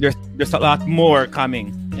 there's a lot more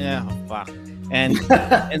coming. Yeah, fuck. And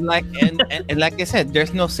like I said,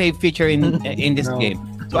 there's no save feature in this game.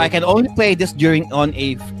 So I can only play this on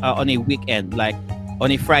a weekend, like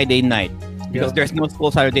on a Friday night, because there's no school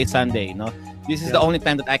Saturday, Sunday. No, this is the only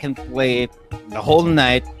time that I can play it the whole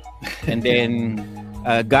night, and then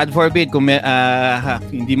God forbid kung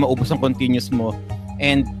hindi maubos ang continuous mo.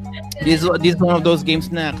 And this is one of those games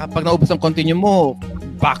na kapag naubos ang continue mo,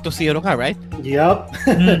 back to zero ka, right? Yep.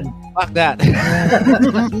 Fuck that.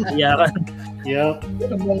 Yeah. Yep.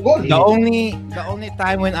 The only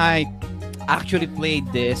time when I actually played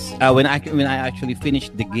this, when I actually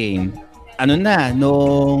finished the game,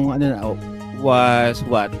 was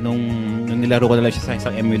what nung nilaro ko na lang siya sa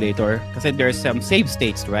isang emulator kasi there's some save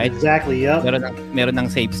states, right? Exactly. Yep. Meron ng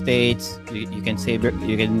save states. You can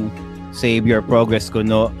save your progress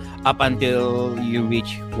kuno up until you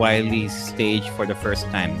reach Wily's stage for the first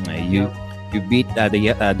time. You beat the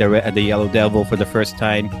Yellow Devil for the first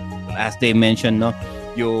time. As they mentioned, no,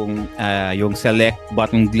 yung select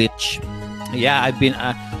button glitch. Yeah,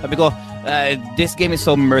 sabi ko, this game is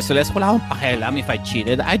so merciless. Wala akong pakialam if I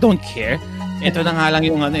cheated. I don't care. Ito na nga lang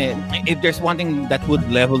yung if there's one thing that would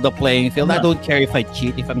level the playing field, I don't care if I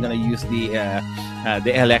cheat, if I'm gonna use the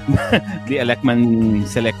Electman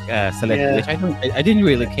select glitch. I didn't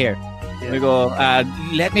really care. We go,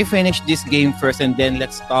 let me finish this game first, and then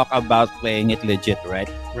let's talk about playing it legit, right?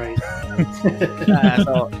 Right.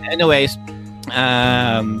 So, anyways,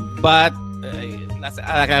 but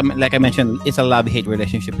like I mentioned, it's a love-hate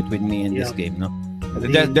relationship between me and this game, no?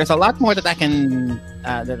 There's a lot more that I can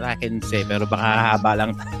say, pero baka haba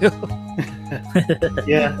lang tayo.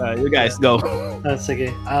 Yeah, You guys go. that's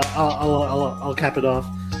okay. I'll cap it off.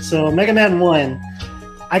 So Mega Man 1,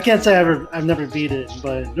 I can't say I've never beat it,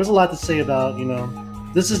 but there's a lot to say about,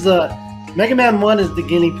 this is the Mega Man 1 is the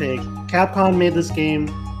guinea pig. Capcom made this game.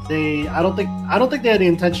 I don't think they had the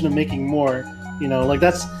intention of making more. Like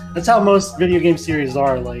that's how most video game series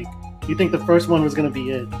are. Like you think the first one was gonna be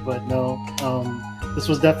it, but no. This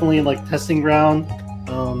was definitely like testing ground.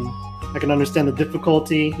 I can understand the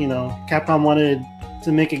difficulty. Capcom wanted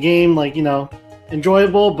to make a game like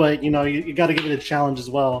enjoyable, but you got to give it a challenge as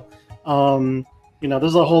well.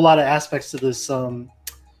 There's a whole lot of aspects to this. To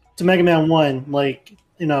Mega Man 1, like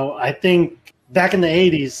I think back in the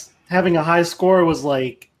 '80s, having a high score was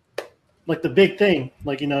like the big thing.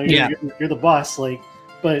 Like you're the boss. Like,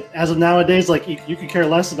 but as of nowadays, like you could care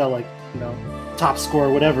less about like top score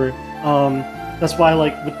or whatever. That's why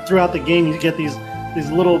like throughout the game you get these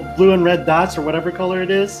little blue and red dots or whatever color it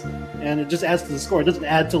is, and it just adds to the score. It doesn't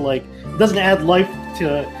add life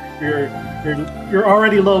to your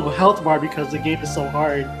already low health bar because the game is so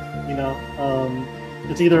hard.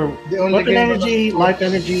 It's either The only weapon game energy, without life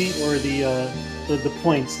energy, or the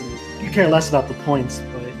points. And you care less about the points,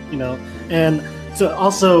 but and so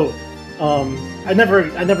also. I never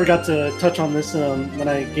got to touch on this when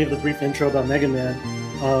I gave the brief intro about Mega Man.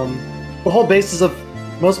 The whole basis of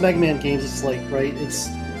most Mega Man games is like, right, it's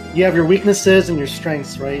you have your weaknesses and your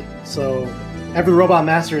strengths, right? So every Robot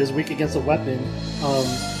Master is weak against a weapon.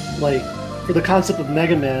 Like for the concept of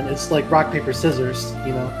Mega Man, it's like rock paper scissors,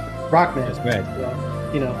 Rockman. That's right.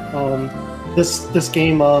 This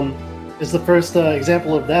game is the first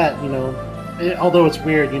example of that. Although it's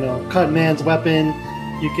weird, cut man's weapon.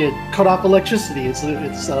 You could cut off electricity. It's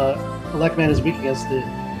Elecman is weak against it.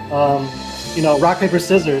 Rock paper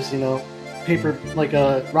scissors. Paper like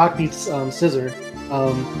a rock beats scissor.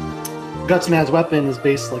 Guts man's weapon is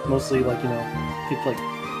based like mostly like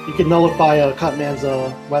you could nullify a cut man's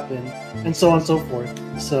weapon and so on and so forth.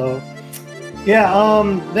 So yeah,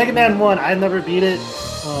 Mega Man 1. I never beat it.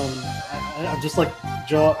 I'm just like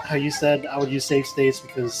Joe, how you said I would use save states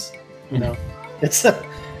because it's a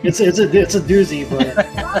doozy, but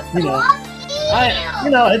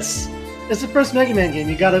it's the first Mega Man game.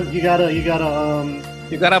 You gotta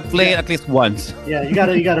play it at least once. Yeah, you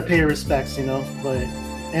gotta pay your respects, But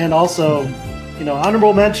and also,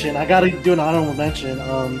 honorable mention. I gotta do an honorable mention.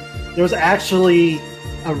 There was actually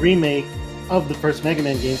a remake of the first Mega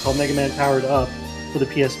Man game called Mega Man Powered Up for the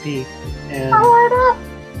PSP, and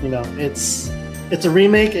it's a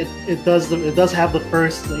remake. It does have the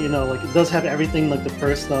first, it does have everything like the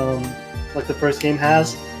first game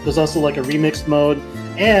has. There's also like a remixed mode,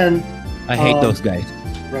 and I hate those guys.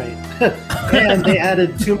 Right. And they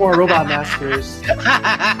added 2 more Robot Masters.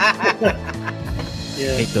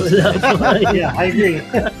 Yeah. Hate those guys. Yeah, I agree.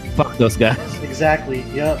 Fuck those guys. Exactly.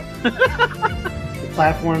 Yep. The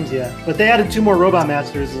platforms, yeah. But they added 2 more Robot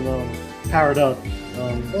Masters and Powered Up.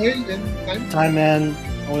 Oil and Time Man,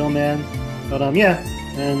 Oil Man. But yeah,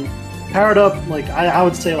 and Powered Up, like I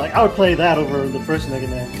would say, like I would play that over the first Mega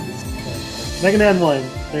Man. Mega Man 1,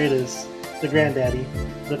 there it is, the granddaddy,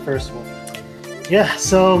 the first one. Yeah.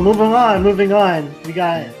 So moving on, we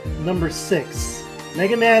got number 6,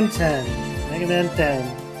 Mega Man 10. Mega Man 10.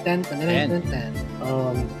 10.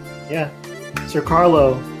 Yeah. Sir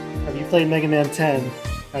Carlo, have you played Mega Man 10?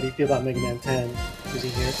 How do you feel about Mega Man 10? Is he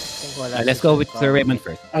here? Let's go with Sir Raymond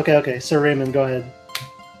first. Okay. Sir Raymond, go ahead.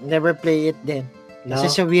 Never play it din. No? Kasi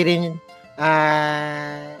sabi rin,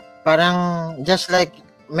 parang just like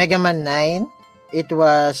Mega Man 9, it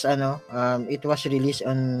was released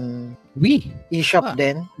on Wii. eShop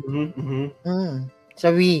din. Mm-hmm. Sa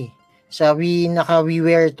Wii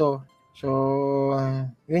naka-WiiWare to. So,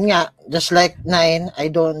 yun nga, just like 9, I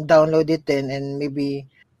don't download it din, and maybe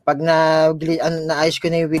pag naayos ko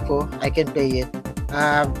na yung Wii ko, I can play it.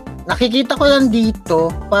 Nakikita ko lang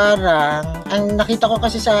dito, parang, ang nakita ko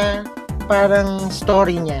kasi sa parang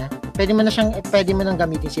story niya, pwede mo nang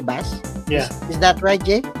gamitin si Bass. Yeah. Is that right,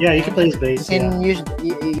 Jay? Yeah, you can play his bass. You can use,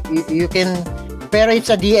 you can, pero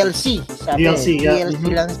it's a DLC. Sabi. DLC, yeah.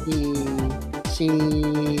 DLC lang si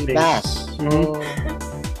Bass. So, Mhm.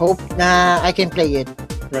 hope na I can play it.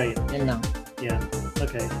 Right. Yun lang. Yeah.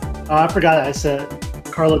 Okay. I forgot. I said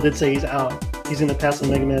Carlo did say he's out. He's gonna pass on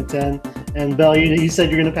Mega Man 10. And Bell, you said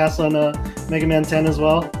you're gonna pass on Mega Man 10 as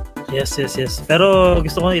well. Yes. Pero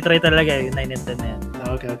gusto ko i-try talaga yung 9 and 10 na yan.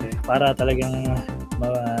 Okay. Para talagang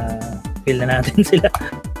feel na natin sila.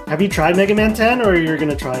 Have you tried Mega Man 10 or you're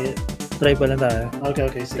gonna try it? Try pa lang tayo.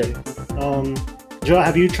 Okay. See. Joe,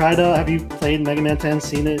 have you played Mega Man 10?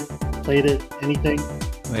 Seen it? played it? Anything?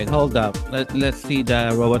 Wait, hold up. Let's see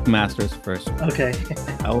the Robot Masters first. Okay.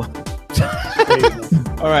 Oh. There you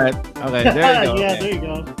go. All right. Okay, there you go. Yeah, Okay. there you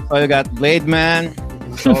go. So you got Blade Man,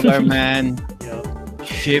 Solar Man, Yep.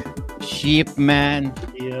 Sheep Man,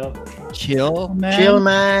 Yep. Chill Man, Chill,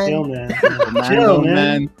 man. Chill, man. Commando Chill,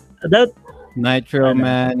 man. That Nitro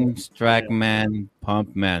Man, Strike Man,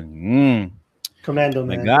 Pump Man. Commando,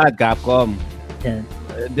 My man. God, Capcom. yan.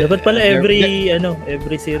 The- Dapat pala they're-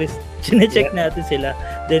 every series chine-check natin sila.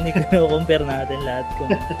 Then i-compare natin lahat kung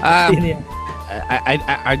sino yung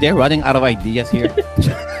Are they running out of ideas here?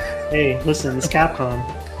 Hey, listen, it's Capcom.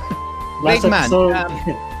 Blade Last Man. episode,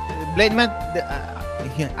 Blade Man.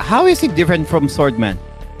 How is he different from Swordman?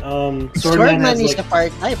 Swordman has is like a fire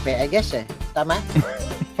type, I guess, eh. Tama?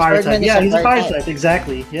 fire Swordman type. is Yeah, a he's a fire fire type. type.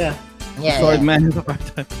 Exactly. Yeah. Yeah, yeah. Swordman is a part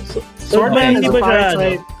time. Swordman hindi is ba a siya, fire ano,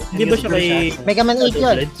 type. hindi ba siya kay Mega Man 8 yun.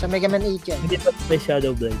 Blade? Sa Mega Man 8 yun. hindi ba kay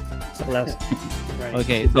Shadow Blade sa class? Right.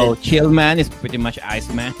 Okay, so Chill Man is pretty much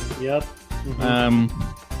Iceman. Yep. Mhm.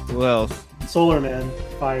 Who else? Solar Man,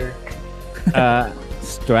 fire.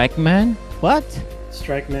 Strike Man. What?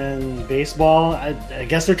 Strike Man, baseball. I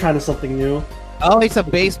guess they're trying to something new. Oh, it's a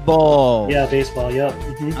baseball. Yeah, baseball. Yep.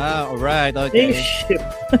 Mhm. Ah, all right. Hey, Okay. shit.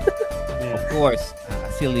 Yeah. Of course.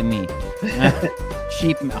 Silly me.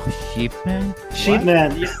 Sheep Man. Oh, Sheep Man. Sheep What? Man.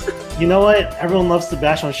 You know what? Everyone loves to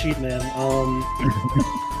bash on Sheep Man.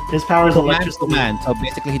 His power is Commando electricity. Man. So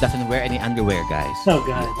basically, he doesn't wear any underwear, guys. Oh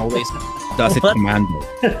god. Always does it What? commando.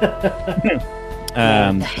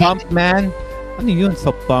 Pump Man. Ano yun?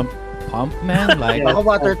 So Pump Man? Like, Yeah. Baka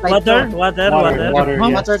water type Water? to. Water? Water,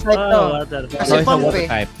 Pump yes. water type Ah, to. water. Kasi so he's a pump water eh.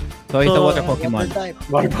 type. So he's a So, water Water Pokemon. type.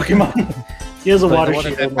 Water Pokemon. He has a So he's water water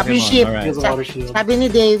shield. type Happy Pokemon. ship. He Alright. has a water shield. Sabi ni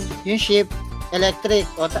Dave, yung ship, electric.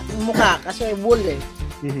 O mukha, kasi wool eh.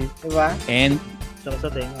 Mhm. Diba? And Tsaka sa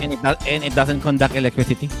tenga. it doesn't conduct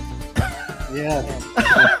electricity. Yeah.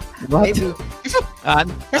 What? Maybe. Kasi How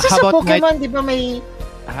sa about Pokemon, di ba may...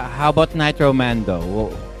 How about Nitro Man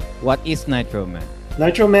though? What is Nitro Man?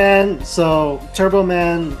 Nitro Man. So Turbo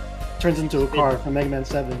Man turns into a car from Mega Man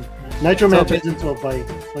 7. Nitro Man So turns into a bike,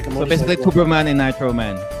 like a So basically, motorcycle. Superman and Nitro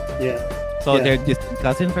Man. Yeah. So Yeah. they're distant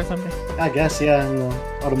cousins or something. I guess, yeah, and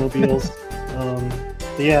automobiles.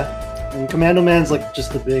 But yeah, and Commando Man's like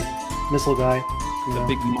just the big missile guy. You The know,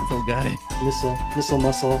 big muscle guy. missile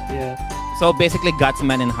muscle. Yeah, So basically,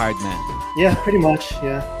 Gutsman and Hardman. yeah, pretty much.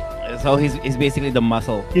 Yeah, So he's basically the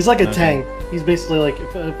muscle. he's like a Okay. tank. He's basically like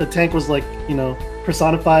if a tank was like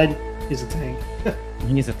personified, he's a tank.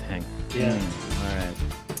 He's a tank. Yeah. All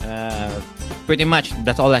right. Pretty much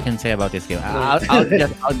that's all I can say about this game.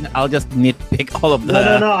 I'll just nitpick all of the.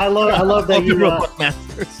 No. I love that all the you. Robot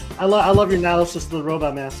Masters. I love your analysis of the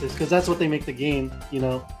Robot Masters because that's what they make the game,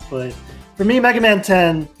 But for me, Mega Man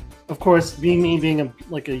 10, of course, being a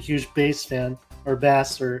huge bass fan or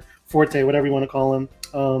bass or forte, whatever you want to call him,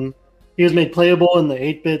 he was made playable in the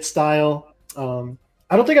 8-bit style.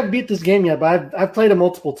 I don't think I've beat this game yet, but I've played it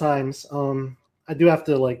multiple times. I do have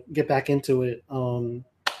to get back into it.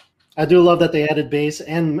 I do love that they added bass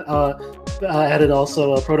and added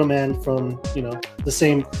also Proto Man from the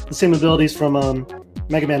same abilities from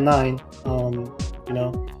Mega Man 9.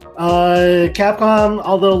 Capcom,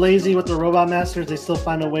 although lazy with the Robot Masters, they still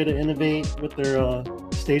find a way to innovate with their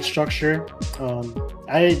stage structure.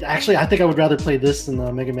 I think I would rather play this than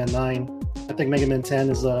Mega Man 9. I think Mega Man 10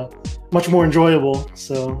 is much more enjoyable.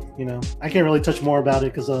 So I can't really touch more about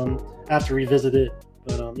it because I have to revisit it.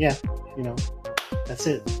 But that's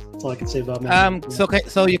it. That's all I can say about Mega Man.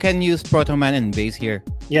 So you can use Proto Man and Base here,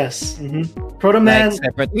 Yes. Proto Man. like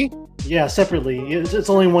separately. Yeah, separately. It's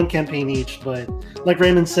only one campaign each, but like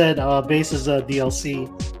Raymond said, base is a DLC.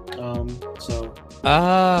 So.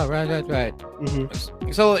 Ah, right.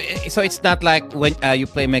 Mhm. So it's not like when you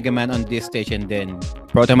play Mega Man on this station, then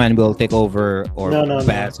Proto Man will take over, or No,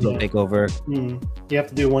 Bass will yeah. take over. You have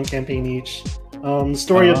to do one campaign each. The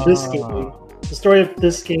story of this game. The story of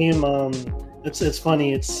this game. It's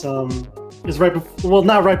funny. It's right before. Well,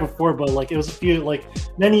 not right before, but it was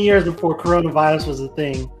many years before coronavirus was a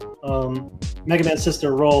thing. Mega Man's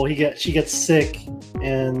sister Roll, she gets sick,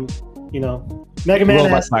 and Mega Man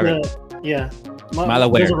Robot has virus.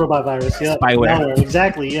 Malware. There's a robot virus. Yeah, Spyware. Malware,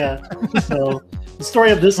 exactly. Yeah. So the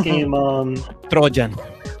story of this game, Trojan.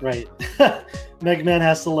 right? Mega Man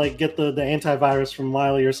has to get the antivirus from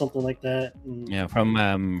Wily or something like that. And- Yeah, from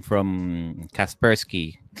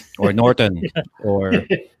Kaspersky or Norton or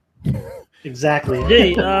Exactly.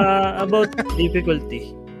 Jay, about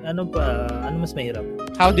difficulty. Ano mas mahirap?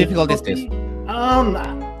 how difficult is this?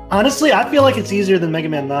 Honestly, I feel like it's easier than Mega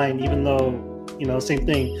Man 9, even though, same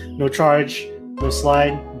thing. No charge, no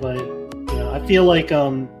slide, but I feel like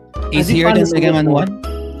Easier than Mega Man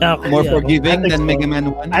 1? More forgiving think than so. Mega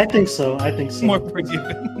Man 1? I think so. More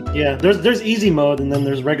forgiving. Yeah, there's easy mode and then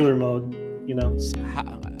there's regular mode. You know,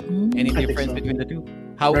 Any I think difference so. between the two?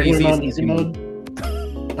 How regular easy is mode, easy mode?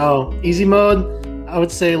 Oh, easy mode. I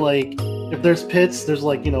would say like if there's pits, there's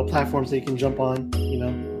like platforms that you can jump on.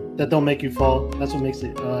 That don't make you fall. That's what makes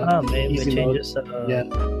it May easy mode. changes sa Yeah.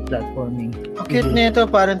 platforming. Ang cute nito,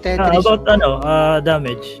 parang Tetris. About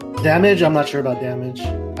damage. Damage, I'm not sure about damage.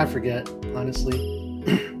 I forget, honestly.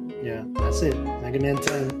 Yeah, that's it. Mega Man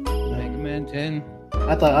 10. Mega Man 10.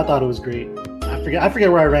 I thought it was great. I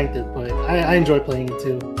forget where I ranked it, but I enjoy playing it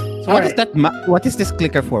too. So what is that? What is this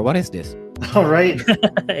clicker for? What is this? All right.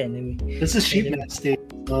 Enemy. This is Sheepman State.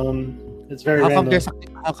 It's very How come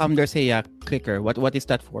random. there's a clicker? What is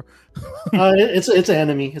that for? It's an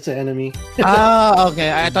enemy. It's an enemy.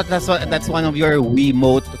 Okay. I thought that's one of your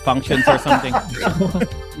Wiimote functions or something.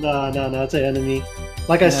 No. It's an enemy.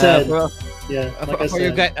 Like I said, for, yeah. for, Like I for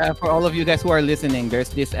you said. guys, for all of you guys who are listening, there's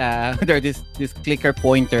this this clicker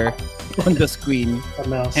pointer on the screen, A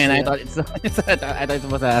mouse. and I yeah. thought I thought it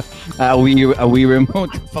was a Wii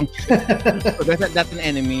remote function. So that's an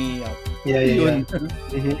enemy. Yeah. Yun.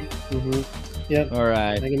 Yep. All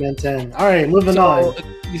right. Mega Man 10. All right, moving So on.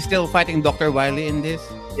 you still fighting Dr. Wily in this?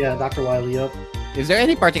 Yeah, Dr. Wily. Yep. Is there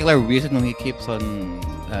any particular reason why he keeps on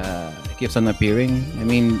appearing? I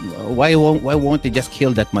mean, why won't they just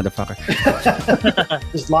kill that motherfucker?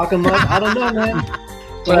 Just lock him up. I don't know, man.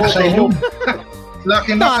 Wala sa iyo.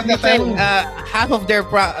 Lucky No, na I'm just saying, tayo. half of their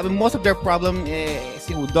most of their problem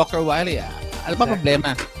si Dr. Wily. Ano ba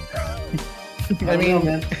problema? I mean,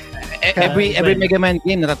 man. Every Mega Man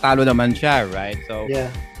game natatalo naman siya, right? So Yeah.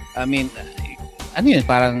 I mean, ano yun,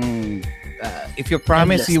 parang if you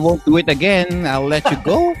promise you won't do it again, I'll let you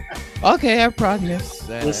go. Okay, I promise.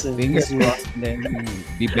 Listen, Fingers listen. crossed, then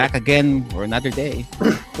be back again for another day.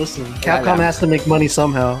 Listen, Capcom has to make money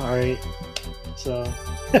somehow. All right. So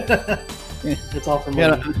it's all for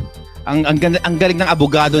Pero money. ang galing ng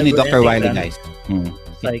abogado ni Dr. Wily, guys.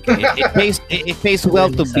 Like, It pays well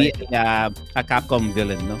to be a Capcom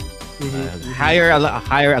villain, no? Hire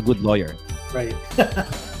a good lawyer. Right.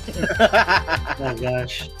 Oh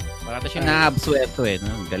gosh. Para siya naabsuelto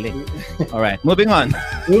no? Galing. All right, moving on.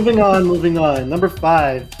 Moving on. Number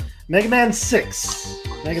 5, Mega Man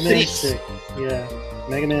 6. Mega Man 6. Yeah.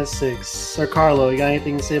 Mega Man 6. Sir Carlo, you got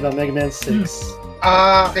anything to say about Mega Man 6?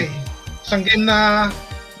 Okay. Isang game na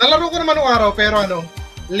nalaro ko naman nung araw pero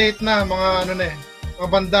late na mga mga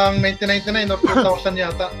bandang 1999 or 2000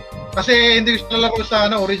 yata. Kasi hindi ko nalaro sa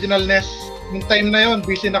original NES. Yung time na yon,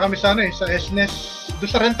 busy na kami sa sa SNES. Doon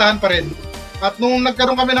sa rentahan pa rin. At nung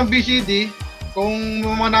nagkaroon kami ng BCD, kung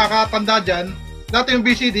mga nakakatanda dyan, dati yung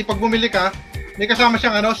BCD, pag bumili ka, may kasama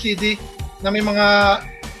siyang CD na may mga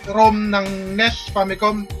ROM ng NES,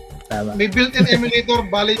 Famicom. tama. May built-in emulator,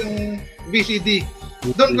 bali yung VCD.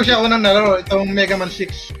 Doon ko siya unang nalaro, itong Mega Man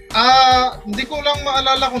 6. Hindi ko lang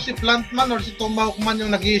maalala kung si Plantman or si Tomahawk Man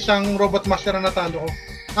yung nag-iisang robot master na natalo ko.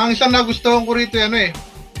 Ang isang nagustuhan ko rito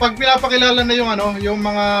pag pinapakilala na yung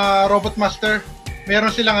mga robot master, meron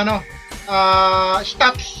silang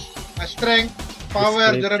stats, strength,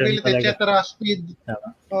 power, Description durability, talaga. etc., speed.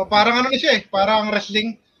 Tama. Parang na siya parang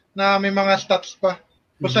wrestling na may mga stats pa.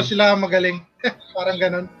 Basta sila magaling. Parang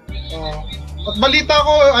ganun. At balita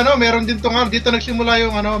ko, meron din dito nagsimula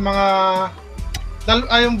yung mga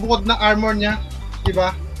yung bukod na armor niya, di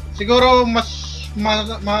ba? Siguro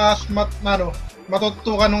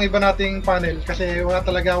matutukan ng iba nating panel kasi wala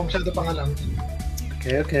talaga akong masyado pang alam.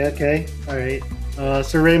 Okay. All right.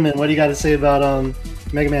 Sir Raymond, what do you got to say about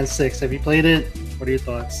Mega Man 6? Have you played it? What are your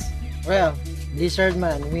thoughts? Well, Blizzard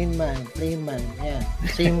man, win man, play man. Yeah.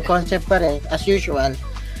 Same concept pa rin, as usual.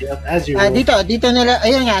 Yep, as usual. Dito nila,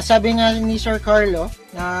 ayun nga, sabi nga ni Sir Carlo,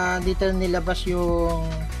 na dito nilabas yung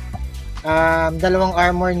dalawang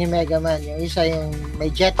armor ni Mega Man. Yung isa yung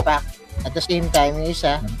may jetpack, at the same time, yung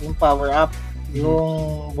isa, yung power up,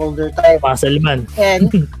 yung boulder type. Muscle man.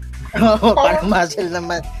 And, parang muscle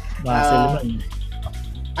naman. Muscle man.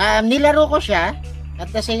 Nilaro ko siya, at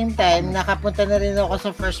the same time, nakapunta na rin ako sa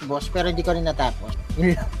first boss, pero hindi ko rin natapos.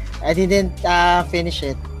 I didn't finish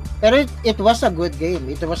it. Pero it was a good game.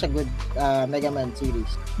 It was a good Mega Man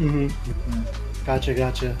series. Gotcha.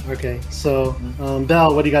 Okay. So,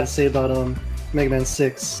 Bell, what do you got to say about Mega Man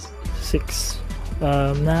 6? 6.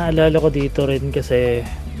 Naalala ko dito rin kasi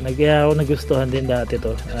kaya ako nagustuhan din dati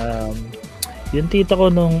to. Yung tita ko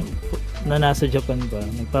nung na nasa Japan pa,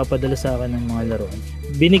 nagpapadala sa akin ng mga laruan.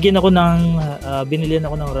 Binilihan ako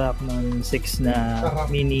ng rack ng 6 na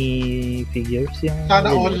mini figures. Yung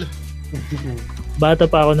Sana all. bata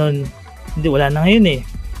pa ako noon, hindi, wala na ngayon eh.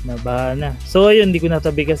 nabaha na. So ayun, hindi ko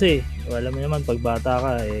natabi kasi. Alam mo naman, pag bata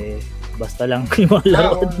ka, basta lang yung mga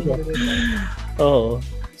laro mo. Oo.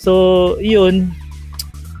 So, yun.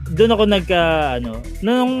 Doon ako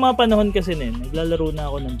nung mga panahon kasi naglalaro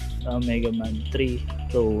na ako ng Mega Man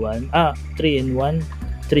 3 to 1. 3 and 1.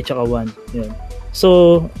 3 tsaka 1. Yun. So,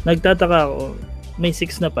 nagtataka ako, may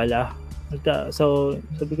 6 na pala. So,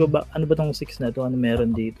 sabi ko, ano ba tong 6 na to? Ano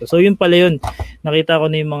meron dito? So, yun pala yun. Nakita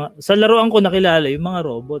ko na yung mga, sa laruan ko nakilala yung mga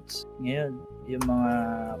robots. Ngayon, yung mga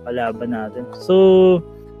kalaban natin. So,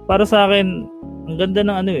 para sa akin, ang ganda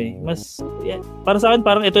ng para sa akin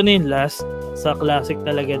parang ito na yung last sa classic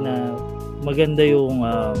talaga na maganda yung,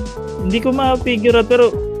 hindi ko ma-figure out,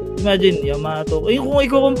 pero imagine, Yamato. Kung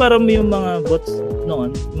ikukumpara mo yung mga bots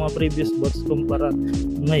noon, mga previous bots kumpara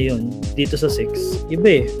ngayon dito sa 6,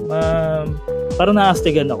 iba parang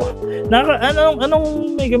naastigan ako.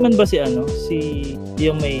 Anong Mega Man ba si ano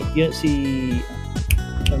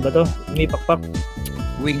ba to? May pakpak.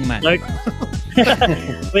 Wingman. Dark.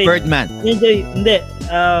 Wait. Birdman. Hindi.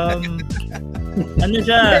 Ano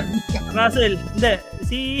siya? Russell.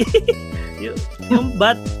 Hindi. Yung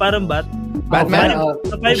bat, parang bat. Batman?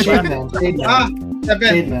 Shade Man.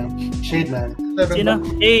 Seven. Sino?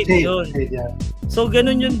 8, yun. Shade, yeah. So,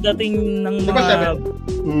 ganun yung dating ng Di ba mga...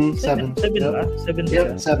 7. 7 ba? 7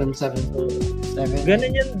 ba? Yep, 7.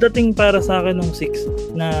 Ganun yung dating para sa akin nung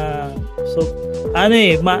 6 na... So,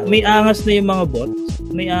 may angas na yung mga bots.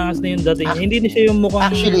 May angas na yung dating. Hindi na siya yung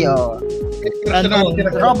mukhang... Actually,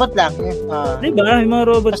 robot lang. Diba? Yung mga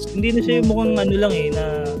robots, hindi na siya yung mukhang na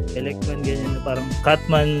Electron, ganyan, na parang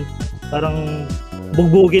Catman, parang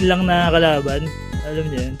bugbugin lang na kalaban.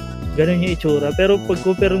 Alam niyo yun? Ganun yung itsura. Pero pag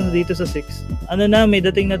compare mo dito sa 6, may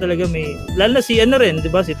dating na talaga lalo na si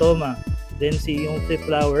diba? Si Toma. Then si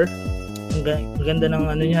Flower. Ang ganda ng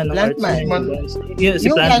niya, ng arts niya. Si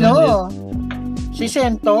Plantman. Si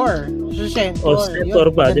Centaur. Centaur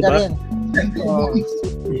pa, diba?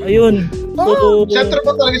 Ayun. Centaur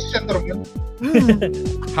pa talaga si Centaur.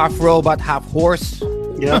 Half robot, half horse.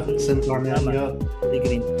 Yeah, Centaur man. Tama. Yeah. Si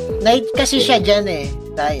Green. Night kasi siya dyan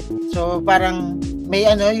type. So parang may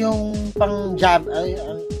yung pang jab,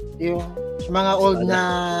 yung mga old na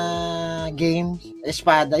games,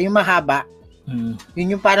 espada, yung mahaba.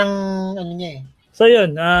 Yun yung parang niya So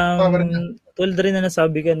yun, tulad rin na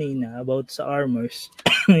nasabi kanina about sa armors,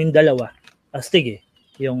 yung dalawa. Astig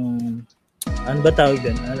yung, ano ba tawag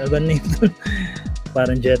din? Ano ba name?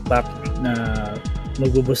 Parang jetpack na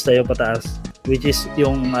magbuboost tayo pataas, which is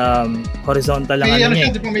yung horizontal lang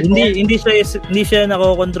niya. Hindi siya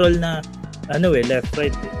nako-control na left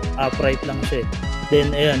right, upright lang siya.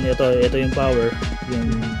 Then ayan, ito yung power, yung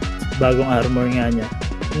bagong armor nga niya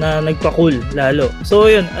na nagpa-cool lalo. So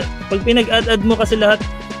yun, pag pinag-add mo kasi lahat,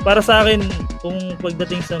 para sa akin kung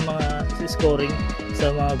pagdating sa mga scoring,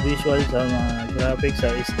 sa mga visual, sa mga graphics, sa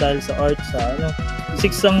style, sa art, sa 6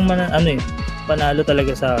 ang panalo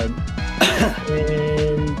talaga sa akin.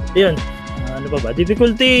 And yun, ano ba?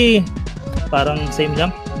 Difficulty parang same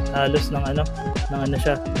lang, halos ng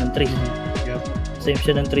siya, ng 3. Same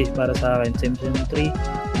siya ng 3 para sa akin. Same siya ng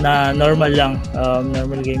 3 na normal lang,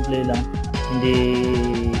 normal gameplay lang.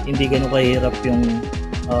 Hindi gano'n kahirap yung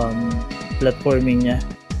platforming niya.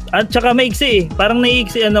 At saka maiksi parang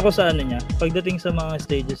naiiksian ako sa niya pagdating sa mga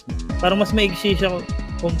stages niya. Parang mas maiksi siya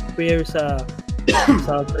compare sa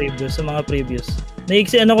previous, sa mga previous.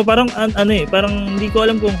 Naiiksian ako parang parang hindi ko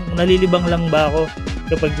alam kung nalilibang lang ba ako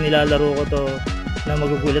kapag nilalaro ko to, na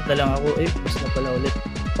magugulat na lang ako, bus na pala ulit.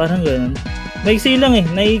 Parang gano'n. Maiksi lang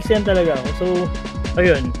naiiksian talaga ako. So,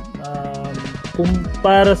 ayun. Kung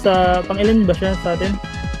para sa, pang ilan ba siya sa atin?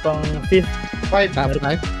 Pang 5th? 5. Top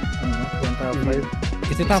 5? Pang top 5.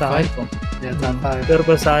 Is it top 5? Yeah, top 5. Pero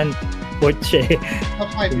pa sa akin, 4th siya Top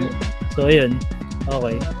 5 yun. So, ayun.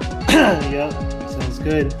 Okay. Yeah, sounds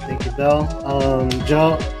good. Thank you, Bell.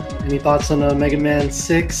 Joe, any thoughts on Mega Man 6?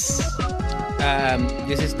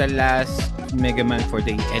 This is the last Mega Man for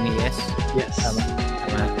the NES. Yes. Tama.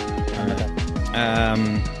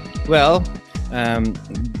 Well,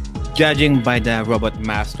 judging by the Robot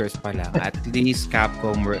Masters pa lang, at least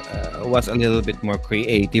Capcom was a little bit more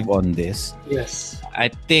creative on this. Yes. I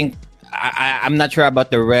think I'm not sure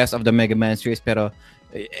about the rest of the Mega Man series, pero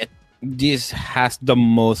this has the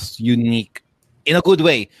most unique, in a good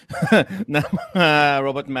way, na mga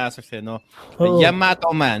Robot Masters,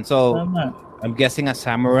 Yamato Man. So, Tama. I'm guessing a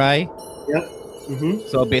samurai. Yep. Mm-hmm.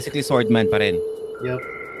 So, basically swordman pa rin. Yep.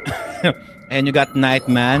 And you got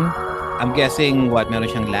Nightman. I'm guessing meron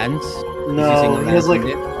siyang lance? No, he has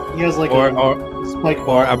like or a spike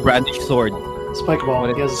ball. or a brandished sword. Spike ball.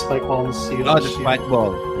 What He has a spike ball in his Oh, the spike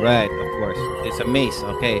ball. Right, of course. It's a mace.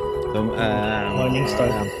 Okay. So, Morningstar.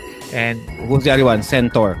 and who's the other one?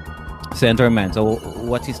 Centaur Man. So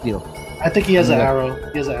what's his deal? I think he has an Yeah. arrow.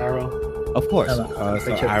 He has an arrow. Of course. Tama.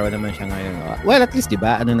 So Sure. arrow naman siya ngayon. Well, at least, di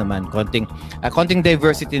ba? Ano naman, konting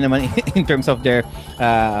diversity naman in terms of their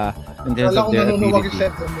Wala kong nanunuwag yung ability.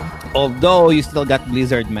 center mo. Although you still got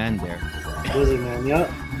Blizzard Man there. Blizzard Man. Yep.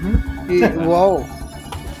 Wow.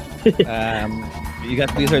 You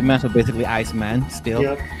got Blizzard Man, so basically Iceman still.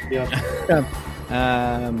 Yep. Yep.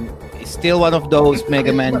 Still one of those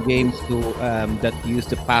Mega Man games that use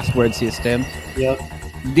the password system. Yep.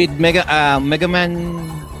 Did Mega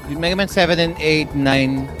Man 7 and 8,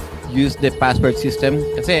 9 use the password system?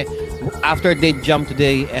 Kasi after they jump to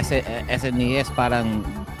the SNES, parang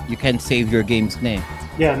you can save your games na eh.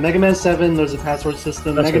 Yeah. Mega Man 7, there's a password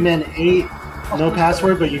system. That's Mega right. Man 8, no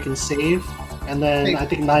password, but you can save. And then I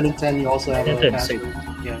think 9 and 10, you also have a 9 and 10, password.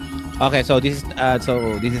 Yeah. Okay, so this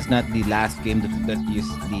is not the last game that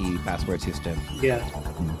used the password system. Yeah.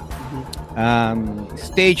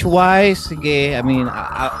 Stage wise, sige, I mean,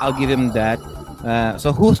 I'll give him that.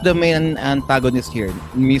 So who's the main antagonist here?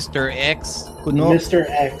 Mr. X Kuno? Mr.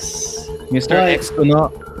 X. Mr. Right. X Kuno,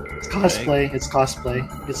 It's cosplay. It's cosplay.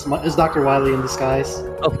 It's Dr. Wily in disguise.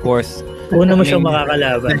 of course. Una mo siyang I mean,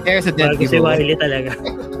 makakalaban. The hair's a dead Bago si giveaway. Wiley talaga.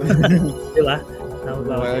 Di ba? Tama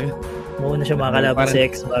ba? Well, Mauna siya makakalaban Parang- si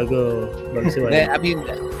X bago si Wiley. I mean,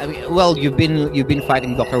 well, you've been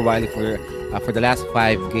fighting Dr. Wily for the last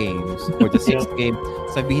 5 games. For the 6th game,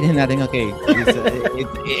 sabihin na natin, okay,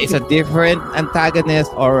 it's a different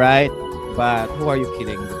antagonist, all right, but who are you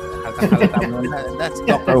kidding? Halata mo na, that's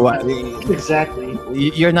Dr. Wily. Exactly.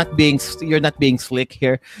 You're not being slick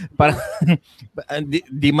here. Parang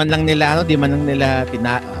di man lang nila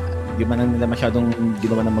masyadong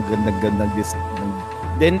ginawa ng magandang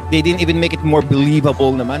then they didn't even make it more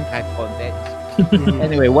believable naman kahit konti.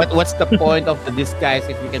 Anyway, what's the point of the disguise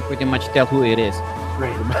if you can pretty much tell who it is?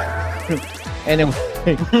 Right. Anyway,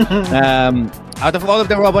 out of all of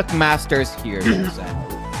the robot masters here,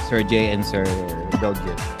 Sir Jay and Sir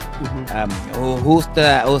Belgian, who's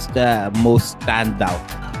the most standout?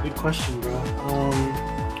 Good question, bro.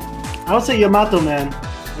 I would say Yamato Man.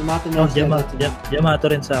 Yamato Man. Yamato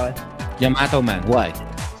rin sa akin. Yamato Man. Why?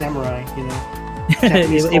 Samurai, you know.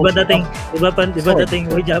 Japanese iba culture. dating, iba Sword. dating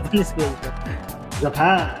with Japanese culture.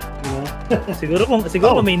 Japan, you know. Siguro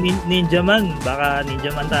kung may ninja man, baka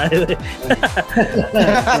ninja man tayo.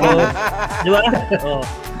 So, di ba? Oh.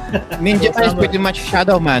 Ninja Man is Tama. pretty much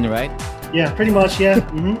Shadow Man, right? Yeah, pretty much. Yeah.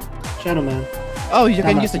 Shadow Man. Oh, you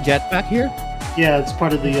can Tama. use the jetpack here? Yeah, it's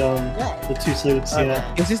part of the Yeah. the 2 suits. Yeah.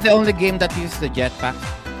 Is this the only game that uses the jetpack?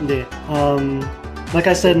 Yeah. Like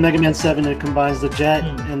I said, Mega Man 7, it combines the jet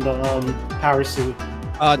Hmm. and the power suit.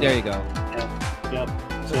 Oh, there you go. Yep.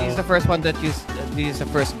 So this is the first one that uses. This is the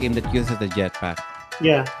first game that uses the jetpack.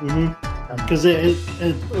 Yeah. Because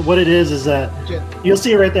what it is that Jet. you'll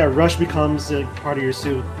see it right there. Rush becomes part of your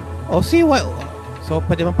suit. Oh, see what? So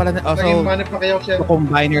pwede man pala. Oh, Naging so Manny Pacquiao siya.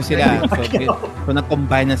 combiner sila. So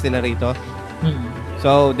nag-combine na sila rito.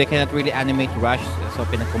 So they cannot really animate Rush. So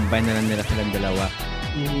pinag-combine na lang nila silang dalawa.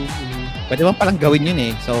 Pwede man palang gawin yun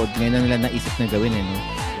eh. So ngayon na nila naisip na gawin eh. No?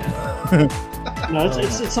 No,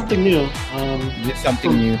 it's something new. It's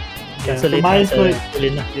something new. Yeah, Sa for late my na, sa input, huli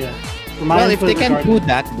na. yeah. For my Well, if they input can regarding- do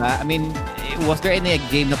that, ba? I mean, was there any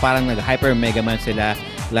game na parang nag-Hyper Mega Man sila?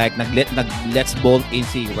 Like, let's bolt in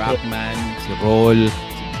si Rockman, si Roll,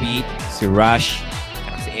 si Beat, si Rush,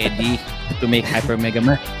 saka si Eddie to make Hyper Mega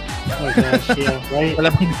Man. Oh gosh, yeah, right. Wala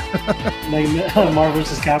bang Marvel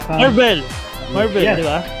vs. Capcom. Marvel, Yeah. di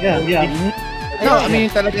ba? Yeah. No, I mean,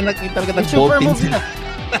 talaga Super nag-bolt in move sila. na.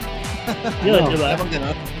 Yun, No. di ba? Wala bang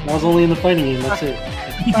ganon? That was only in the fighting game. That's it.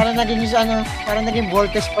 Parang naging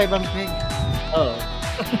Voltes 5 ang peg. Oo.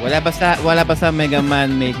 Wala ba sa Mega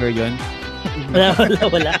Man Maker yon?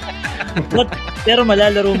 Wala. Pero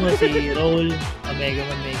malalaro mo si Roll, Mega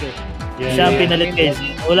Man Maker. Yeah, Siya ang yeah. pinalit kay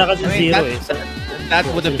Zero. Wala kasi I mean, Zero eh. that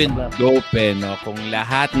would have been dope eh, no? Kung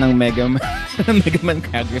lahat ng Mega Man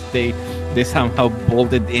characters they somehow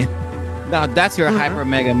bolted in. Now that's your Hyper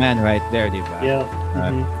Mega Man right there, di ba? Yeah.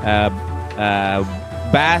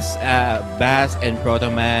 Bass and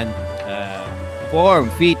Proto Man, form,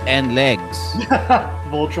 feet, and legs.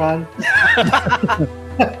 Voltron.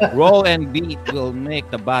 Roll and beat will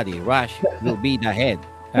make the body. Rush will be the head.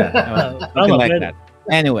 Something Tama, like pwede. that.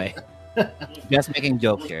 Anyway, just making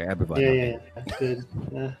jokes here, everybody. Yeah. Good.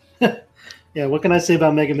 Yeah. What can I say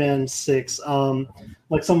about Mega Man 6?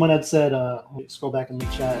 Like someone had said, scroll back in the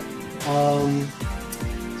chat.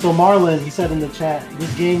 So Marlon, he said in the chat,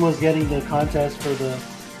 this game was getting the contest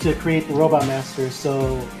to create the Robot Master.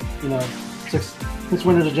 So, since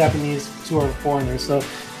we're the Japanese, 2 are foreigners. So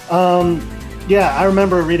Yeah, I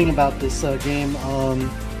remember reading about this game.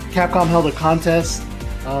 Capcom held a contest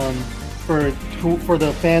for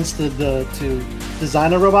the fans to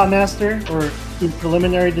design a Robot Master or do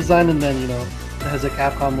preliminary design, and then as a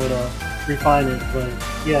Capcom would refine it. But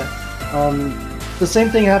yeah, the same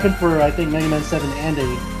thing happened for I think Mega Man 7 and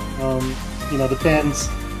 8. The fans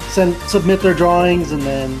submit their drawings, and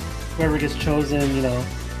then whoever gets chosen,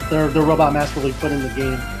 their Robot Master will be put in the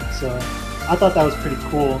game. So I thought that was pretty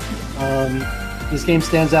cool. This game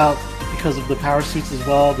stands out because of the power suits as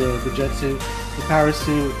well, the jet suit, the power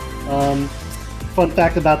suit. Fun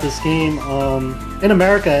fact about this game, in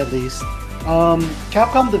America at least,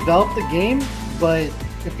 Capcom developed the game, but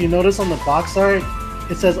if you notice on the box art,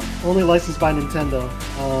 it says only licensed by Nintendo.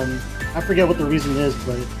 I forget what the reason is,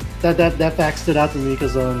 but that fact stood out to me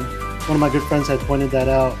because one of my good friends had pointed that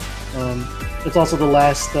out. It's also the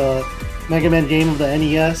last Mega Man game of the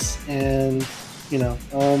NES, and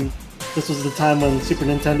this was the time when Super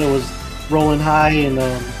Nintendo was rolling high, and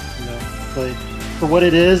but for what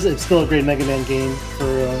it is, it's still a great Mega Man game for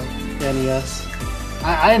the NES.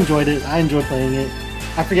 I enjoyed it. I enjoyed playing it.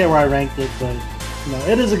 I forget where I ranked it, but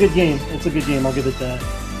it is a good game. It's a good game. I'll give it that.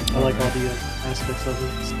 I like all the aspects of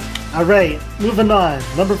it. All right, moving on.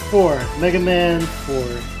 Number 4, Mega Man 4.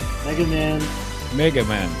 Mega Man. Ooh, Mega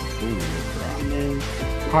Man.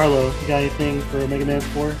 Carlo, you got anything for Mega Man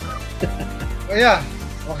 4? Oh yeah,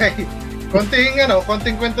 okay.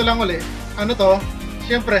 Konting kwento lang uli.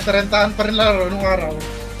 Siyempre, sa rentahan pa rin laro nung araw.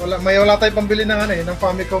 Wala tayong pambili ng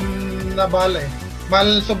Famicom na bala eh.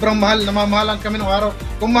 Sobrang mahal, namamahalan kami nung araw.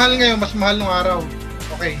 Kung mahal ngayon, mas mahal nung araw.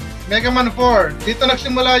 Okay, Mega Man 4. Dito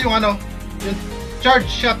nagsimula yung charge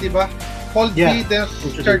shot, diba? Cold V,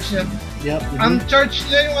 charge niya. Yep. Ang charge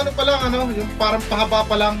niya yung yung parang pahaba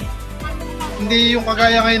pa lang. Hindi yung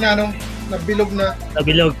kagaya ngayon na bilog na.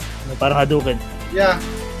 Nabilog. Parang Hadouken. Yeah.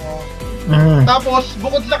 Tapos,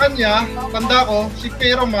 bukod sa kanya, tanda ko, si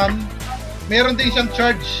Pyroman, meron din siyang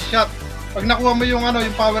charge shot. Pag nakuha mo yung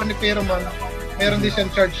power ni Pyroman, meron din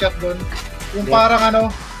siyang charge shot doon. Yung parang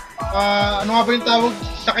ano nga ba yung tawag?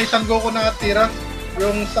 Sakay San Goku na tira.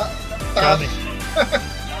 Yung sa taas.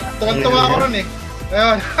 Tuwan-tuwa ako ron eh.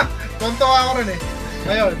 Ayun. Tuwan-tuwa ako ron eh.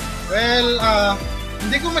 Ayun. Well,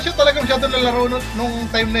 hindi ko talaga masyado nalaro nung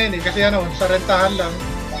time na yun eh. Kasi sa rentahan lang.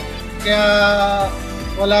 Kaya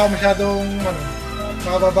wala ako masyadong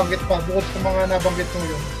mababanggit pa bukod sa mga nabanggit ko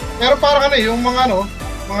yun. Pero parang yung mga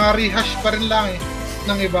rehash pa rin lang eh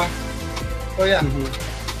ng iba. So yeah.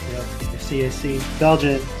 I see.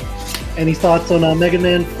 Belgian, any thoughts on Mega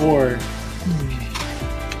Man 4?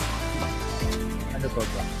 Ano pa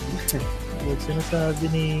ba? Huwag sinasabi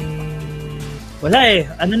ni... Wala eh.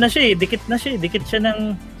 Ano na siya eh. Dikit na siya eh. Dikit siya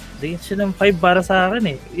ng 5 para sa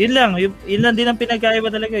akin eh. Yun lang din ang pinagkaiba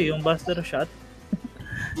talaga. Yung Buster Shot.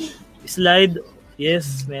 Slide.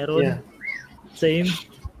 Yes, meron. Yeah. Same.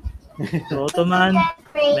 Protoman.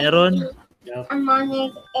 Meron. Yeah.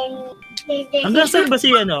 Hanggang saan ba si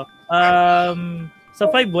sa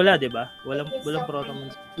 5 wala, di ba? Walang Protoman.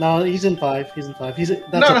 No, he's in 5. That's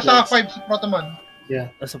Nasa up 5 next. si Protoman. Yeah.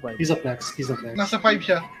 Nasa 5. He's up next. Nasa 5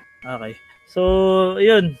 siya. Okay. So,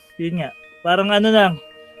 yun nga. Parang lang,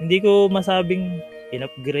 hindi ko masabing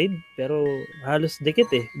in-upgrade, pero halos dikit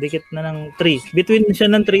eh. Dikit na ng 3. Between siya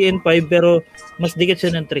ng 3 and 5, pero mas dikit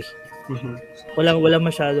siya ng 3. Mm-hmm. Wala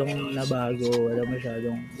masyadong nabago,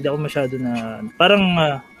 hindi ako masyado na, parang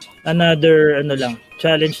another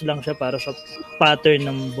challenge lang siya para sa pattern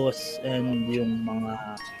ng boss and yung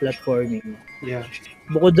mga platforming. Yeah.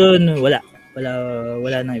 Bukod doon, wala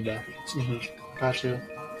nang iba. Mm-hmm. Gotcha.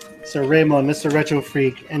 So Raymond, Mr. Retro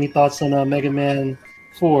Freak, any thoughts on Mega Man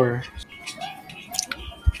 4?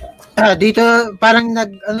 Dito parang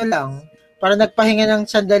parang nagpahinga ng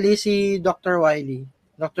sandali si Dr. Wily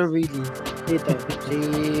dito.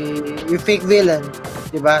 Yung fake villain,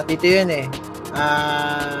 'di ba? Dito 'yun eh.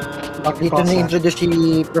 Dito na introduce si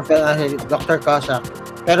Dr. Cossack.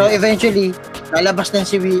 Pero eventually lalabas din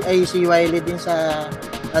si Wily din sa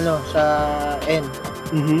end.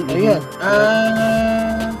 So yun.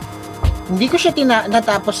 Hindi ko siya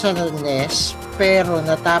natapos sa NES, pero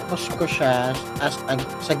natapos ko siya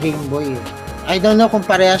sa Game Boy. I don't know kung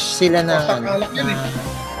parehas sila na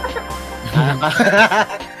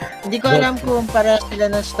hindi ko alam kung parehas sila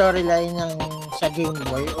ng storyline sa Game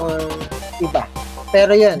Boy or iba.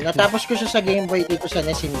 Pero yun, natapos ko siya sa Game Boy, dito sa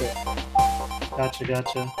NES hindi.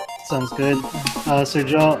 Gotcha. Sounds good. Sir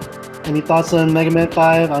Joe, any thoughts on Mega Man 5?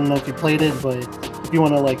 I don't know if you played it, but if you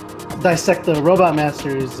want to dissect the Robot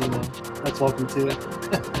Masters, that's welcome too.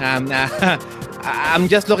 I'm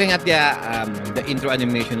just looking at the intro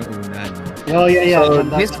animation ng una. Oh yeah. So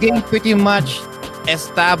this game pretty much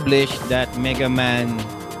established that Mega Man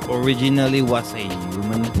originally was a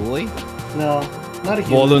human boy, No, not a human.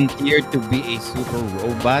 volunteered to be a super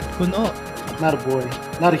robot. Kuno. Not a boy.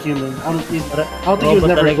 Not a human. I don't think he was Robot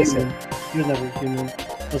never a talaga siya. human. He was never a human.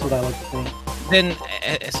 That's what I like to think. Then,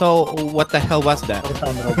 so what the hell was that?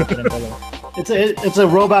 Parang robot rin talaga. It's a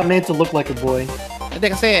robot made to look like a boy. Hindi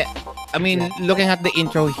kasi, I mean, looking at the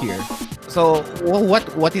intro here. So,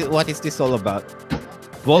 what is this all about?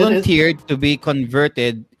 Volunteered to be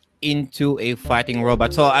converted into a fighting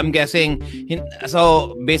robot. So, I'm guessing,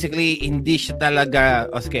 so basically, hindi siya talaga,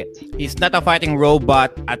 okay, he's not a fighting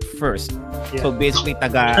robot at first. Yeah. So, basically,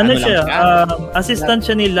 taga, Ano lang siya? siya? Assistant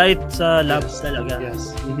siya ni Light sa lab talaga.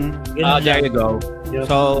 Yes. Ganun There siya. you go. Yep.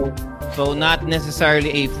 So not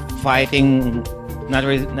necessarily a fighting, not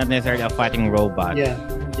necessarily a fighting robot. Yeah.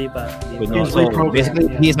 Hindi pa. Kuno. He's So reprogrammed, basically,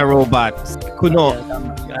 yeah. he's a robot. Kuno, Yeah,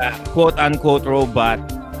 tama. quote unquote robot,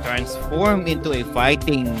 transformed into a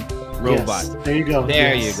fighting robot. Yes. There you go.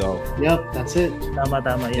 There Yes. you go. Yep. That's it. Tama.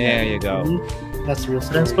 Yun. There you go. Mhm. That's the real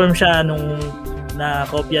story. Transform siya nung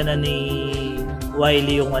nakopya na ni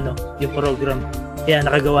Wiley yung program. Kaya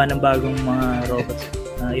nakagawa ng bagong mga robots.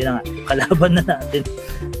 Yun na nga, kalaban na natin.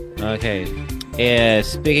 Okay.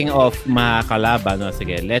 Speaking of mga kalaban, no,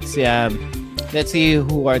 sige, let's see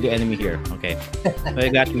who are the enemy here. Okay. So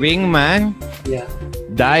we got Ringman, Yeah.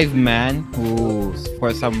 Dive Man, who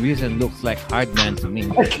for some reason looks like Hardman to me.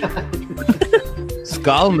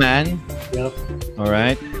 Skullman, Yep. all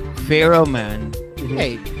right. Pharaoh Man. Mhm.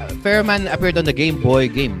 Hey, Pharaoh Man appeared on the Game Boy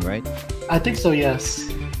game, right? I think so. Yes.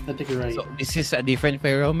 I think you're right. So this is a different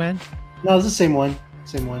Pharaoh Man. No, it's the same one.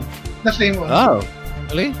 Same one. The same one. Oh,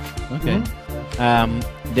 really? Okay.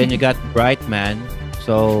 Then you got Bright Man.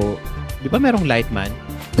 So, di ba merong Light Man?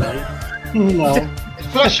 No.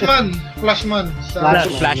 Flashman. Flashman. Sa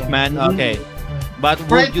Flash- Flash yeah. Man. Mhm. Okay. But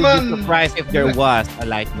Bright would you Man. be surprised if there was a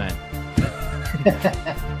Light Man?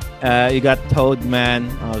 You got Toad Man.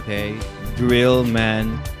 Okay. Drill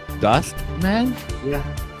Man. Dust Man. Yeah.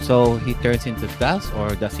 So he turns into dust,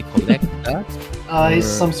 or does he collect dust? He's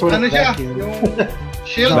some sort of ano siya? vacuum. Yung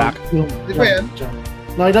shield. Back. Di ba yan? Jump.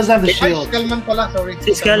 No, he doesn't have the Ay, shield. Skullman pala. Sorry.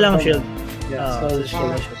 Si Skull lang shield. Yeah, Ah, so the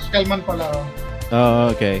shield. Skullman pala. Oh,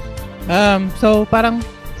 okay. So parang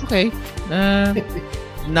okay.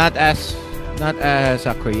 Not as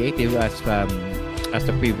creative as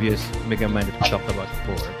the previous Mega Man that we talked about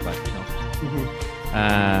before, but you know, Mhm.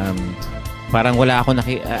 parang wala ako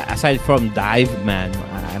aside from Dive Man,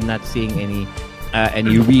 I'm not seeing any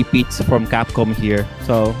repeats from Capcom here.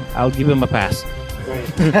 So I'll give him a pass.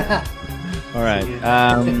 Right. All right. Sige.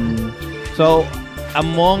 So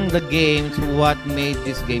among the games, what made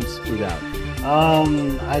this game stood out?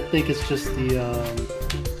 I think it's just the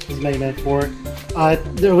it's Mega Man 4.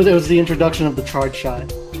 It was the introduction of the charge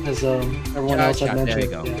shot, as everyone Charge else had shot, there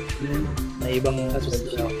you mentioned. go. Yeah. Mhm. Na ibang That's what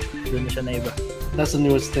stood out. doon na siya na iba. That's the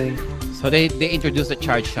newest thing. So they introduced a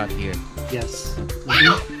charge shot here. Yes.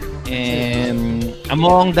 And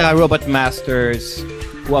among the robot masters,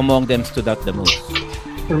 who among them stood out the most?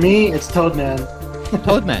 For me, it's Toadman.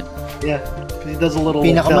 Toadman. Yeah, he does a little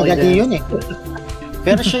Pinakamadali belly yun eh.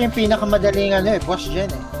 Pero siya yung pinakamadaling boss dyan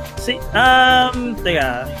eh. Teka.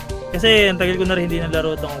 Kasi ang tagal ko na rin hindi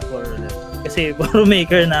nalaro itong 4. Kasi puro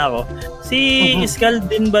maker na ako. Si Skull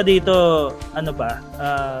din ba dito,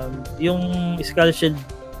 yung Skull Shield,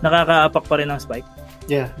 nakakaapak pa rin ng spike,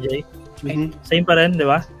 Yeah. Jay? Mhm. Same pa rin, di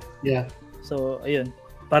ba? Yeah. So, ayun.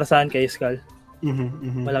 Para saan kay Skull? Mhm.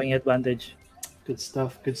 Mhm. Malaking advantage. Good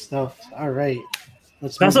stuff. Good stuff. All right.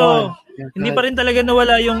 Let's move Kaso, on. Yeah, go hindi ahead. pa rin talaga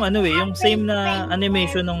nawala yung yung same na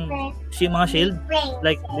animation ng mga shield.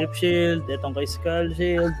 Like Lip Shield, etong kay Skull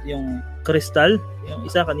Shield, yung Crystal, yung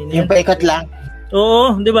isa kanina Yung yun. paikot lang.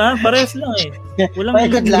 Oo, di ba? Parehas lang eh.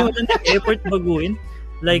 Paikot lang. Walang effort baguhin.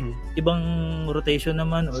 Like, Mhm. ibang rotation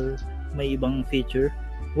naman or may ibang feature.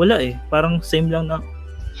 Wala eh. Parang same lang na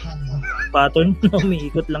pattern na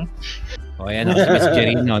umiikot lang. O ayan, si Miss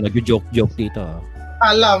Jerino, nag-joke dito.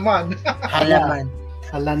 Alaman. Halaman.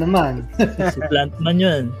 Hala naman. Si Plantman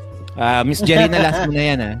yun. Miss Jerina, last mo na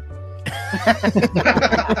yan, ha?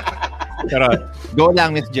 Pero, go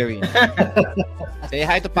lang, Miss Jerina. Say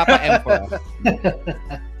hi to Papa Emperor.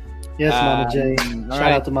 Yes, Mama J. all Shout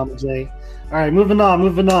right. out to Mama J. All right, moving on.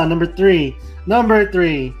 Number three,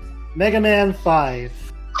 Mega Man 5.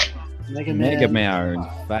 Mega Mega Man. Man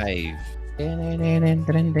 5.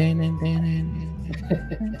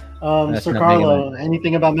 That's Sir not Carlo,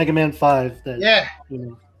 anything about Mega Man 5 that Yeah.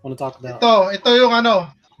 you want to talk about? Ito yung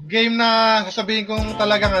game na sasabihin kong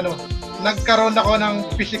talagang nagkaroon ako ng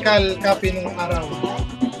physical copy nung araw.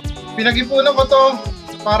 Pinag-ipunan ko to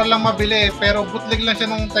para lang mabili, pero bootleg lang siya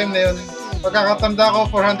nung time na yun. Pagkakatanda ko,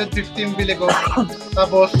 450 yung bili ko.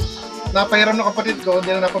 Tapos, napahiram ng kapatid ko,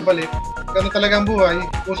 hindi na napabalik. Ganun talaga ang buhay.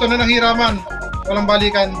 Uso na ng hiraman. Walang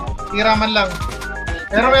balikan. Hiraman lang.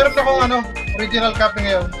 Pero meron akong original copy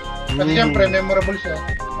ngayon. Kasi syempre, memorable siya.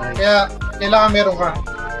 Nice. Kaya, kailangan meron ka.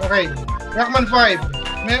 Okay. Rockman 5.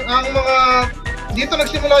 Ang mga... Dito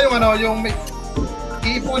nagsimula yung may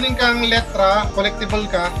iipunin kang letra, collectible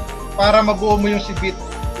ka, para mabuo mo yung si beat.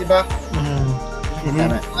 Diba?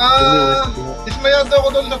 Tama. Dismayado ako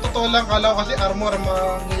doon sa totoo lang. Kala ko kasi armor ang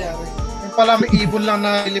mangyayari. Yung pala may ibon lang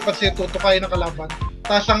na ilipat siya tutukay ng kalaban.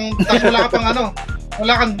 Tas wala ka pang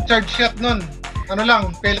wala kang charge shot nun.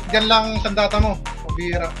 Pellet gun lang sandata mo.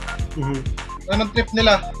 Pabira. Anong trip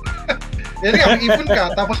nila? Yan nga, may ibon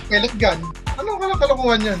ka, tapos pellet gun. Anong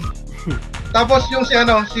kalokohan yun? Tapos yung si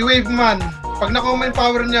Waveman, pag nakuha mo yung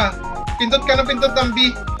power niya, pindot ka ng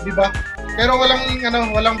B, di ba? Pero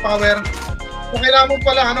walang power. Kung kailangan mo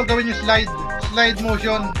pala gawin yung slide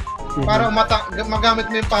motion para magamit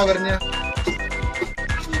mo yung power niya.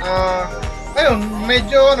 Ayun,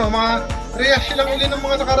 medyo mga reaction lang uli ng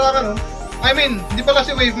mga nakaraan I mean, hindi pala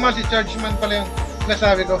si Waveman, si Chargeman pala yung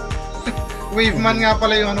nasabi ko. Waveman nga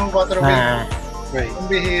pala yung water wave. Right. Ang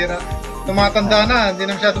bihira. Tumatanda na, hindi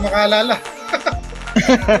na masyado makaalala.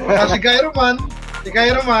 Si Gyro Man,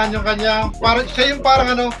 yung kanyang, siya yung parang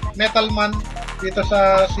Metal Man dito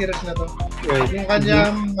sa series na to. Right. Yung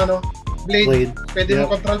kanyang blade. Pwede mo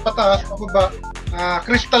control pataas, pababa.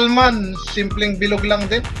 Crystal Man, simpleng bilog lang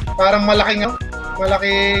din. Parang malaking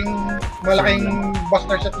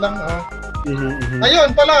buster shot lang.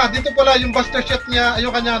 Ayun pala, dito pala yung buster shot niya,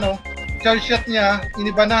 yung kanya charge shot niya,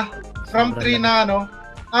 iniba na. From 3 na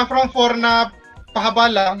from 4 na pahaba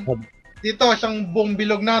lang. Dito, isang buong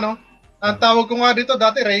bilog na Ang tawag ko nga dito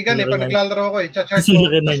dati, Ray Gun pag naglalaro ko charge mo,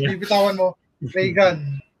 tapos bibitawan mo, Ray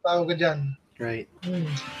Gun. Tawag ko dyan. Right.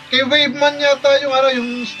 Kay Waveman yata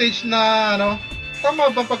yung stage na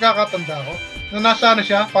tama bang pagkakatanda ko? Na nasa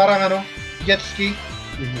siya, parang jet ski.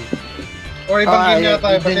 Or ibang game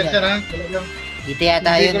yata, pasensya na. Talagang, Dito yata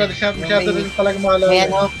hindi yun. ko na siya masyado rin talaga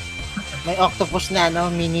maalala. May octopus na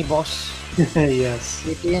mini boss. Yes.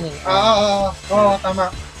 Dito yun Oo,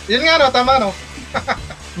 tama. Yun nga tama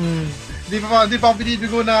Di pa ako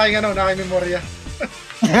binibigo na aking memorya.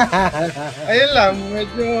 Ayun lang,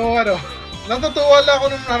 medyo natutuwa lang ako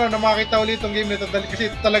nung na makita ulit itong game nito kasi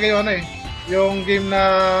talaga yung game na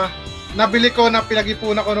nabili ko na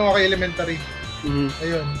pinag-ipunan ko nung ako elementary.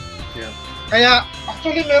 Ayun. Yeah. Kaya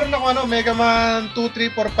actually meron ako Mega Man 2,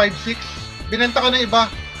 3, 4, 5, 6. Binenta ko ng iba.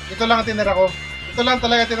 Ito lang ang tinira ko. Ito lang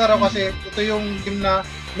talaga tinira ko kasi ito yung game na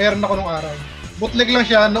meron ako nung araw. Bootleg lang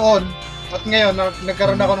siya noon at ngayon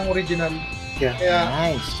nagkaroon ako ng original. Yeah. Kaya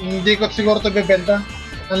Nice. hindi ko siguro ito bebenta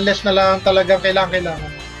unless na lang talagang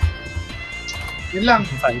kailangan. Yun lang.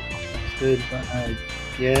 Good.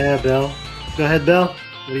 Yeah, Bell. Go ahead, Bell.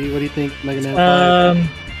 What do you think, Mega Man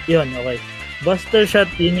 5? Yun, okay. Buster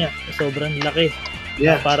shot, yun nga. Sobrang laki.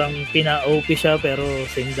 Yeah. Parang pina-OP siya pero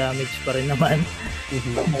same damage pa rin naman.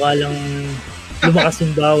 Mukha lang lumakas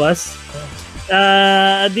yung bawas.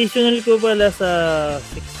 Additional ko pala sa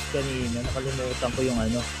 6 kanina, nakalimutan ko yung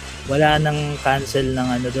wala nang cancel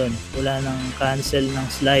ng doon. Wala nang cancel ng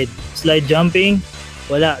slide. Slide jumping,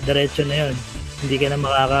 wala, diretso na yun. Hindi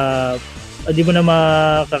mo na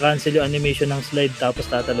makaka-cancel yung animation ng slide tapos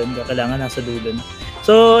tatalon ka. Kailangan nasa dulo na.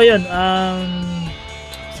 So, ayun,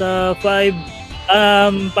 sa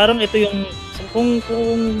 5, parang ito yung kung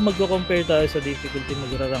magko-compare tayo sa difficulty,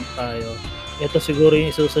 magra-rank tayo. Ito siguro yung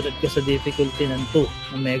isusunod ka sa difficulty ng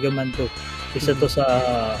 2, ng Mega Man 2. Isa to sa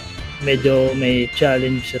medyo may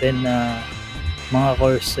challenge rin na mga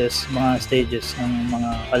courses, mga stages ng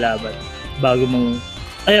mga kalaban. Bago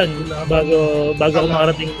ako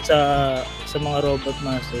makarating sa mga Robot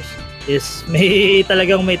Masters is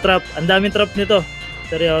talagang may trap. Ang daming trap nito.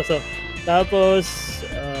 Seryoso. Tapos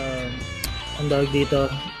ang tawag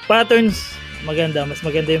dito, patterns maganda. Mas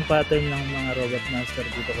maganda yung pattern ng mga Robot Master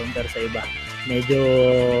dito compare sa iba.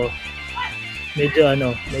 Medyo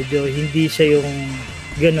hindi siya yung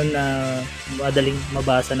ganun na madaling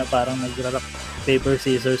mabasa na parang nag-rock paper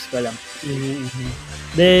scissors ka lang.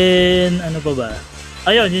 Then ano pa ba?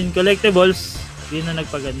 Ayun, yung collectibles, yun na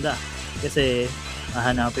nagpaganda. Kasi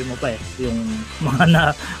hahanapin mo pa yung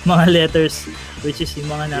mga letters, which is yung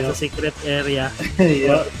mga nasa secret area.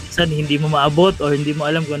 Yeah. Minsan hindi mo maabot or hindi mo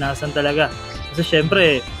alam kung nasan talaga. Kasi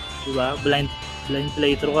syempre, di ba, blind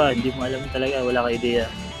playthrough ka, hindi mo alam talaga, wala ka idea.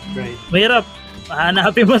 Right. Mahirap.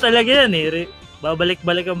 Hahanapin mo talaga yan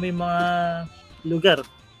babalik-balikan mo yung mga lugar.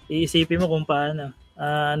 Iisipin mo kung paano.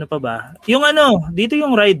 Ano pa ba? Yung dito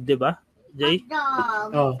yung ride, di ba, Jay?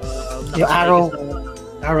 Oh. Yung arrow.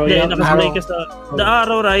 Arrow, Hindi, yeah. nakasakay Arrow. ka sa the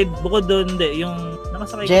Arrow ride. Bukod doon, hindi. Yung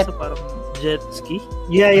nakasakay Jet. ka sa parang jet ski.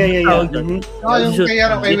 Yeah. Tawag doon. Mhm. Yung Shoot. kay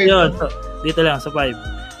kay Dito Wave. yun. Dito lang, sa 5.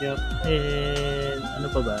 Yep. And ano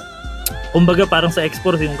pa ba? Kumbaga parang sa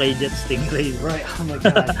X-Force yung kay Jet Stingray. Right. Oh my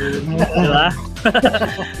god, dude. Di ba?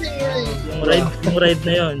 yung ride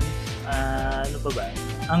na yun. Ano pa ba?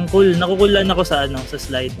 Ang cool. Nakukulan ako sa sa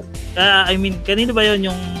slide. I mean, kanino ba yun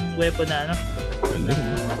yung weapon na na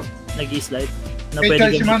nag-i-slide? Na Kay pwede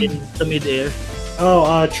Charge Man. gamitin sa mid-air. Oh,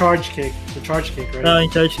 charge kick. The charge kick, right?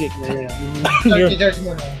 Yung charge kick. Yeah. Mhm. Yun. Charge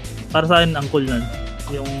mo na. Para sa akin, ang cool nun.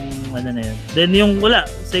 Yung ano na yun. Then yung wala,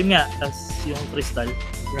 same nga. Tapos yung crystal.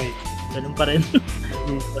 Right. Ganun pa rin.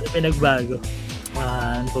 Wala pinagbago.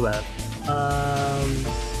 Ano pa ba?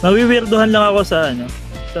 Mawiwirdohan lang ako sa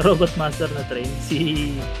sa Robot Master na train.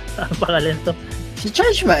 Si, ang pangalan to? Si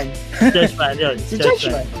Chargeman. Judge Man, yun. Si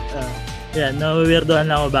Chargeman. Yan, nawiwirdohan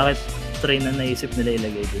lang ako bakit train na naisip nila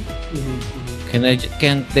ilagay dun.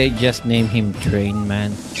 Can't they just name him Train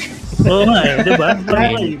Man? Oo nga eh, di ba?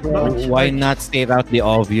 Right, bro. Why not state out the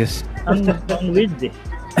obvious? Ang weird eh.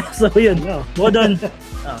 So yun, No. mo doon.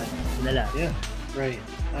 Okay, sinala. Yeah. Right.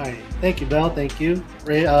 All right. Thank you, Bell. Thank you,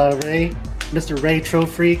 Ray. Mr. Ray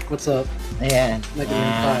Freak. What's up? Ayan. Mega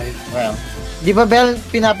Man Well. Di ba, Bel,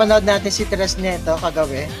 pinapanood natin si Tres Neto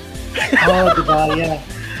kagabi? 5. Oh, diba? Yeah.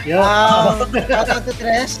 Yeah. Shout out to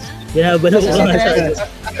Tres. Binabalo ko Si nga sa Tres.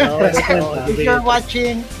 If Gabi. you're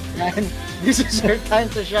watching, yan, this is your time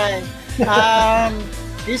to shine.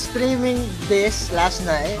 He's streaming this last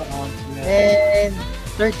night. Yeah. And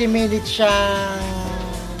 30 minutes siyang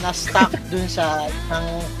na-stuck dun sa ang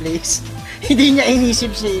place. Hindi niya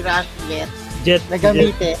inisip si Rush Jet Jet. na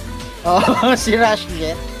gamitin. Oo, si Rush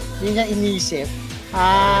Jet. Hindi niya inisip.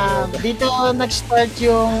 Dito nag-start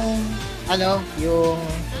yung yung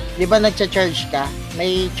di ba nagcha-charge ka?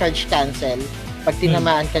 May charge cancel pag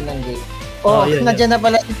tinamaan ka ng gate. Oh, Yun, nandiyan na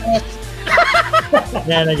pala si Tres.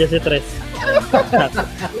 Yan, nandiyan si Tres.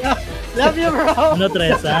 Love you, bro! Ano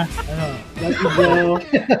Tres, ha? Ano? Thank you, bro.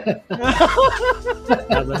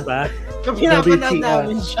 Laban pa? Kung pinapanood WTF.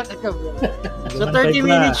 namin siya kagabi. So Laban 30 pa.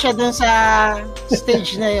 minutes siya dun sa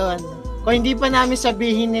stage na yon. Kung hindi pa namin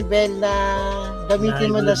sabihin ni Bell na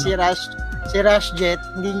gamitin mo na si Rush Jet,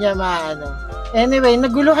 hindi niya maano. Anyway,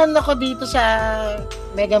 naguluhan ako dito sa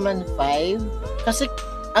Mega Man 5 kasi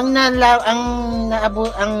ang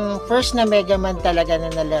first na Mega Man talaga na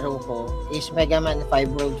nalaro ko is Mega Man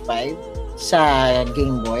 5 World 5 sa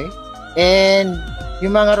Game Boy. And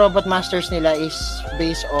yung mga Robot Masters nila is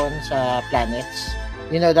based on sa planets.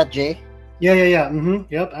 You know that, Jay? Yeah. Mm-hmm.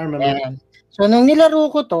 Yep, I remember. Ayan. So nung nilaro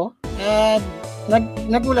ko to,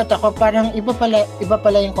 nagulat ako parang iba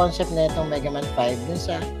pala yung concept na itong Mega Man 5 dun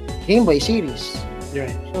sa Game Boy series. You're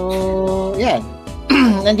right. So, yan.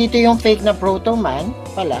 Nandito yung fake na Proto Man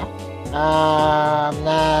pala.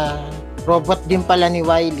 Na robot din pala ni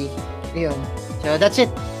Wily. Yun. So, that's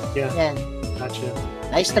it. Yeah. Yan. Gotcha.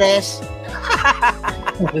 Nice stress.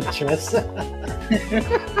 Stress.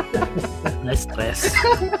 Na-stress.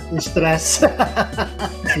 Stress.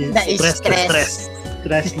 Na-stress.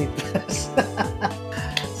 Stress ni Stress.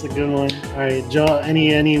 It's a good one. All right, Joe.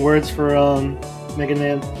 Any words for Mega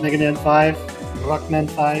Man 5, Rockman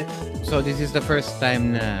 5? So this is the first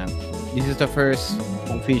time this is the first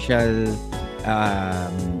official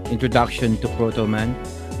introduction to Proto Man.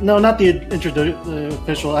 No, not the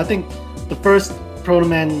official. I think the first Proto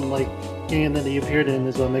Man game that he appeared in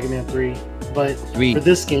is Mega Man 3. But Three. for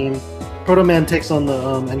this game, Proto Man takes on the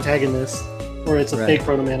antagonist, or it's a Right. fake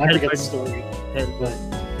Proto Man. I forget the Hellbird. story, but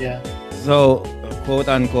yeah, So quote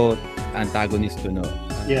unquote antagonist to know.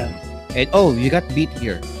 yeah. And you got beat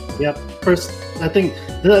here. Yep. First, I think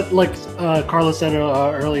Carlos said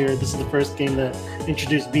earlier, this is the first game that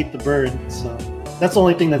introduced Beat the Bird. So that's the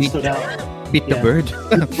only thing that Beat- stood out. Beat the Yeah. bird.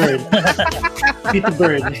 Beat the Bird. Beat the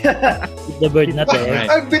Bird. Beat the bird na to eh. Right.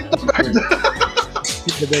 I beat the bird.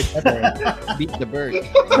 Beat the bird na to eh. Beat the bird.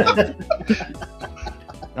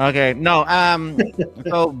 Okay. No.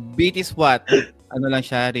 So beat is what? Ano lang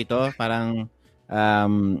siya rito? Parang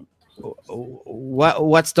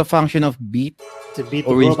what's the function of beat To beat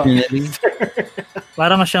the robot. originally?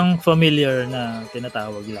 Parang siyang familiar na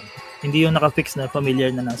tinatawag lang. Hindi yung naka-fix na familiar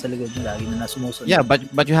na nasa likod ng lagi na nasumusunod. Yeah, but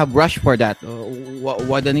you have rush for that.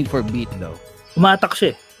 What the need for beat though? Umatak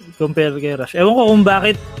siya eh. Compare kay Rush. Ewan ko kung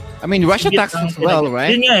bakit. I mean, rush beat attacks ang as well, pinag-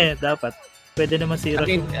 right? Yun nga eh, dapat. Pwede naman si Rush.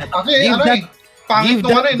 I mean, Kasi Give ano that- eh. Pangit give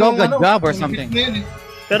nung that nung dog a job or nung something. hit na yun eh.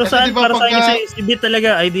 Pero kasi saan, diba para sa akin pagka- si Beat talaga,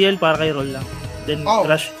 ideal para kay Roll lang. Then Oh.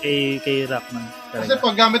 Rush kay Rockman. Kasi Talaga.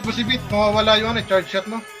 pag gamit mo si Beat, mawawala yung charge shot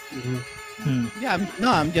mo. Mhm. Hmm. Yeah,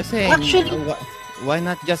 I'm just saying. Actually- Why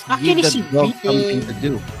not just Actually, give si the dog Beat, something to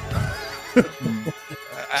do?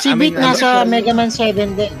 Si Beat nasa Mega Man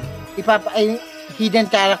 7 din. Hidden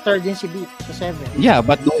character din si Beat sa 7. Yeah,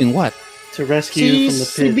 but doing what? To rescue from the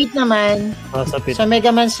Si pit. Beat naman, Sa pit. sa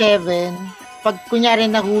Mega Man 7, pag kunyari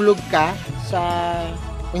nahulog ka sa,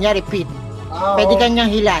 kunyari pit, pwede kanyang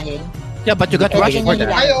hilahin. Yeah, but you got Pwede rushed for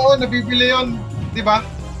kanyang that. Ay, oo, nabibili yun. Di ba?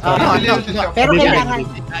 Ah, Nabibili yun sa shop. pero Bibili. kailangan,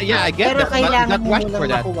 Yeah, I get pero that, but you kailangan got mo rushed for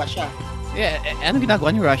munang that. makuha siya. Yeah, ano ginagawa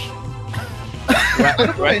ni Rush?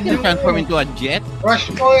 Rush can transform into a jet? Rush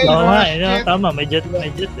oil, Oo nga, rush jet. tama, may jet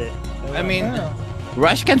eh. I mean, Ah.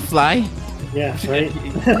 Rush can fly? Yeah, right.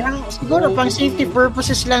 Siguro pang safety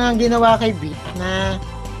purposes lang ang ginawa kay Beat na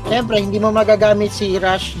syempre hindi mo magagamit si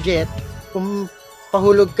Rush Jet kung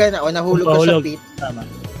pahulog ka na o nahulog ka sa Pahulog. pit. Tama.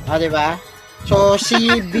 Di ba? So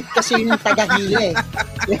si Beat kasi yung taga-hila eh.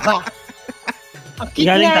 Di ba? Ang cute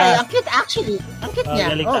Galing niya taas. eh. Ang cute actually. Ang cute niya.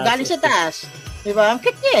 Galing Oh, taas. galing sa taas. Di ba? Ang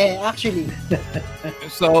cute niya eh actually.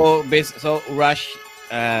 So, Rush,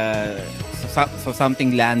 so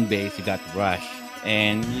something land-based, you got Rush.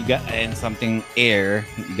 And something air,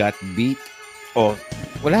 you got Beat. Oh,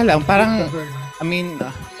 wala lang. Parang, I mean,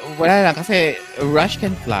 wala lang. Kasi Rush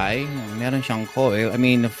can fly. Meron siyang coil. I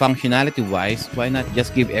mean, functionality-wise, why not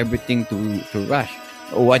just give everything to Rush?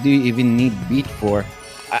 What do you even need Beat for?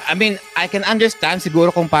 I mean, I can understand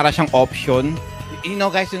siguro kung para siyang option. You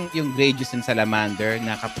know guys, yung Gradius and Salamander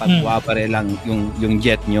na kapag wabare lang yung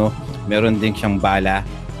jet nyo, meron din siyang bala.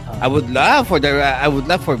 I would love for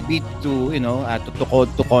Beat to, you know,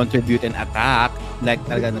 to contribute and attack, like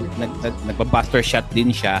talaga nagba-buster shot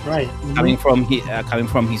din siya Right. coming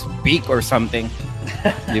from his beak or something.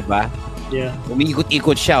 'Di ba? Yeah.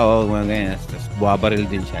 Umiikot-ikot siya, oh, mga ganyan. Tapos buwabaril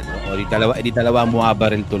din siya. O di dalawa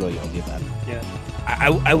buwabaril tuloy, oh, di ba? Yeah.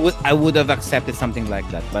 I would have accepted something like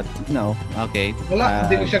that, but no, okay. Wala,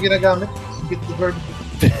 hindi ko siya ginagamit. Beat the bird.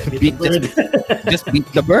 beat just beat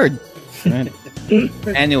the bird. Right.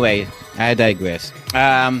 Anyway, I digress.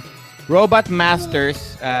 Robot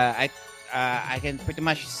Masters, I can pretty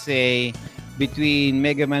much say between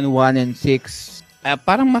Mega Man 1 and 6,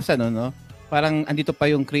 parang mas no? Parang andito pa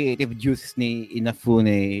yung creative juices ni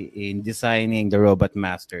Inafune in designing the Robot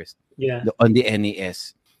Masters Yeah. on the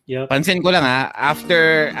NES. Yep. Pansin ko lang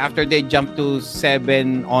after they jump to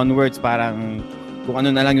 7 onwards, parang kung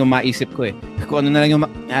ano na lang yung maisip ko eh. Kung ano na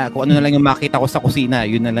lang yung makita ko sa kusina,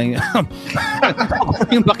 yun na lang yung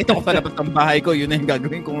yung makita ko sa labas ng bahay ko, yun na yung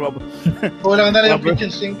gagawin kong robot. Wala na lang yung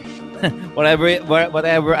kitchen sink.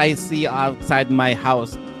 Whatever I see outside my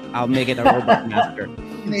house, I'll make it a Robot Master.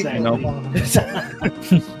 Exactly. know?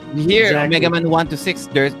 Here, Exactly. Mega Man 1 to 6,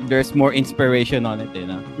 there's more inspiration on it, you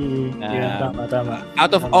know. Yeah. Tama.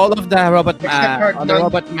 Out of all of the Except Heartland.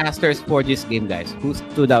 Robot Masters for this game, guys, who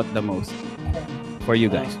stood out the most for you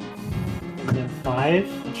guys? And then 5?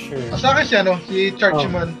 Not sure. Sa akin siya, no? Si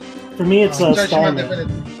Chargeman. For me, it's Chargeman, Starman.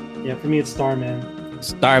 definitely. Yeah, for me, it's Starman.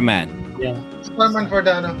 Starman. Yeah. Starman for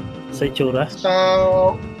the, ano, Sa itsura. sa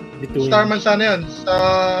Between. Starman sa ano yun? Sa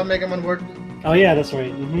Mega Man World. Oh, yeah, that's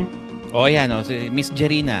right. Oh, yan, no? Si Miss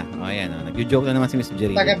Jerina. Oh, yan, no? Nag-joke na naman si Miss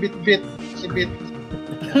Jerina. Taga Bit-Bit. Si Bit.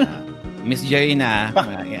 Miss Jerina.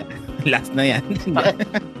 Yan. Last na yan.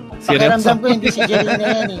 Pakiramdam ko hindi si Jelly na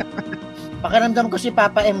yan eh. Pakiramdam ko si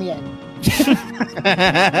Papa M yan.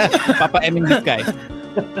 Papa M in disguise.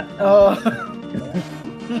 Oo.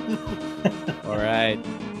 Alright.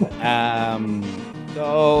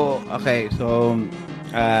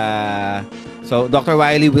 So Dr.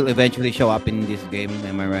 Wily will eventually show up in this game,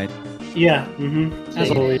 am I right? Yeah. As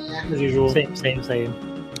Same. always, as usual. Same.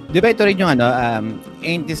 Di ba ito rin yung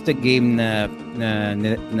ain't this the game na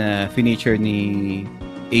finisher ni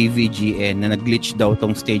AVGN na nag-glitch daw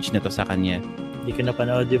tong stage na to sa kanya? Hindi ko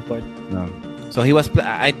napanood yung part. No. So he was,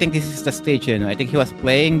 I think this is the stage, you know. I think he was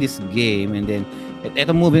playing this game and then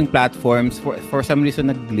ito moving platforms for some reason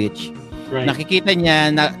nag-glitch. Right. Nakikita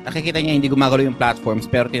niya hindi gumagalaw yung platforms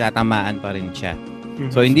pero tinatamaan pa rin siya.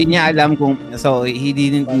 So hindi niya alam he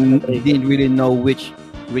didn't really know which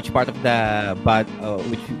part of the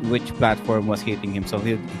which platform was hitting him. So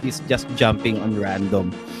he's just jumping on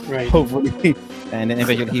random. Right. Hopefully. And then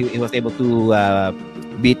eventually he was able to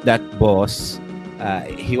beat that boss.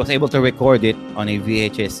 He was able to record it on a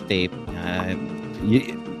VHS tape.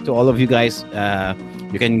 To all of you guys,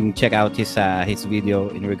 you can check out his video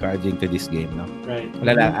in regarding to this game. No? Right.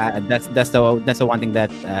 That's the one thing that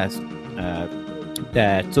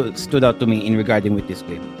stood out to me in regarding with this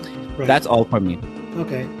game. Right. That's all for me.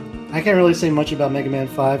 Okay. I can't really say much about Mega Man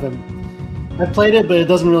 5. I played it, but it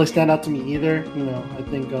doesn't really stand out to me either. You know, I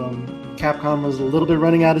think Capcom was a little bit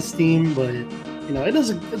running out of steam, but you know, it's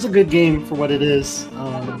a good game for what it is.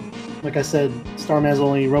 Like I said, Starman's the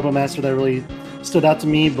only RoboMaster that really stood out to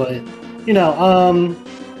me. But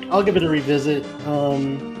I'll give it a revisit.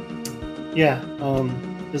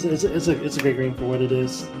 It's a great game for what it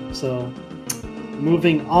is. So,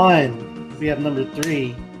 moving on, we have number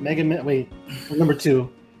 3, Mega Man. Wait, number 2.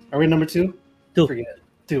 Are we number 2? 2. Forget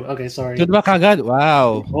 2. Okay, sorry. Good ba kagad?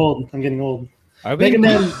 Wow. Old. I'm getting old. Are we?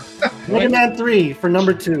 Mega Man 3 for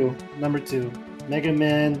number 2. Number 2. Mega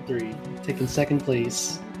Man 3 taking second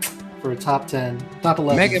place for top 10, top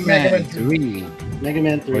 11. Mega Man 3. Mega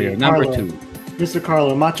Man 3. For your number Carlo. 2. Mr.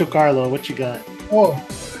 Carlo, Macho Carlo, what you got? Oh.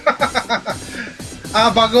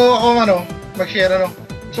 Bago ako mag-share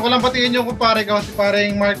Gusto ko lang batiin yung kumpare ko, si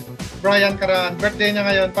paring Mark Brian Karan. Birthday niya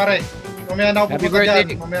ngayon, pare. Mamaya na ako Happy pupunta birthday.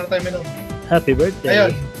 dyan. Mamaya na tayo minom. Happy birthday.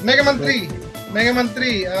 Ayun, Mega Man 3. Mega Man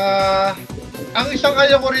 3. Ang isang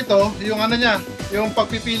ayaw ko rito, yung yung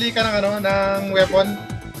pagpipili ka ng weapon.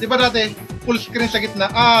 Di ba dati, full screen sa gitna?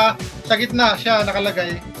 Sa gitna siya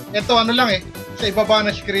nakalagay. Ito sa ibaba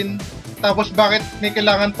na screen. Tapos bakit may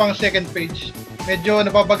kailangan pang second page? Medyo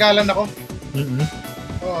nababagalan ako. Mhm.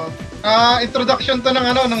 Oo. Introduction to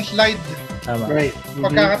ng slide. Tama. Right.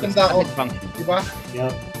 Pagkakatanda ko, di ba?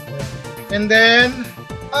 Yep. And then,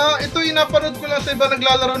 ito napanood ko lang sa iba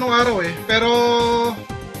naglalaro nung araw Pero,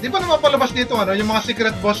 di ba napapalabas dito yung mga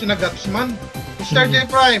secret boss na Gutsman? Mr. J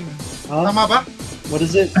Prime, tama ba? What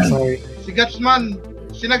is it? Sorry. Si Gutsman,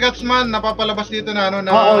 Gutsman, napapalabas dito na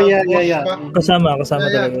yeah. ba? Kasama Yeah,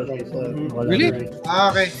 talaga. Right. Really?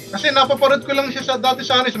 Okay. Kasi napapanood ko lang siya dati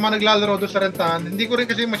sa mga naglalaro doon sa rentahan. Hindi ko rin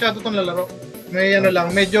kasi masyado itong lalaro. May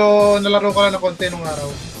lang, medyo nalaro ko lang na konti nung araw.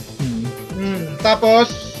 Tapos,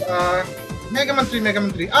 Mega Man 3.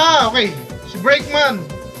 Okay. Si Breakman,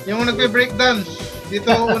 yung nagbe-breakdance. Dito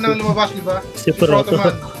unang lumabas, di ba? Si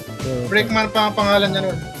Protoman. Breakman pa ang pangalan niya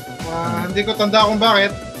nun. Hindi ko tanda kung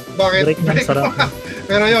bakit. Breakman sarap.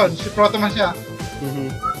 Pero yon, si Protoman siya.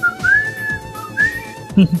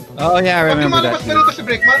 Oh yeah, I Pag remember lumalabas that. pa rito si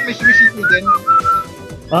Breakman, may sumisipol din.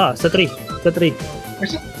 Sa 3.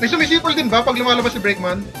 May sumisipol din ba pag lumalabas si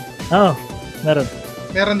Breakman? Meron.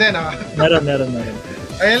 Meron din Meron.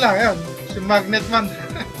 Ayun lang, ayun. Si Magnetman.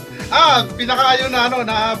 Pinakaayaw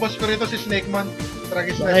na boss ko rito si Snakeman.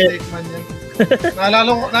 Tragis na Snakeman yan.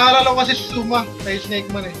 Naalala ko kasi si Suma kay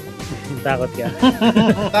Snakeman Takot ka.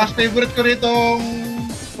 Tapos favorite ko rito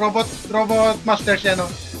robot master siya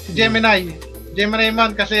si Gemini. Gemini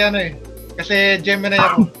man kasi kasi Gemini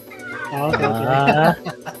ako. Okay.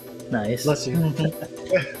 Nice. Bless you.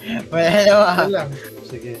 Ayun lang.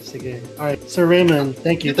 Sige. Alright, Sir Raymond,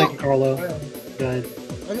 thank you, Carlo. Good.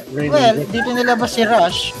 Well, dito nilabas si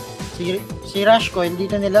Rush. Si Rush ko,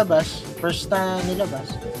 dito nilabas. First na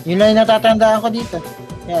nilabas. Yun lang yung natatandaan ko dito.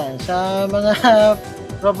 Yan, sa mga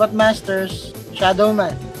Robot Masters,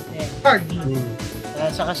 Shadowman. Yan. Hard.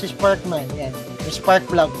 Saka si Sparkman. Yan. Yung Spark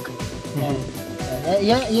Plug. Yan.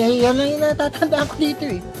 Yan lang yung natatandaan ko dito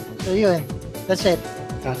So yun. That's it.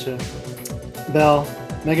 Gotcha. Bell,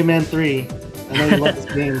 Mega Man 3. I know you love this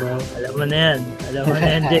game, bro. Alam mo na yan,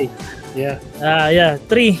 Jay. Yeah.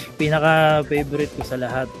 3. Pinaka-favorite ko sa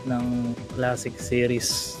lahat ng classic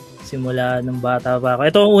series. Simula nung bata pa ako.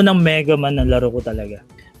 Ito ang unang Mega Man na laro ko talaga.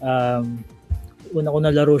 Una ko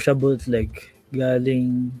na laro siya bootleg.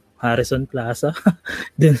 Galing Harrison Plaza.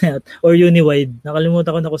 Or Uniwide.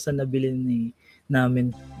 Nakalimutan ko na kung saan nabili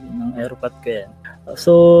namin ng Airpot ko yan.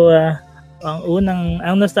 So,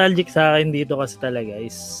 ang nostalgic sa akin dito kasi talaga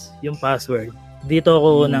is yung password. Dito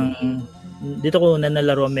ko unang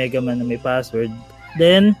nalaro ang Mega Man na may password.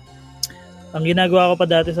 Then, ang ginagawa ko pa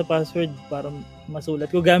dati sa password para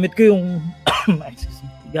masulat ko, gamit ko yung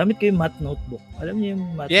math notebook. Alam niyo yung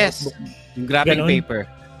math notebook? Yung graphing paper.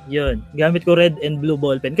 Yun. Gamit ko red and blue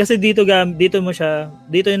ballpen. Kasi dito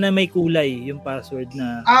na may kulay yung password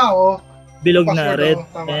na Oo. bilog Password, na red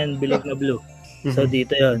tama. and bilog na blue. So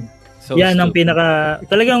dito yun. So yan ang stupid.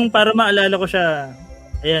 talagang para maalala ko siya.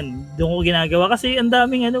 Ayan, doon ko ginagawa kasi ang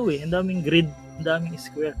daming ang daming grid, ang daming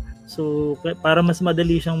square. So para mas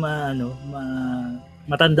madali siyang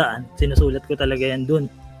matandaan, sinusulat ko talaga yan doon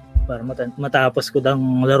para matapos ko dang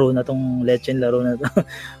laro na tong Lechen laro na to.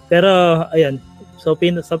 Pero ayan, so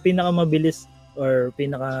sa pinakamabilis or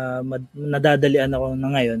nadadalian ako na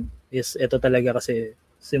ngayon is ito talaga kasi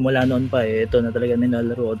simula noon pa ito na talaga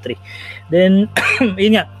nilalaro ko 3. Then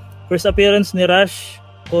yun nga, first appearance ni Rush,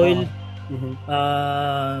 Coil,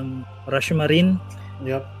 Rush Marine,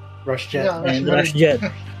 Yep. Rush Jet. Yeah. and Rush Jet.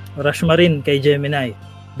 Rush Marine kay Gemini.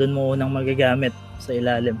 Doon mo unang magagamit sa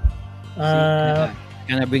ilalim.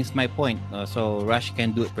 Kinda brings my point. So Rush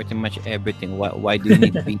can do pretty much everything. Why do you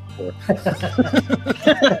need Beat for?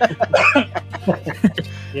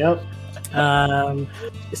 Yep.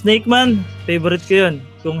 Snake Man, favorite ko yun.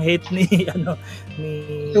 Kung hate ni ni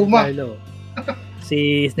Suma. Carlo.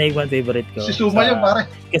 Si Snake Man favorite ko. Si Suma yun, pare.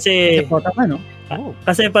 Kasi Kota ka, no?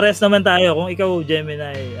 kasi pares naman tayo. Kung ikaw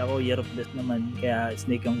Gemini, ako Year of Death naman. Kaya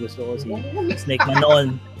Snake ang gusto ko, si Snake Man noon.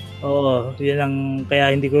 Oo, yun ang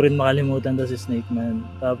kaya hindi ko rin makalimutan to si Snake Man.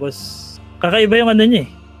 Tapos kakaiba yung ano niya eh.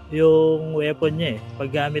 Yung weapon niya eh.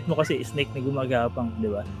 Pag gamit mo kasi snake na gumagapang,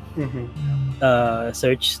 di ba? Mhm.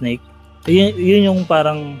 Search snake. Yun yung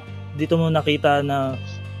parang dito mo nakita na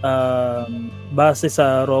base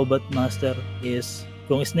sa Robot Master is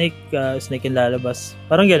kung snake yung lalabas.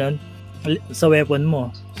 Parang gano'n sa weapon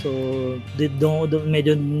mo. So,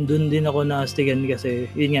 medyo doon din ako naastigan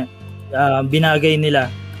kasi yun nga, binagay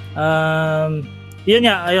nila. Yun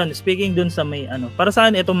nga, ayun, speaking dun sa may para sa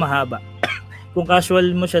akin ito mahaba. Kung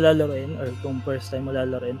casual mo siya lalaroin or kung first time mo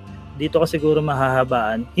lalaroin, dito ka siguro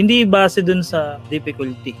mahahabaan. Hindi base dun sa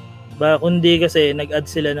difficulty. Kundi kasi nag-add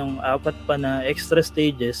sila ng 4 pa na extra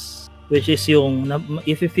stages, which is yung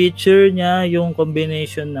i-feature niya yung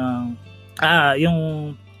combination ng yung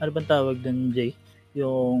ano bang tawag dun, Jay?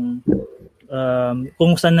 Yung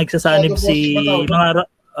kung saan nagsasanib si mga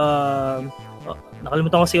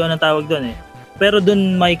nakalimutan ko kasi anong tawag doon eh. Pero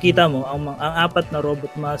doon makikita mo ang 4 na Robot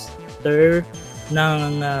Master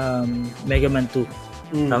ng Mega Man 2.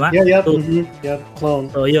 Tama? Yeah, yep. So, Yep, clone.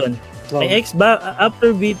 so yun. Clone.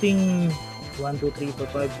 After beating 1, 2, 3, 4,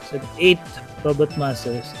 5, 6, 7, 8 Robot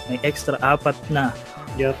Masters, may extra 4 na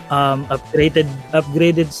Yep.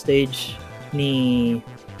 upgraded stage ni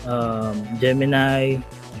Gemini,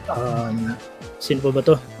 sino pa ba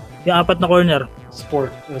to? Yung 4 na corner,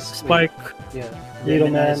 Spark, Yeah.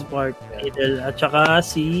 Gemini, Needleman. Spark, Needle, at saka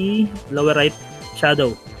si lower right,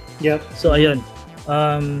 Shadow. Yep. So ayun,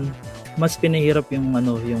 mas pinahirap yung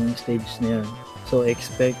yung stage na yun. So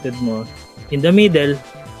expected mo, in the middle,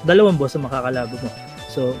 2 boss ang makakalabo mo.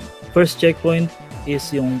 So first checkpoint is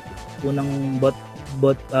yung unang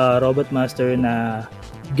Robot Master na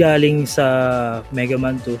galing sa Mega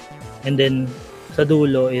Man 2. And then sa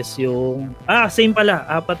dulo is yung same pala,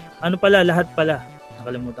 4, lahat pala.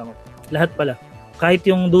 Nakalimutan ko. Lahat pala. Kahit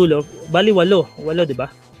yung dulo, bali 8, 'di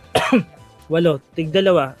ba? 8,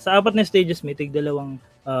 tig-2. Sa 4 na stages may tig-2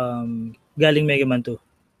 galing Mega Man 2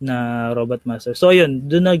 na Robot Master. So ayun,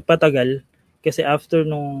 doon nagpatagal kasi after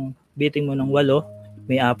nung beating mo ng 8,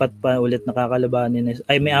 may 4 pa ulit nakakalabanin.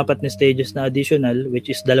 May 4 na stages na additional, which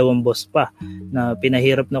is 2 boss pa na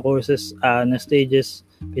pinahirap na courses, na stages,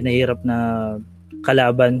 pinahirap na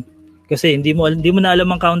kalaban kasi hindi mo na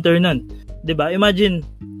alam ang counter nun. 'Di ba? Imagine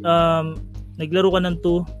naglaro ka ng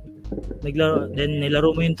 2, then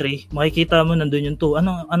nilaro mo yung 3, makikita mo nandun yung 2.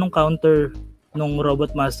 Anong counter nung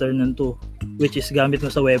Robot Master ng 2, which is gamit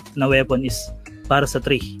mo sa weapon is para sa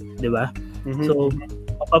 3, 'di ba? Mhm. So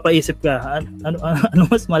mapapaisip ka, ano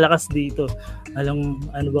mas malakas dito? Ano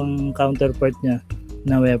bang counterpart niya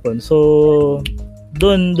na weapon? So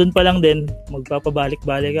doon pa lang din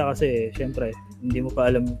magpapabalik-balik ka kasi syempre hindi mo pa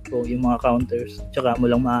alam kung yung mga counters. Tsaka mo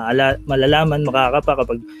lang malalaman, makakapa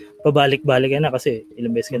kapag pabalik-balik ka na kasi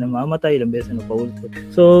ilang beses ka na mamatay, ilang beses na paulit.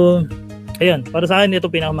 So ayun, para sa akin ito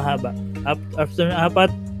pinakamahaba. After 4,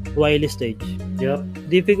 Wily stage. Yep.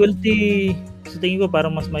 Difficulty sa tingin ko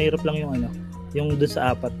parang mas mahirap lang yung doon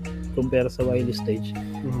sa 4 compare sa Wily stage.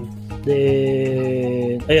 Mhm.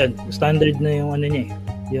 Then ayun, standard na yung niya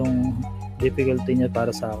yung difficulty niya para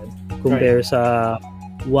sa akin compare sa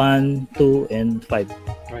 1, 2, and 5.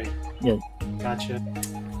 Right. Yun. Gotcha.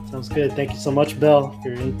 Sounds good. Thank you so much, Bell,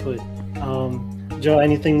 for your input. Joe,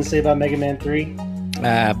 anything to say about Mega Man 3?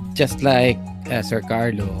 Just like Sir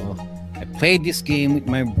Carlo, I played this game with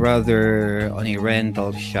my brother on a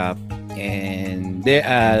rental shop, and the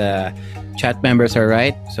chat members are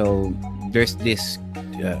right. So there's this,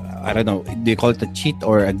 I don't know, do you call it a cheat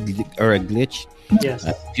or a glitch? Yes.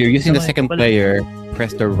 If you're using the second Pala. player,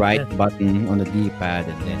 press the right button on the D-pad,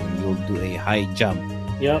 and then you'll do a high jump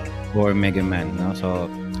Yep. for Mega Man. No?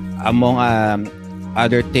 So among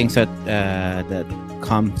other things that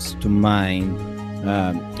comes to mind,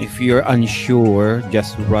 if you're unsure,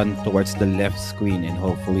 just run towards the left screen and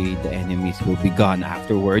hopefully the enemies will be gone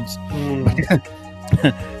afterwards.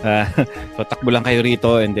 So takbo lang kayo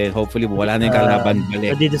rito and then hopefully wala na yung kalaban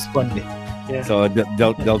balik. Madi-despawn. Yeah. So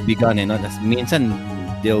they'll be gone, Tas minsan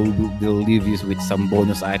they'll leave you with some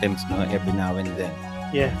bonus items, every now and then.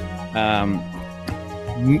 Yeah.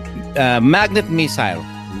 Magnet missile,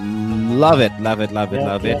 love it. Yep.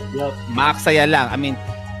 Maksaya lang. I mean,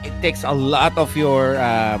 it takes a lot of your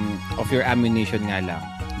ammunition nga lang.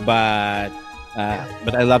 But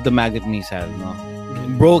I love the magnet missile, no?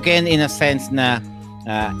 Broken in a sense na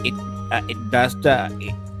it does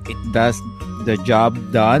it does the job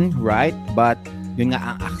done, right? But yun nga,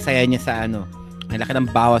 ang aksaya niya sa ano, ang laki ng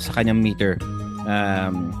bawas sa kanyang meter.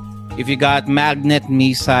 If you got magnet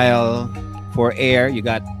missile for air, you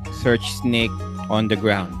got search snake on the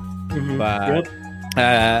ground. Mhm. But Yep.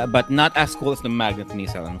 but not as cool as the magnet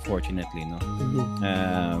missile, unfortunately, no.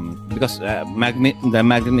 Because the magnet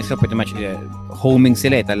missile pretty much homing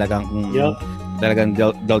sila, talagang Yep. talagang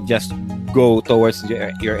they'll just go towards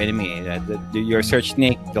your enemy. Your search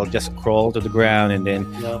snake, they'll just crawl to the ground, and then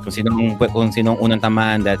Yep. kung sinong unang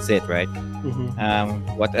tamaan, that's it, right? Mhm.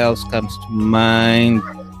 What else comes to mind?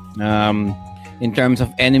 In terms of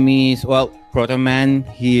enemies, well, Proto Man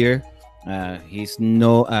here, he's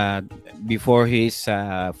before he's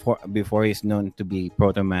known to be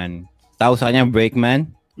Proto Man. Tawag sa kanya Breakman.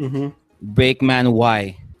 Mhm. Breakman,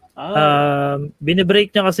 why?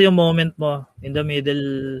 Binibreak niya kasi yung moment mo in the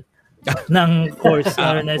middle ng course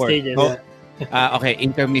or na Course. stages. Oh, okay,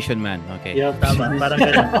 intermission man. Okay. Yep. Tama, parang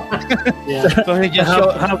ganun. Yeah. So he just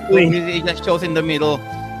Halfway. he just shows in the middle,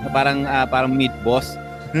 na parang mid boss.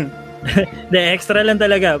 De, extra lang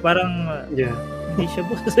talaga. Parang Yeah. hindi siya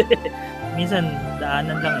boss. Minsan,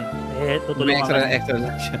 daanan lang eh. May Tutulungan ka. extra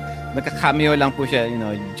lang siya. Nagka-cameo lang po siya,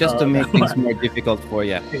 just to make things more difficult for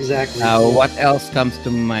you. Exactly. What else comes to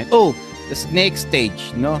mind? Oh, the snake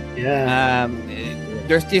stage, no? Yeah.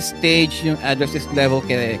 There's this stage, there's this level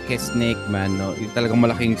kay Snake Man, no? Yung talagang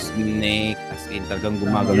malaking snake, as in talagang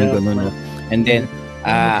gumagawin ganun, no? And then,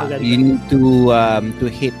 you need to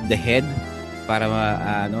hit the head para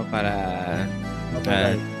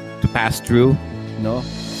to pass through, no?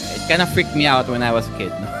 It kind of freaked me out when I was a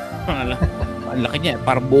kid, no? Ang laki niya,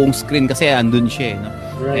 parang buong screen kasi andun siya, no?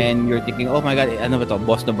 Right. And you're thinking, oh my god, ano ba to?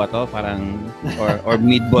 Boss na ba to? Parang or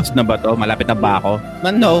mid boss na ba to? Malapit na ba ako?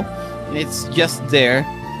 But no, it's just there.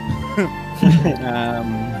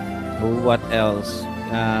 What else?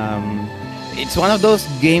 It's one of those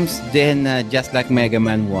games then, just like Mega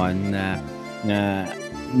Man 1, na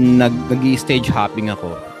nag-stage hopping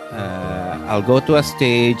ako. I'll go to a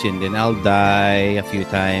stage and then I'll die a few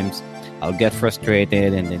times. I'll get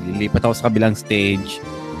frustrated and then lilipat ako sa kabilang stage.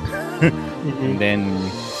 And then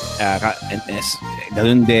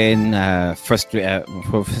ganun din,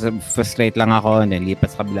 frustrate lang ako and then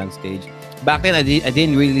lipat sa kabilang stage. Back then, I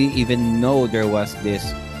didn't really even know there was this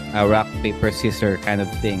rock, paper, scissor kind of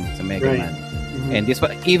thing sa Mega Right. Man. And this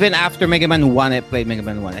one, even after Mega Man 1, I played Mega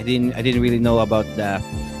Man 1. I didn't really know about that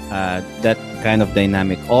kind of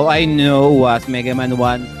dynamic. All I know was Mega Man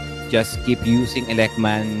 1, just keep using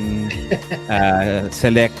Elecman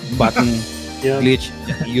select button Yeah. glitch,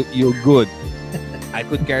 you're good. I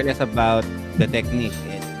could care less about the technique.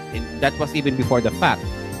 And that was even before the fact.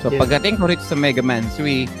 So Yeah. pagdating ko rito sa Mega Man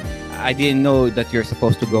 3, I didn't know that you're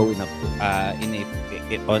supposed to go on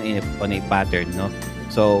a pattern, no?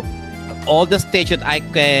 So all the stage that I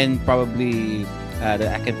can probably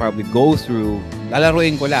go through,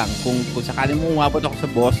 lalaruin ko lang. Kung sakaling umabot ako sa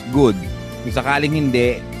boss, good. Kung sakaling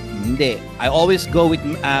hindi. I always go with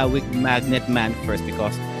Magnet Man first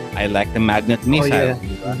because I like the magnet missile. yeah.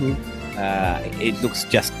 Diba? Mhm. It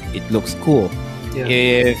looks cool. Yeah.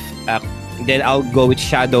 If then I'll go with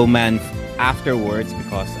Shadow Man afterwards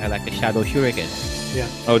because I like the Shadow Shuriken. Yeah.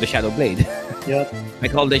 Oh, the Shadow Blade. Yep. I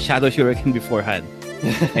called the Shadow Shuriken beforehand.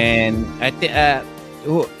 And I think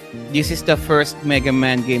this is the first Mega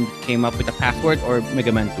Man game that came up with a password, or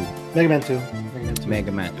Mega Man 2? Mega Man 2. Mega Man 2.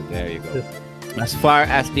 Mega Man 2. There you go. As far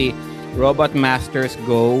as the Robot Masters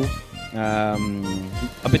go, a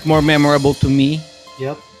bit more memorable to me.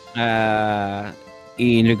 Yep.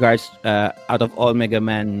 In regards, out of all Mega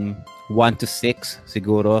Man 1 to 6,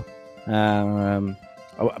 siguro, a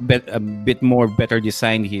bit more better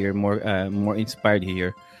designed here, more inspired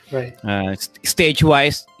here. Right. Stage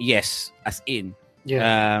wise, yes, as in.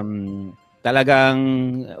 Yeah.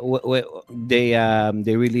 Talagang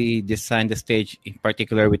they really designed the stage in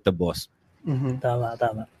particular with the boss. Mhm. Tama.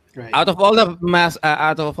 Right. Out of all of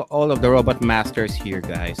the Robot Masters here,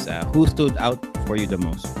 guys, who stood out for you the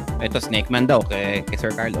most? Ito, Snake Man daw kay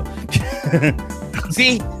Sir Carlo.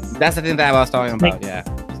 See, that's the thing that I was talking about. Yeah.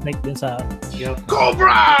 Snake din sa Yep.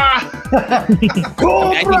 Cobra!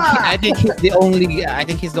 I think he's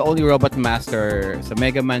the only Robot Master sa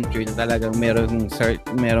Mega Man 3 na talagang merong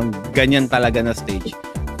ganyan talaga na stage.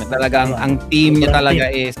 Na talagang ang team niya talaga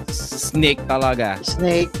is Snake talaga.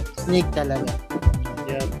 Snake talaga.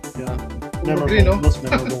 Yep. Yeah. Green, no? Most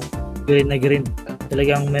memorable. green na green.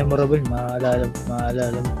 Talagang memorable, maalala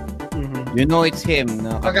mo. Mhm. You know it's him,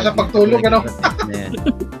 no? Pagka sa pagtulog, ano? Yan.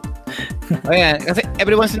 Oh yeah, kasi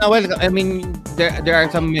every once in a while, I mean, there are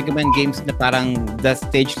some Mega Man games na parang the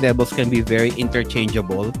stage levels can be very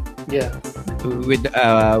interchangeable. Yeah. with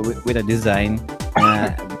a design.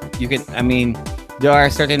 You can, I mean, there are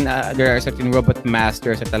certain robot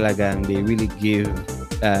masters that talagang they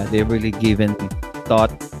really given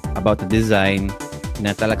thought about the design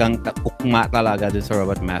na talagang ukma talaga dun sa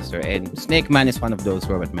robot master, and Snake Man is one of those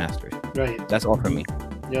robot masters. Right. That's all for me.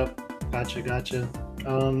 Yep. Gotcha.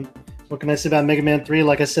 What can I say about Mega Man 3?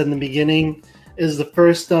 Like I said in the beginning, is the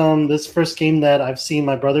first first game that I've seen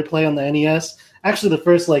my brother play on the NES. Actually, the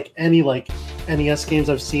first any NES games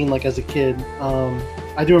I've seen like as a kid.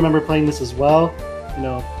 I do remember playing this as well. You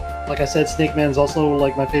know, like I said, Snake Man is also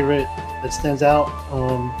like my favorite that stands out.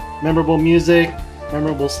 Memorable music,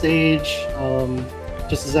 memorable stage.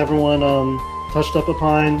 Just as everyone touched up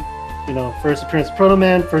upon, you know, first appearance of Proto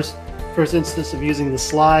Man, first instance of using the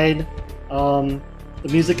slide. The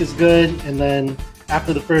music is good, and then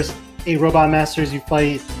after the first 8 Robot Masters, you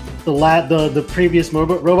fight the previous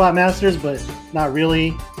Robot Masters, but not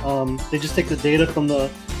really. They just take the data from the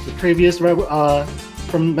previous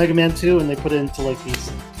from Mega Man 2, and they put it into like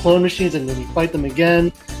these clone machines, and then you fight them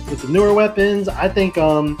again with the newer weapons. I think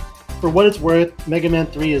for what it's worth, Mega Man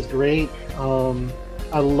 3 is great.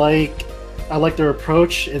 I like their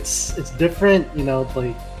approach. It's different, you know,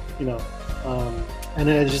 and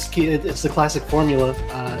it's the classic formula.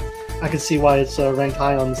 I can see why it's ranked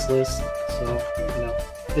high on this list. So, you know,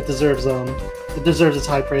 it deserves its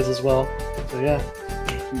high praise as well. So yeah.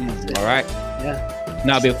 All right. Yeah.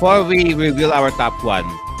 Now, before we reveal our top 1,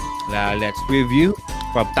 let's review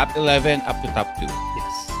from top 11 up to top 2.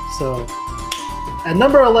 Yes. So, at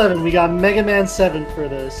number 11, we got Mega Man 7 for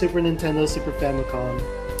the Super Nintendo Super Famicom.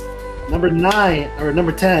 Number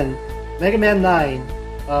 10, Mega Man 9,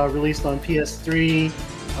 released on PS3,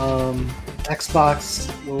 Xbox,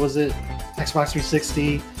 Xbox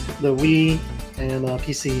 360, the Wii, and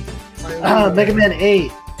PC. Mega Man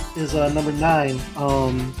 8 is number 9,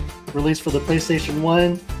 released for the PlayStation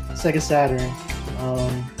 1, Sega Saturn.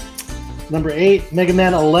 Number 8, Mega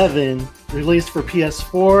Man 11, released for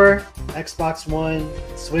PS4, Xbox One,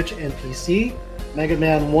 Switch, and PC. Mega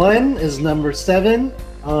Man 1 is number 7,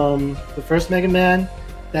 the first Mega Man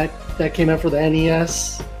that came out for the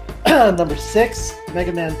NES. Number 6,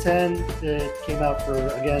 Mega Man 10, it came out for,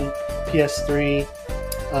 again, PS3,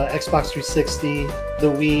 Xbox 360, the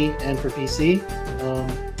Wii, and for PC.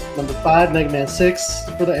 Number 5, Mega Man 6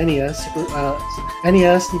 for the NES,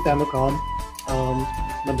 NES and Famicom.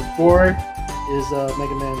 Number 4 is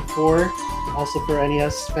Mega Man 4, also for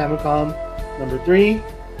NES, Famicom. Number 3,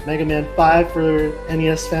 Mega Man 5 for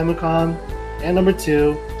NES, Famicom. And number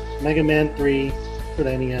 2, Mega Man 3 for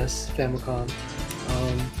the NES, Famicom.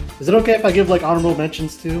 Is it okay if I give like honorable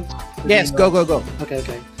mentions too? Yes, go.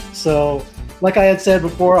 Okay. So, like I had said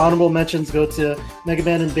before, honorable mentions go to Mega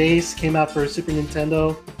Man and Bass, came out for Super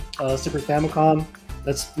Nintendo, Super Famicom.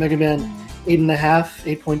 That's Mega Man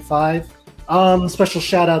 8.5, 8.5. Special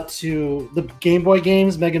shout out to the Game Boy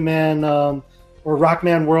games, Mega Man or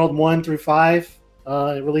Rockman World 1 through 5.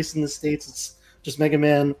 Released in the States, it's just Mega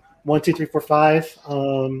Man 1, 2, 3, 4, 5.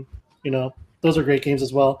 You know, those are great games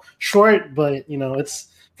as well. Short, but you know, it's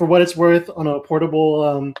for what it's worth on a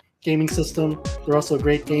portable gaming system. They're also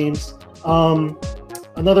great games.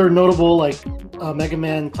 Another notable Mega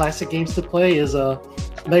Man classic games to play is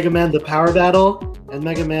Mega Man: The Power Battle and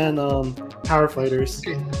Mega Man Power Fighters.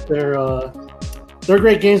 They're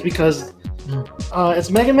great games because it's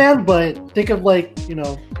Mega Man, but think of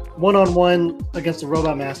one-on-one against a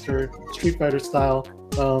Robot Master, Street Fighter style.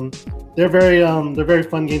 They're very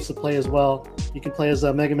fun games to play as well. You can play as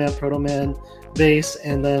Mega Man, Proto Man, Bass,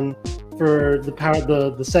 and then for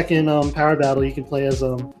the second Power Battle, you can play as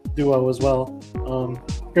Duo as well.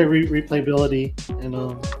 Great replayability, and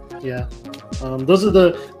yeah. Those are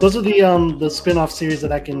the spin-off series that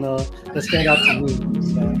that stand out to me.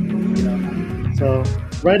 So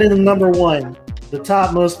right in number 1, the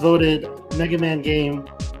top most voted Mega Man game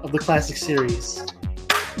of the classic series,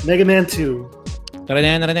 Mega Man 2. That's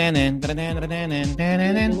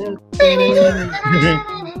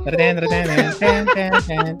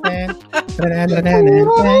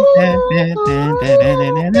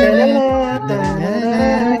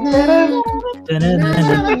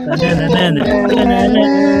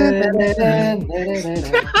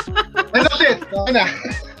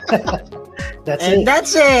it.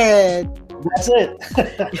 That's it.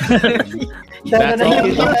 That's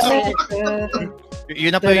all.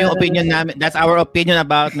 Yun na po yung opinion namin. That's our opinion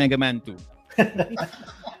about Mega Man 2.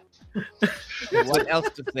 What else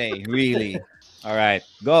to say, really? All right,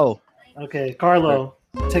 go. Okay, Carlo,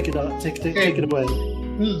 take it away.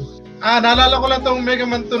 Naalala ko lang tong Mega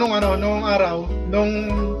Man 2 nung araw, nung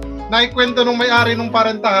naikwento nung may-ari nung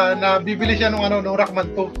parantahan na bibili siya nung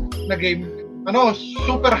Rockman 2 na game.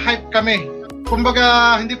 super hype kami.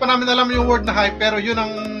 Kumbaga, hindi pa namin alam yung word na hype, pero yun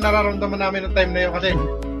ang nararamdaman namin ng time na yun. Kasi,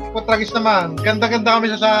 tragis naman, ganda-ganda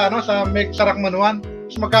kami sa Rockman 1,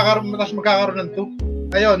 tapos magkakaroon ng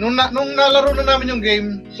 2. Ayun, nung nalaro na namin yung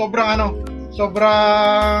game, sobrang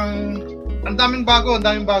ang daming bago.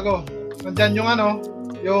 Nandyan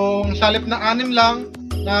yung salip na 6 lang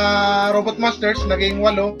na Robot Masters, naging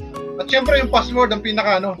 8. At syempre yung password ang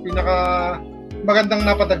pinaka magandang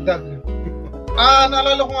napadagdag.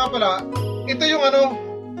 Naalala ko nga pala, ito yung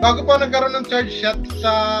bago pa nagkaroon ng charge shot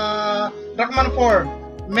sa Rockman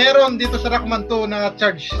 4, meron dito sa Rockman 2 na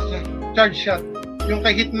charge shot. Yung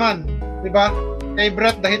kay Hitman, di ba? Kay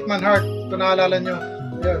Brett the Hitman Hart, kung naalala nyo.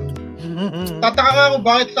 Ayun. Tataka nga ako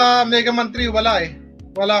bakit sa Mega Man 3 wala eh.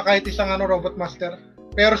 Wala kahit isang Robot Master.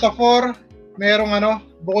 Pero sa 4, merong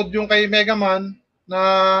bukod yung kay Mega Man na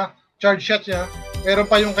charge shot niya, meron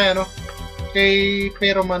pa yung kay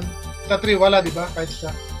Pyroman. Sa 3 wala, di ba? Kahit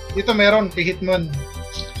isa. Dito meron kay Hitman.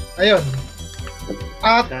 Ayun.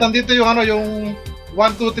 At nandito yung yung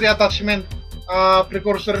 1, 2, 3 attachment.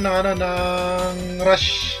 Precursor ng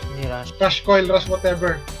Rush Coil, Rush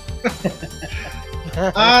whatever.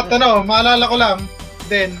 At maalala ko lang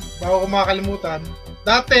din, bago ko makakalimutan,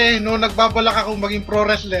 dati nung nagbabalak akong maging pro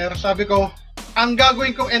wrestler, sabi ko, ang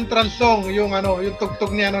gagawin kong entrance song yung yung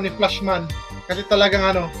tugtog ni ni Flashman. Kasi talagang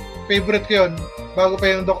favorite ko yun bago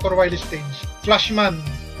pa yung Dr. Wily Stage. Flashman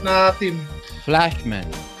na team. Flashman.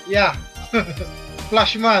 Yeah.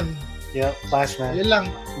 Flashman. Yeah, Flashman. Yun lang.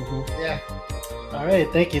 Mhm. Yeah. All right,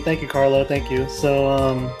 thank you, Carlo, thank you. So,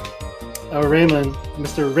 Raymond,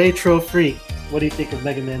 Mr. Retro Freak, what do you think of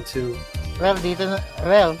Mega Man 2? Well,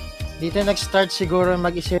 dito nag-start siguro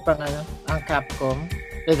mag-isip ang Capcom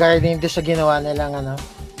regarding do sa ginawa nilang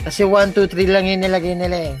Kasi 1, 2, 3 lang yung nilagay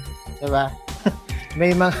nila eh. Diba?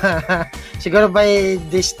 May mga, siguro by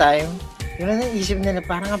this time, yun na naisip nila,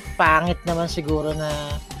 parang ang pangit naman siguro na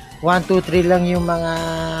 1, 2, 3 lang yung mga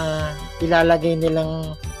ilalagay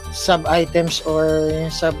nilang sub-items or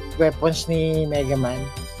sub-weapons ni Mega Man.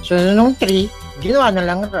 So, nung 3, ginawa na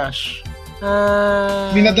lang Rush.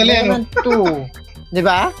 Minadali, Mega Man 2.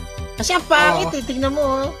 Diba? Kasi ang pangit eh. Tignan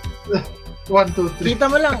mo. 1, 2, 3.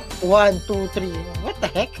 Kita mo lang. 1, 2, 3. What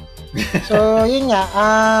the heck? So, yun nga.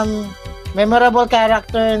 Memorable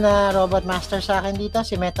character na Robot Master sa akin dito,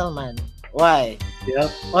 si Metal Man. Why?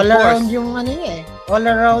 Yep, All around yung niya eh. All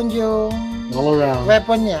around yung all around.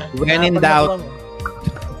 weapon niya. When in Pag doubt. nakuha mo.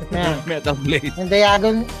 Yeah. Metal Blade. Yung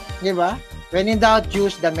diagon, di ba? When in doubt,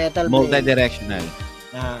 use the metal blade. Multi-directional.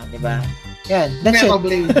 Di ba? Yan, that's Metal it.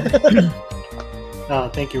 Blade.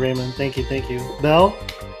 Thank you, Raymond. Thank you. Belle,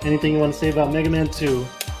 anything you want to say about Mega Man 2?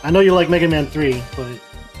 I know you like Mega Man 3, but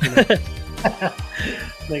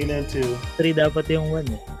Mega Man 2. 3 dapat yung 1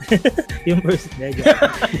 eh. Yung first Mega.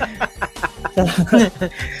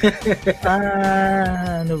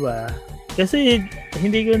 Ano ba? Kasi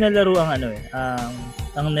hindi ko nalaro ang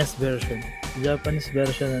NES version. Japanese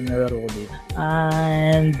version na nalaro ko dito.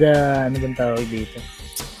 And ano bang tawag dito?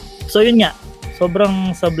 So yun nga,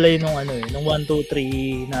 sobrang sablay nung nung 1,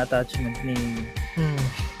 2, 3 na attachment ni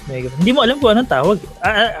Mega. Hindi mo alam kung anong tawag.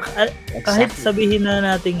 Kahit sabihin na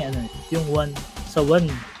natin yung 1 sa 1,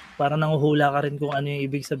 parang nanguhula ka rin kung ano yung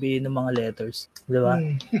ibig sabihin ng mga letters, di ba?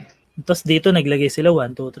 Tapos dito naglagay sila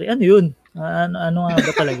 1, 2, 3. Ano yun? Ano nga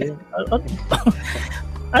ba talaga yun?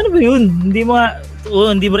 Ano ba yun? Hindi mo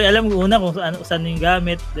rin alam kung saan yung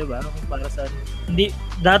gamit, 'di ba? Kung para saan. Hindi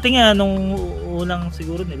dati nga nung unang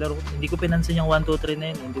siguro nilaro, hindi ko pinansin yung 1, 2, 3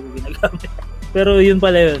 na yun, hindi ko ginagamit. Pero yun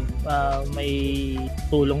pala yun, may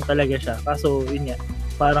tulong talaga siya. Kaso yun nga,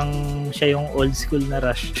 parang siya yung old school na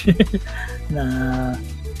Rush na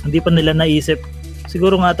hindi pa nila naisip.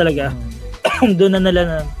 Siguro nga talaga doon na nila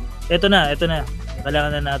na eto na.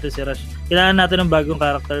 Kailangan na natin si Rush. Kailangan natin ng bagong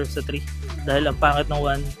character sa 3. Dahil ang pangit ng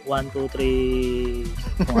 1, 2,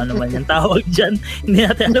 3, kung ano man yung tawag dyan, hindi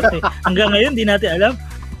natin alam eh. Hanggang ngayon, hindi natin alam.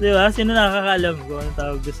 Di ba? Sino nakakaalam kung anong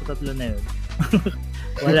tawag doon sa tatlo na yun?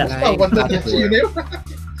 Wala. Yun na yun.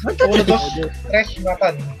 1, 2, 3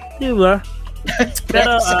 natad. Di ba?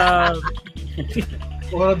 Pero,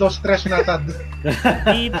 1, 2, 3 natad.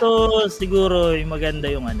 dito siguro yung maganda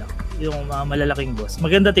yung yung mga malalaking boss.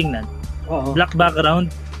 Maganda tingnan. Black background,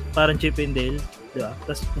 parang Chip and Dale. Diba?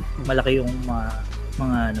 Tapos malaki yung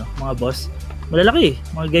mga boss. Malalaki,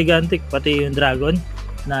 mga gigantic, pati yung dragon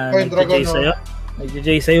na nag-chase sa'yo.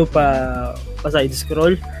 Nag-chase sa'yo pa side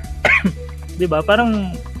scroll. Diba?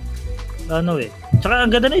 Parang Tsaka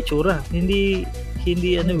ang ganda na itsura. Hindi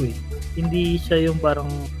hindi siya yung parang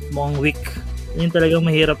mukhang weak. Yun talagang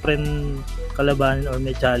mahirap rin kalabanin or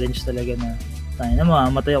may challenge talaga na tayo na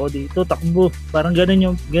mamamatay ako dito, takbo. Parang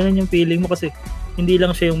ganun yung feeling mo kasi hindi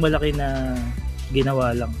lang siya yung malaki na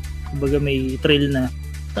ginawa lang. Kumbaga may thrill na.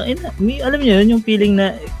 Alam niyo yun, yung feeling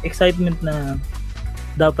na excitement na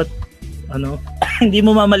dapat hindi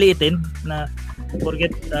mo mamaliitin na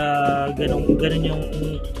forget ganun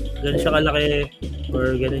siya kalaki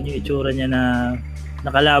or ganun yung itsura niya na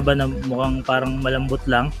nakalaban na mukhang parang malambot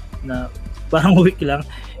lang na parang weak lang.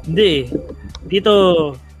 Hindi eh. Dito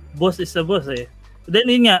boss is a boss eh. Then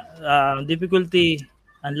yun nga, difficulty,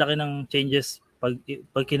 ang laki ng changes pag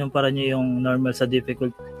kinumpara niyo yung normal sa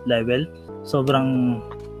difficult level. Sobrang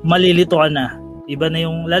malilito ka na. Iba na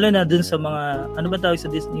yung, lalo na dun sa mga, ano ba tawag sa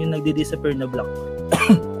yung nagdi-disappear na block.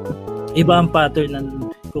 Iba ang pattern ng,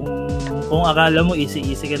 kung akala mo easy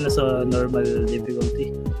ka na sa normal difficulty.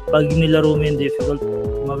 Pag nilaro mo yung difficult,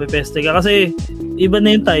 mapipeste ka. Kasi iba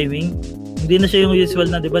na yung timing. Hindi na siya yung usual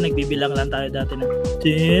na, di ba, nagbibilang lang tayo dati na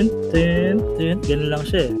tin, ganun lang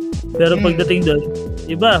siya eh. Pero pagdating doon,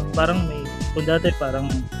 iba, parang may, kung dati parang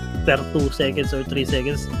per 2 seconds or 3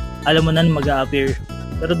 seconds, alam mo na mag-a-appear.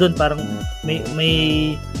 Pero doon parang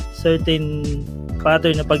may certain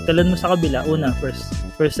pattern na pagtalan mo sa kabila,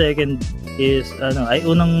 first second is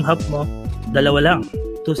unang hop mo, 2 lang,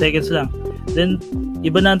 2 seconds lang. Then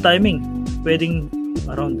iba na ang timing. Pwedeng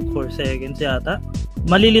around 4 seconds yata.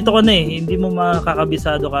 Malilito ka na eh, hindi mo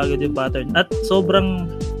makakabisado kaagad yung pattern. At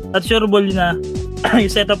sureable na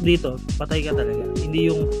yung setup dito, patay ka talaga. Hindi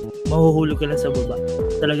yung mahuhulog ka lang sa baba.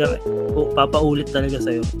 Talaga papaulit talaga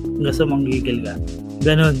sa'yo hanggang sa manggigil ka.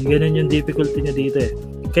 Ganon yung difficulty niya dito eh.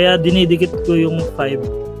 Kaya dinidikit ko yung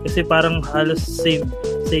 5 kasi parang halos same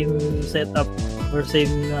setup or same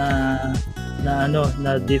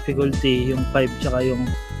na difficulty yung 5 tsaka yung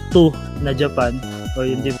 2 na Japan or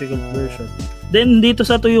yung difficult version. Then dito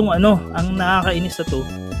sa 2 yung ang nakakainis sa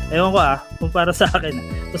 2. Ewan ko kung para sa akin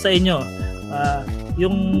o sa inyo,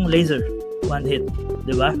 yung laser one hit,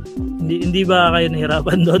 'di ba? Hindi ba kayo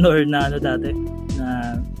nahirapan doon or na dati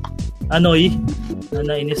na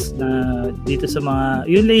nainis na dito sa mga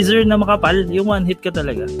yung laser na makapal, yung one hit ka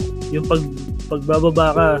talaga. Yung pagbababa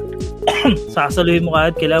ka, sasaluhin mo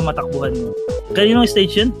kahit kailangan matakbuhan mo. Kaninong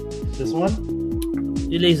stage yun? This one?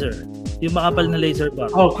 Yung laser. Yung makapal na laser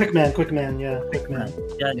bar. Oh, Quickman. Yeah, Quickman.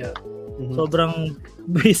 Yan. Yeah. Mm-hmm. Sobrang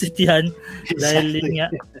visit yan. Dahil yun nga,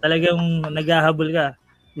 talagang naghahabol ka.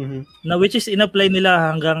 Mm-hmm. Na which is in-apply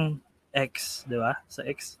nila hanggang X, di ba? Sa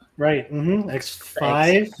X. Right. Mm-hmm. X5.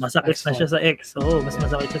 X. Masakit na siya sa X. Oo, mas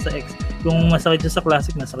masakit siya sa X. Kung masakit siya sa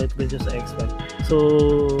Classic, masakit rin siya sa X5. So,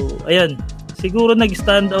 ayun. Siguro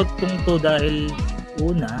nag-stand out tong to dahil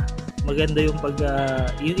una, maganda yung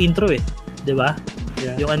yung intro eh. Di ba?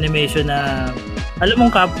 Yeah. Yung animation na, alam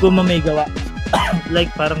mong Capcom may gawa. Like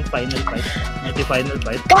parang Final Fight. Final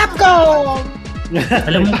Fight. Capcom!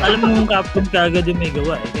 alam mo Capcom kagad yung may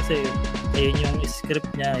gawa eh. Kasi ayun yung script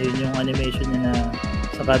niya, ayun yung animation niya na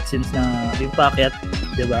sa cutscenes na yung paakyat,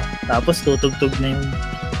 di ba? Tapos tutugtog na yung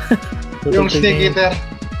yung Snake Eater.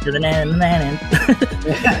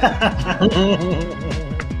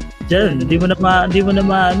 Diyan, hindi mo na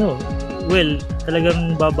maano. Well,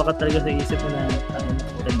 talagang babakat talaga sa isip mo na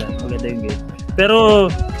maganda yung game. Pero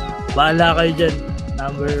bahala kayo dyan.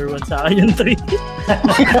 Number 1 sa akin yung 3.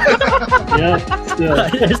 Yeah, still.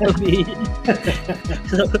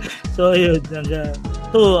 So yun, hanggang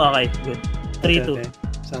 2, okay, good. 3-2. Okay.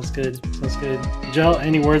 Sounds good. Joe,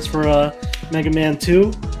 any words for Mega Man 2?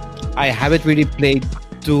 I haven't really played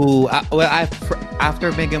 2. After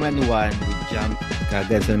Mega Man 1, we jumped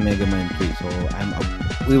kagad sa Mega Man 3. So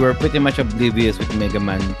we were pretty much oblivious with Mega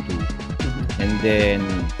Man 2. And then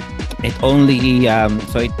it only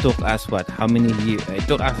so it took us how many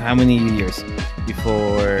years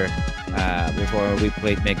before we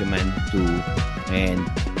played Mega Man 2, and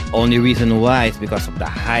only reason why is because of the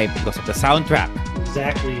hype, because of the soundtrack.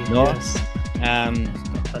 Exactly. No? Yes.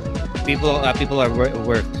 People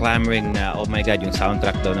were clamoring na, oh my god, yung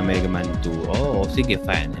soundtrack daw ng Mega Man 2. Oh, sige,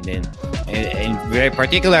 fan. And then and very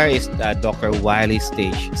particular is Dr. Wily's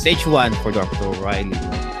stage 1 for Dr. Wily.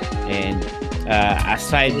 And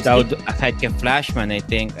aside kay Flashman, I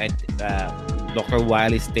think Dr.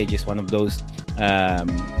 Wily's stage is one of those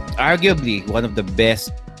arguably one of the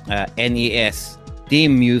best NES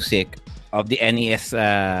theme music of the NES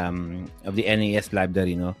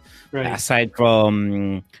library, no? Right. Aside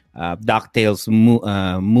from DuckTales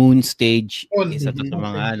Moon stage, isa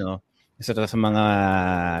to sa mga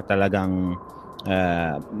talagang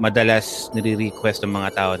madalas nire-request ng mga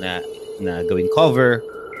tao na gawing cover,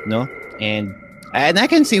 no? And I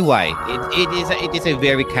can see why. It is a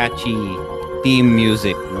very catchy theme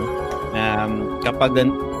music, no? Kapag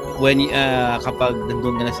when kapag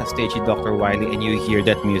nandun ka na sa stage ni Dr. Wily and you hear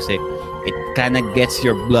that music, it kind of gets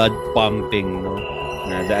your blood pumping, no?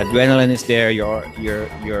 The adrenaline is there. You're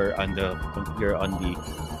on the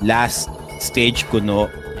last stage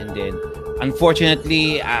kuno, and then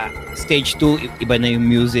unfortunately stage 2 iba na yung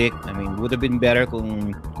music. I mean, would have been better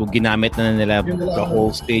kung ginamit na nila the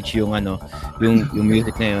whole stage yung yung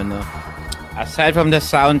music na yun, no? Aside from the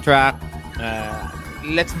soundtrack,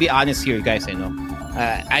 let's be honest here, guys,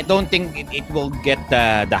 I don't think it will get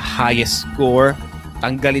the highest score.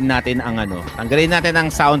 Tanggalin natin ang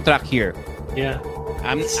soundtrack here. Yeah.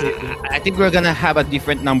 I think we're gonna have a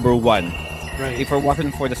different number 1 Right. if it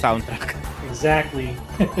wasn't for the soundtrack. Exactly.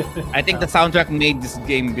 I think the soundtrack made this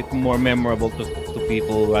game a bit more memorable to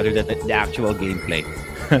people rather than the actual gameplay.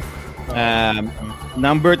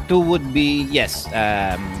 Number 2 would be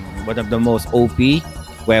one of the most OP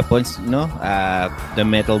weapons, the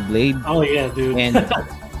metal blade. Oh yeah, dude. And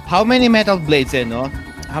how many metal blades,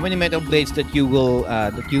 How many metal blades that you will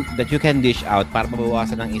that you can dish out para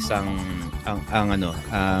mabawasan ng isang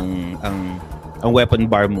ang weapon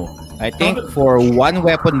bar mo? I think for one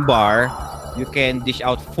weapon bar, you can dish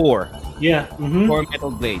out 4. Yeah. Mm-hmm. 4 metal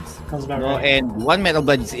blades. Sounds about right. And one metal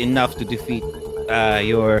blade is enough to defeat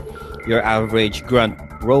your average grunt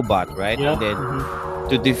robot, right? Yeah. And then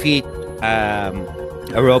to defeat a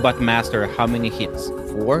robot master, how many hits?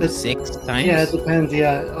 4, 6 times? Yeah, it depends.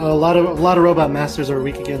 Yeah, a lot of robot masters are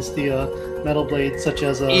weak against the metal blades, such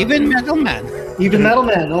as Even Metal Man. Even Metal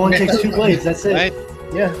Man only takes 2 blades. That's it. Right?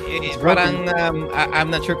 Yeah. Parang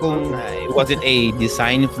I'm not sure kung was it a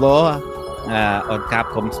design flaw on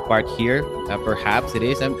Capcom's part here. Perhaps it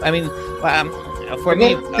is. I mean, for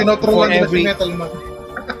me, for tinuturo lang nila si every Metal Man.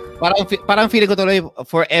 parang feeling ko tuloy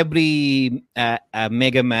for every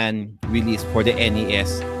Mega Man release for the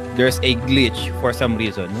NES, there's a glitch for some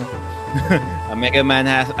reason. No? a Mega Man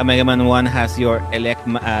 1 has your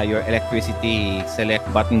electricity select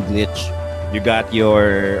button glitch. You got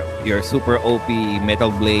your super OP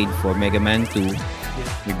metal blade for Mega Man 2.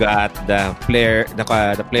 You got the player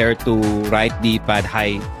to right D-pad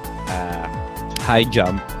high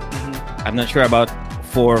jump. I'm not sure about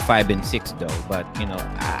 4, 5, and 6 though, but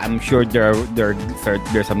I'm sure there's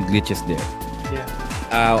some glitches there. Yeah.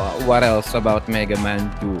 What else about Mega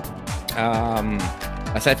Man 2?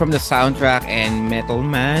 Aside from the soundtrack and Metal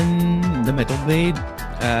Man, the Metal Blade,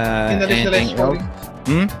 anything else?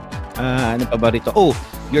 Ano pa ba rito? Oh,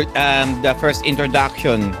 the first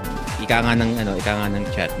introduction. Ika nga ng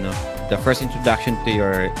chat, no? The first introduction to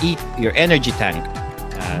your energy tank.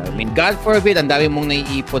 I mean, God forbid, ang dami mong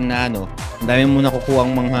naiipon na ang dami mong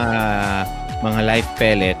nakukuhang mga life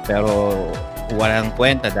pellet, pero walang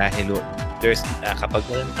kwenta dahil there's kapag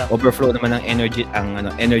overflow naman ng energy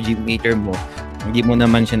energy meter mo, hindi mo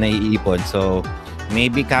naman siya naiipon. So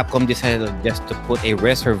maybe Capcom decided just to put a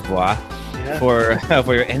reservoir for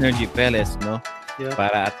your energy pellets, no? Yeah.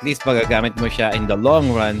 Para at least magagamit mo siya in the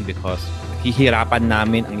long run, because hihirapan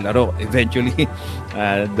namin ang laro. Eventually,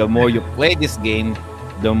 the more you play this game,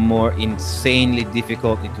 the more insanely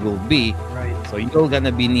difficult it will be. Right. So you're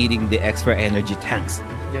gonna be needing the extra energy tanks.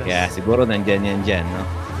 Yes. Yeah, siguro nandyan yan dyan, no?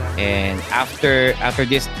 Exactly. And after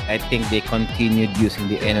this, I think they continued using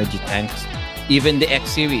the energy tanks. Even the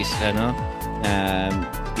X series,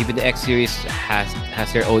 even the X series has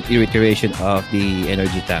their own iteration of the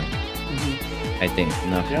energy tank. I think,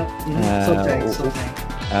 no? Yeah. So thanks.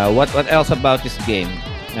 What else about this game?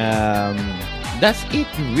 That's it,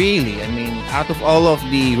 really. I mean, out of all of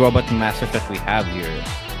the robot masters that we have here,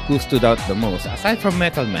 who stood out the most aside from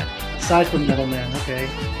Metal Man? Aside from Metal Man, okay.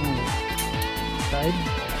 Side?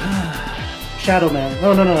 Shadow Man.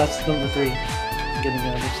 No, that's number 3. I'm getting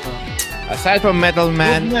mixed up. Aside from Metal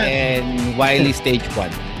Man Woodman. and Wily Stage 1.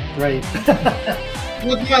 Right.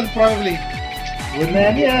 Woodman, probably.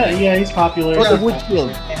 Woodman, yeah, he's popular. Oh, the Wood Shield.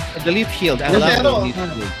 The Leaf Shield. I Yes, love the ano? Leaf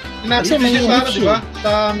Shield. Sinabi Kasi may niya sa leaf di ba?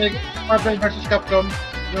 Sa Marvel vs. Capcom,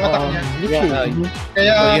 yung attack niya.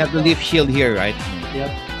 Kaya, So you have the Leaf Shield here, right?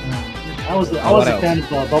 Yep. I was What a else? fan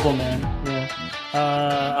of Bubble Man.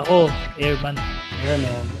 Yeah. Ako, Airman. Yeah,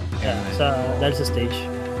 man. Dahil sa stage.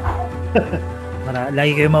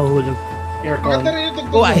 Lagi kayo mahuhulog. Aircon. maganda rin yung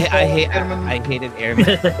tugtog Oh, mo. I hated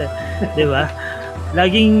Airman. Di ba?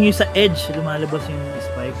 Laging yung sa edge, lumalabas yung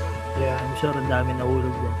spike. Yeah. I'm sure ang dami nahulog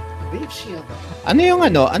din. Leaf Shield. Ano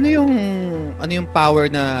yung power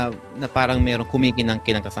na parang merong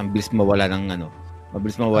kumikinang-kinang tas ang bilis mawala yung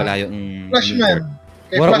Flashman.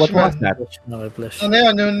 Kay What was Flashman. that? Okay, flash. Ano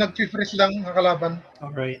yun, yung nag-freeze lang ang kalaban.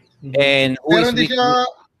 Alright. And who Pero is hindi weak? siya,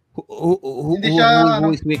 Who hindi siya,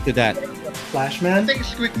 is weak to that? I Flashman? think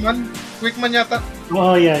Squeakman. Quickman yata.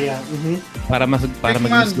 Oh yeah. Para Quickman.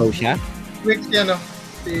 maging slow siya? Quick si ano.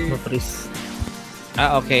 Si... Mapris.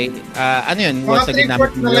 Okay. Ano yun? Mga Once na 3/4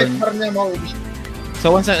 ginamit mo na yun. life bar niya maubos. So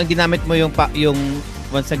once na ginamit mo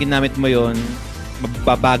once na ginamit mo yun,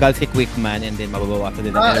 babagal si Quickman and then mababawasan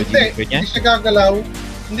din ang energy meter niya?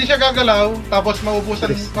 Hindi siya gagalaw, tapos maubos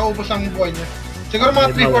ang buhay niya. Siguro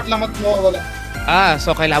mga 3/4 lang mawawala.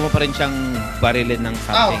 So kailangan mo pa rin siyang barilin ng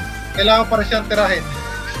something. Kailangan pa rin siyang tirahin.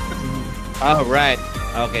 Right.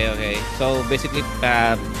 Okay. So basically,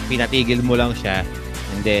 pinatigil mo lang siya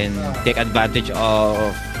and then take advantage of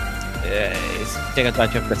the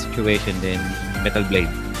situation then Metal Blade.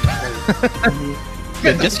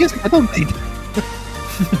 Just use Metal Blade.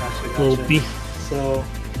 OP. So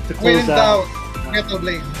to When close in out, doubt, Metal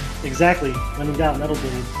Blade. exactly. When in doubt, Metal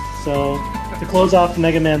Blade. So to close off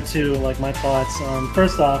Mega Man 2, like my thoughts.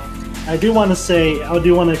 First off, I do want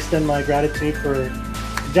to extend my gratitude for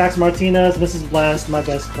Jax Martinez, Mrs. Blast, my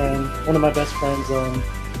best friend, one of my best friends.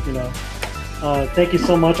 Thank you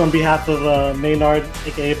so much on behalf of Maynard,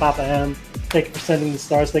 aka Papa M. Thank you for sending the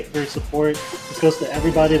stars. Thank you for your support. This goes to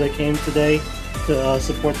everybody that came today to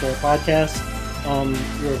support the podcast.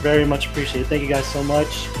 You're very much appreciated. Thank you guys so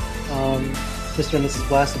much. Mr. and Mrs.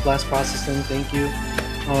 Blast, the Blast Processing, thank you.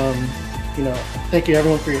 Thank you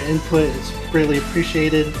everyone for your input. It's greatly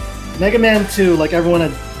appreciated. Mega Man 2, like everyone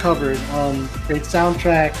had covered, great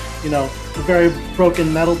soundtrack, a very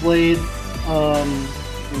broken Metal Blade.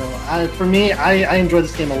 For me, I enjoy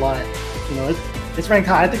this game a lot. It's ranked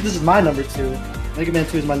high. I think this is my number 2. Mega Man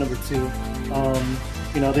 2 is my number 2.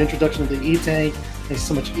 The introduction of the E-Tank makes it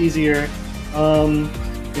so much easier. I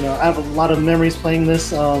have a lot of memories playing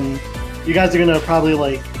this. You guys are gonna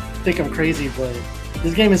probably think I'm crazy, but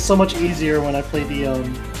this game is so much easier when I play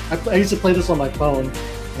I used to play this on my phone,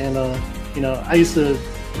 and I used to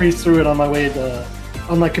breeze through it on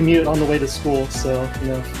my commute on the way to school. So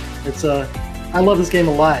it's I love this game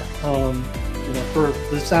a lot. For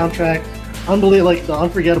the soundtrack, unbelievable, the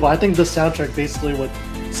unforgettable. I think the soundtrack basically what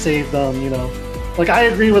saved I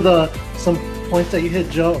agree with some points that you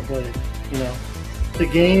hit, Joe, but the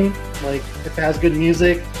game, if it has good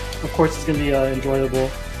music, of course it's gonna be enjoyable.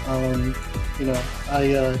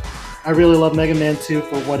 I really love Mega Man 2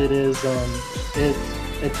 for what it is.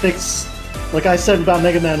 It fixed, like I said about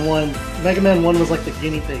Mega Man 1. Mega Man 1 was like the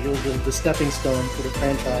guinea pig. It was the stepping stone for the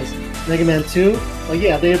franchise. Mega Man 2,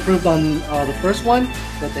 they improved on the first one,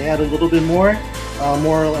 but they added a little bit more, a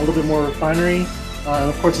little bit more refinery, and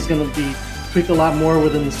of course it's going to be tweaked a lot more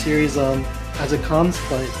within the series as it comes.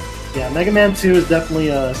 But yeah, Mega Man 2 is definitely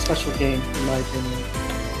a special game in my opinion.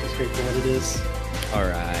 It's great for what it is. All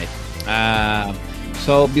right.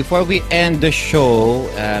 So before we end the show,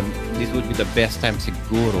 this would be the best time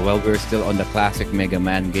siguro while we're still on the classic Mega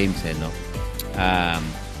Man games, no?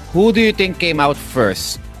 Who do you think came out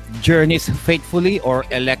first? Journey's Faithfully or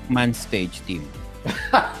Elecman Stage Team?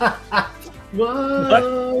 Whoa, The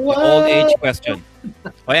old age question.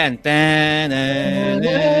 O yan.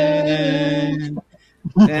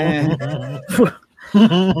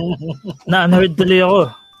 Na-unheard tuloy ako.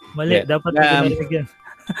 Mali, Yeah. dapat di ko narinig yan.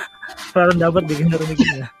 Parang dapat di ko narinig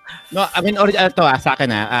yan. No, I mean, sa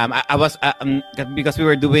akin I was because we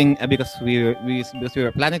were doing because we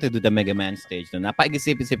were planning to do the Mega Man stage. No,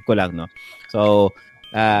 napag-isip-isip ko lang, no. So,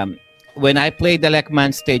 when I played the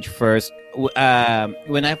Elecman stage first,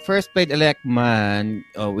 when I first played Elecman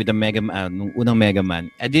with the Mega Man, nung unang Mega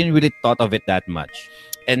Man, I didn't really thought of it that much.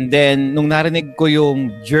 And then nung narinig ko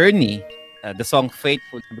yung Journey, the song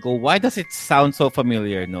Faithful, sabi ko, why does it sound so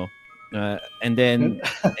familiar, no? And then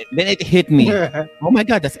it hit me. Oh my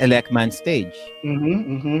God, that's Elecman stage.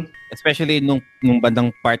 Especially nung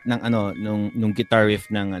bandang part ng nung guitar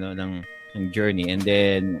riff ng Journey. And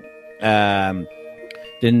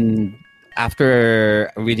then after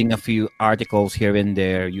reading a few articles here and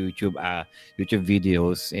there, YouTube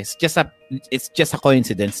videos, it's just a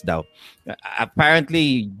coincidence daw.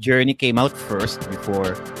 Apparently Journey came out first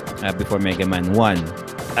before Mega Man 1.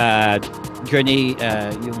 Journey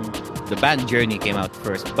the band Journey came out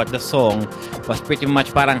first, but the song was pretty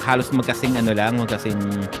much parang halos magkasing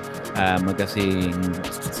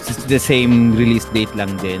the same release date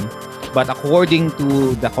lang din. But according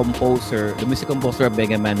to the music composer of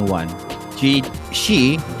Mega Man 1, it's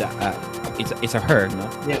a her, no?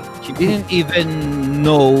 Yeah. She didn't even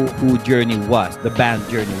know who Journey was, the band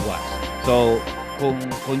Journey was. So, kung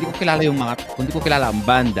hindi ko kilala ang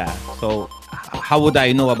banda, so how would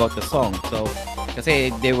I know about the song? So,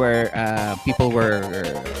 kasi people were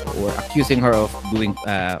accusing her of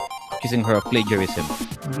plagiarism.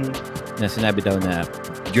 Na sinabi daw na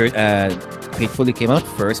Faithfully came out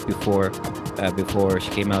first before before she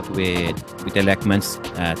came out with Elecman's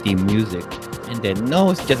theme music. And then,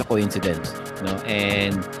 no, it's just a coincidence. No?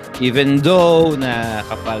 And even though na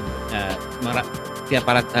kapag kaya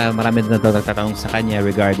parang marami na daw nagtatanong sa kanya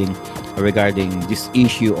regarding this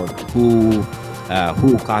issue of who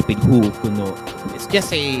copied who, no. It's just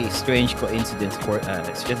a strange coincidence no?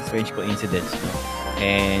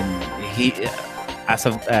 And he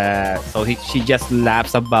she just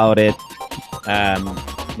laughs about it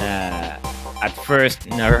na at first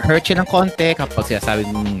na-hurt siya ng konti kapag sinasabi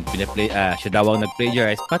siya daw ang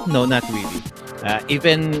nag-plagiarize, but no, not really.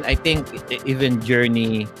 I think even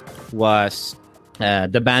Journey was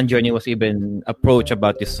the band Journey was even approached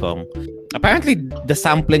about this song. Apparently, the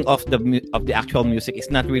sampling of the actual music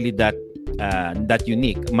is not really that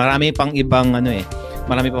unique. Marami pa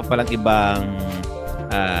palang ibang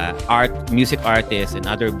music artists and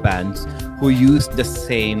other bands who use the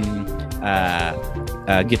same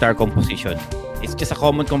guitar composition. It's just a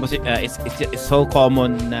common composition. It's so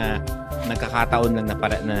common na nagkakataon lang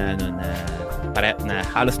na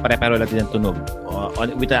halos pare-pareho lang din ang tunog.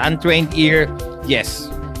 With an untrained ear, yes,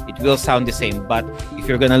 it will sound the same. But if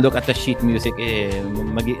you're gonna look at the sheet music,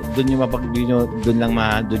 doon yung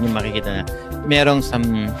makikita na merong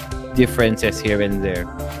some differences here and there.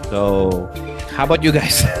 So, how about you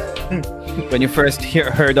guys? When you first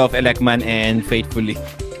heard of Elecman and Faithfully?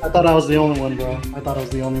 I thought I was the only one, bro. I thought I was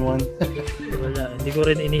the only one. Wala, hindi ko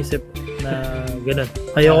rin inisip na ganun.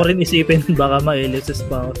 Kaya ko rin isipin baka ma-elisis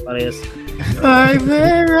pa ako parehas. I'm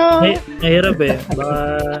there. Mahirap eh.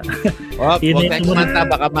 Baka Huwag na kumanta,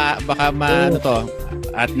 baka ano to.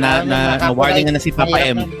 At na-warning na si Papa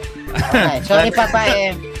M. Okay, sorry Papa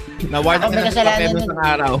M. Na-warning na si Papa M ng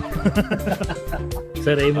araw.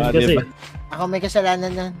 Sa Raymond kasi. Diba? Ako may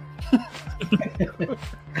kasalanan nun.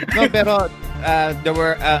 No, pero there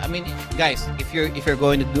were I mean, guys, if you're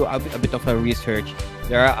going to do a bit of a research,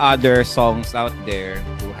 there are other songs out there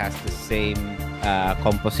who has the same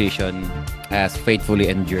composition as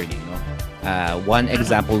Faithfully and Journey, no? One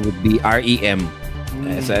example would be REM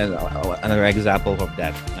as another example of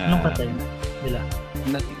that. Anong kanta yun nila?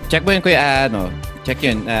 Check mo yun, kuya, check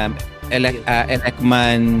yun.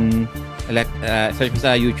 Elecman, search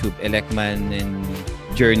sa YouTube, Elecman and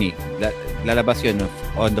Journey. Lalabas yun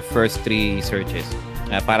on the first 3 searches.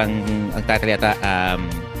 Parang ang title yata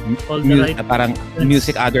parang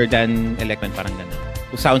music other than Elecman, parang gano'n.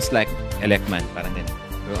 Who sounds like Elecman, parang gano'n.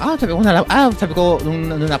 Sabi ko nung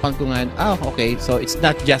napan ko nga, okay, so it's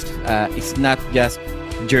not just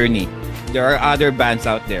Journey. There are other bands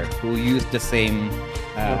out there who use the same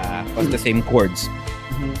chords.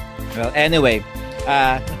 Mm-hmm. Well, anyway,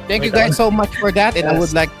 thank you guys so much for that, and I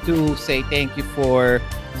would like to say thank you for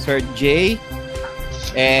Sir Jay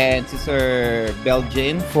and to Sir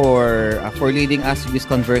Belgian for leading us to this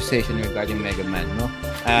conversation regarding Mega Man, no?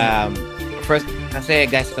 First, kasi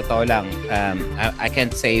guys, totoo lang, I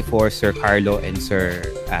can't say for Sir Carlo and Sir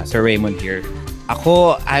Raymond here.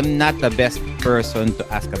 I'm not the best person to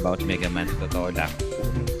ask about Mega Man, totoo lang.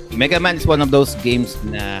 Mega Man is one of those games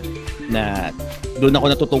na doon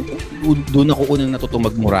ako unang natutong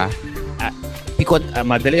magmura. Pikon,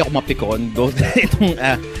 madali ako mapikon.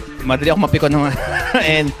 Madali ako mapikon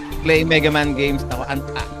and play Mega Man games.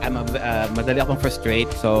 Madali akong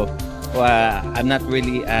frustrate. So, I'm not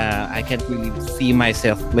really, I can't really see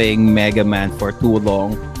myself playing Mega Man for too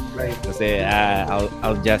long. Right. Kasi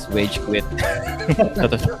I'll just rage quit.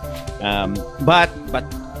 But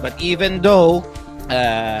even though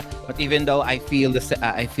I feel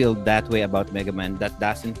that way about Mega Man, that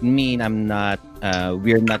doesn't mean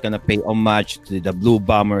we're not gonna pay homage to the Blue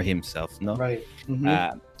Bomber himself, no? Right.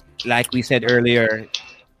 Mm-hmm. Like we said earlier,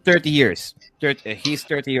 30 years. He's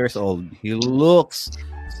 30 years old. He looks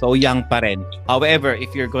so young pa rin. However,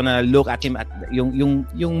 if you're gonna look at him at yung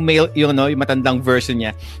male, yung matandang version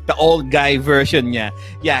niya, the old guy version niya,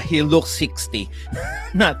 yeah, he looks 60,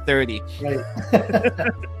 not 30. Right.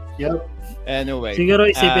 Yep. Anyway. Siguro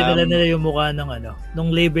isipin nila yung mukha ng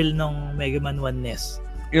nung label ng Mega Man 1 NES.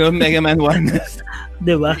 Yung Mega Man 1 NES.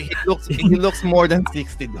 Diba? He looks more than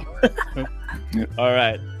 60 though. All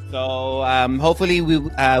right. So hopefully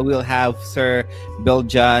we'll have Sir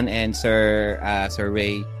Beljan and Sir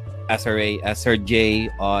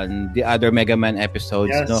Jay on the other Mega Man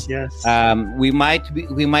episodes. Yes, no? yes. We might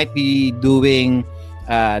be doing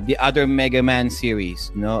the other Mega Man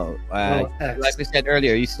series. No, like we said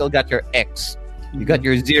earlier, you still got your X, you got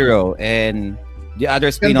your Zero, and the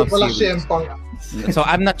other spin-off series. So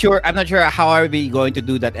I'm not sure how are we going to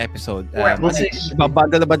do that episode.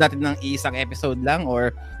 Babundle ba natin ng isang episode lang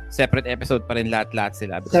or separate episode pa rin lahat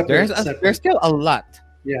sila? Because there's still a lot.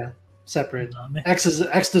 Yeah. separate. Dami. X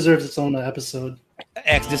deserves its own episode.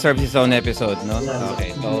 X deserves its own episode, no? Yeah.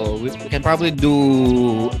 Okay, so we can probably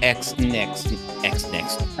do X next.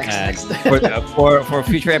 For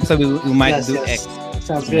future episode, we might Yes, do yes. X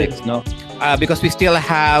Sounds good. next, no? Because we still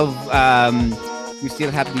have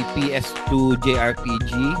the PS2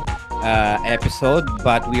 JRPG episode,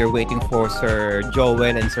 but we are waiting for Sir Joel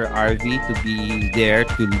and Sir RV to be there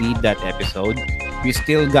to lead that episode. We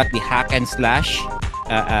still got the hack and slash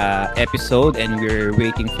episode, and we're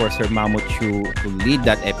waiting for Sir Mamochu to lead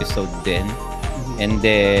that episode then. And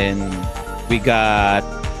then we got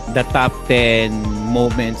the top 10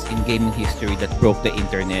 moments in gaming history that broke the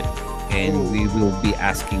internet, and we will be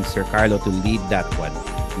asking Sir Carlo to lead that one,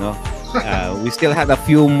 no? We still have a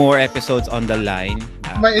few more episodes on the line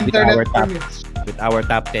My internet with our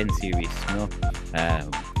top 10 series, no?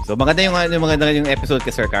 So maganda yung episode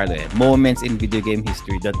kay Sir Carlo eh. Moments in video game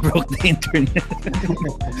history that broke the internet.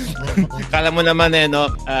 Kala mo naman eh, no?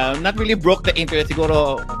 Not really broke the internet,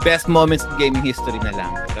 siguro best moments in gaming history na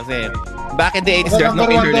lang. Kasi back in the 80s, there's no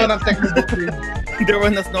internet. there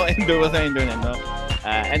was no internet, no?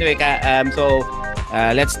 Anyway, so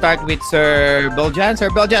let's start with Sir Beljan. Sir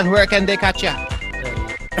Beljan, where can they catch ya?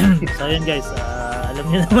 So yun guys, alam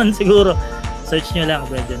niyo naman siguro, search nyo lang,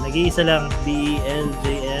 Beljan. Nag-iisa lang,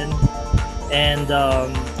 BELJN. And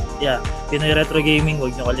yeah, Pinoy Retro Gaming,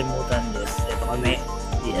 huwag nyo kalimutan. Yes, ito kami.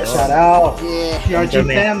 Yes. Shout out. Yeah. PRG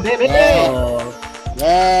Kami. fam, baby. So,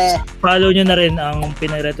 Yeah. follow nyo na rin ang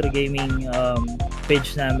Pinoy Retro Gaming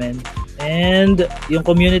page namin. And yung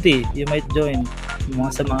community, you might join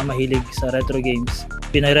yung sa mga mahilig sa retro games.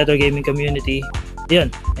 Pinoy Retro Gaming Community. Yun.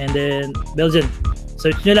 And then, Belgian.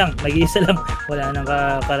 Search nyo lang. Nag-iisa lang. Wala nang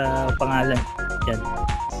pangalan. Yan.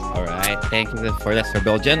 Alright, thank you for that, Sir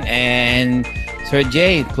Beljan. And Sir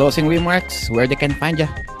Jay, closing remarks, where they can find you?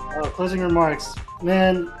 Closing remarks.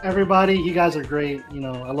 Man, everybody, you guys are great. You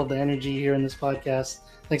know, I love the energy here in this podcast.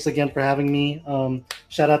 Thanks again for having me.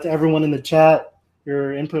 Shout out to everyone in the chat.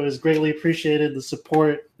 Your input is greatly appreciated. The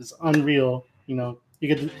support is unreal. You know, you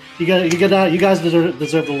guys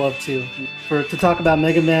deserve the love too. To talk about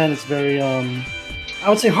Mega Man, it's very I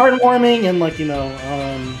would say heartwarming, and like, you know,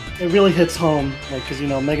 it really hits home, like, because, you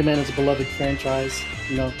know, Mega Man is a beloved franchise.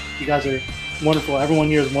 You know, you guys are wonderful. Everyone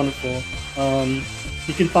here is wonderful.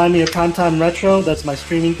 You can find me at Primetime Retro. That's my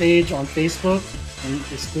streaming page on Facebook, and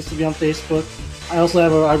exclusively on Facebook. I also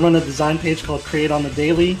I run a design page called Create on the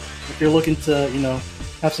Daily. If you're looking to, you know,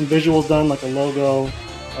 have some visuals done, like a logo,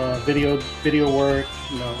 video work,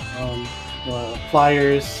 you know,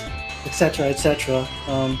 flyers, etc., etc.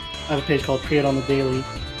 I have a page called Create on the Daily.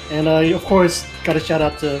 And of course, got a shout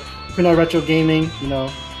out to Pinoy Retro Gaming. You know,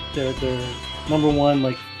 they're number one,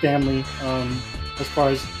 like, family as far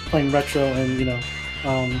as playing retro, and, you know,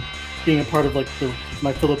 being a part of, like,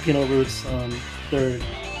 my Filipino roots. They're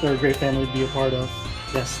a great family to be a part of.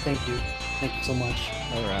 Yes, thank you so much.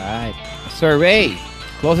 Alright. Sir Ray,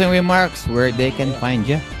 closing remarks, where they can find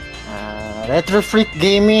you? Retro Freak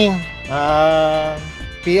Gaming,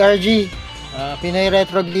 PRG, Pinoy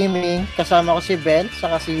Retro Gaming, kasama ko si Ben,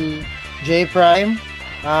 saka si J Prime,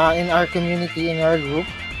 in our community, in our group.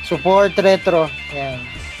 Support Retro, yan.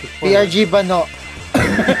 PRG Bano.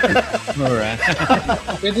 Alright.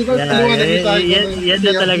 Pwede ba tulungan na tayo? Yan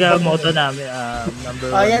na talaga ang motto namin.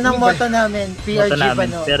 Number one. Yan ang motto namin, PRG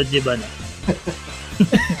Bano. PRG Bano.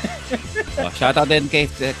 Shout out din kay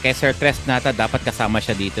Sir Tres Nata, dapat kasama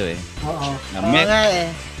siya dito eh. Oo. Oo nga eh.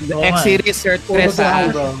 The Oo nga X-Series, Sir Tres, Puro ha? tayo,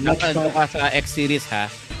 bro. Next Naka time. ka sa X-Series, ha?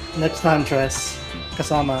 Next time, Tres.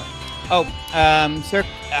 Kasama. Oh, Sir,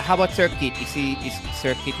 how about Sir Kit? Is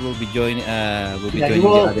Sir Kit will be joining Yeah, joining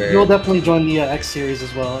you will definitely join the X series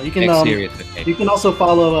as well. You can X-Series, okay. you can also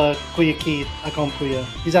follow Kuya Keith. I call him Kuya.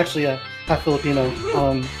 He's actually half Filipino.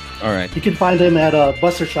 Alright. You can find him at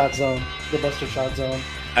Buster Shot Zone. The Buster Shot Zone.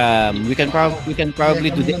 We can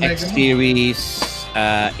probably do the X-Series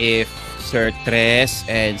if Sir Tres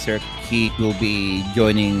and Sir Kit will be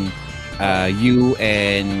joining you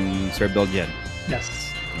and Sir Belgian.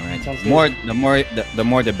 Yes. All right. Sounds good. The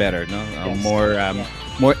more the better, no? Yes.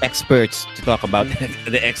 More experts to talk about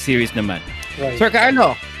the X series naman. Right. Sir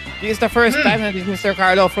Carlo, this is the first time that this is Sir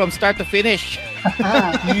Carlo from start to finish.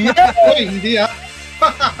 Uy, hindi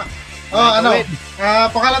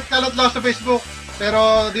pakalat-kalat lang sa Facebook.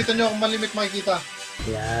 Pero dito nyo akong malimit makikita.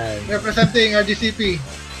 Yan. Representing RGCP.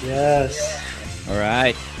 Yes. All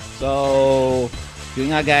right. So,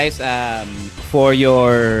 yun nga guys, for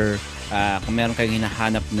your kung meron kayong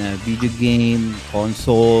hinahanap na video game,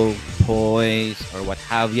 console, toys, or what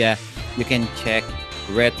have ya, you can check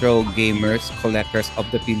Retro Gamers Collectors of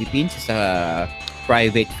the Philippines sa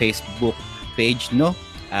private Facebook page, no?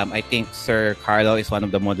 I think Sir Carlo is one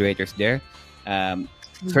of the moderators there.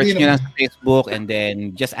 Search Hindi nyo lang naman. sa Facebook and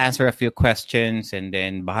then just answer a few questions and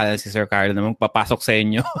then bahala si Sir Carlo na magpapasok sa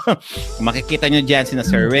inyo. Makikita nyo dyan sina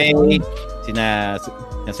Sir Ray, sina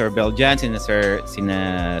Sir Bel dyan, sina Sir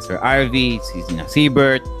RV, sina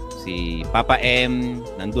Siebert, si Papa M,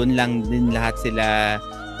 nandun lang din lahat sila.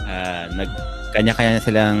 Kanya-kanya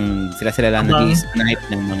sila lang Abang. nag-i-snipe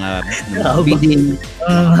ng mga Abang. bidding,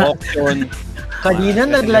 Ah, auction. Kanina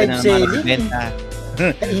Sila nag-live na selling. magbenta,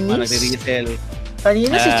 Kainis. nagre-resell,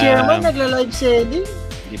 Kanina si Chairman nagla-live selling.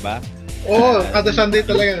 di ba? Oo, kada Sunday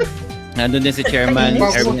talaga. Nandun din si Chairman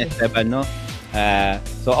Kainis. Erwin Esteban, no?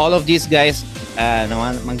 So all of these guys,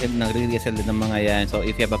 nagre-resell din ng mga yan. So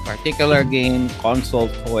if you have a particular game, console,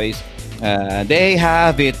 toys, they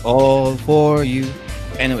have it all for you.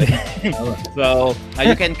 Anyway, so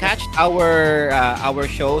you can catch our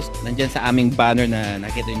shows nandyan sa aming banner na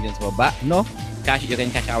nakita nyo dyan sa baba, no? You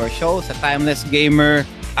can catch our shows sa Timeless Gamer,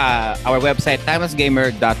 our website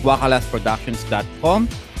timelessgamer.wakalasproductions.com.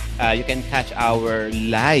 You can catch our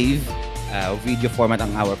live video format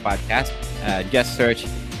ang our podcast. Just search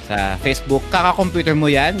sa Facebook, Kaka-Computer mo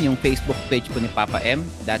yan, yung Facebook page po ni Papa M.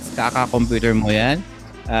 That's Kaka-Computer mo yan.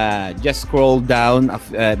 Just scroll down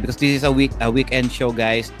because this is a weekend show,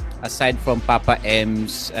 guys. Aside from Papa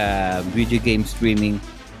M's video game streaming,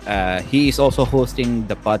 he is also hosting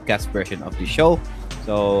the podcast version of the show.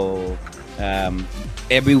 So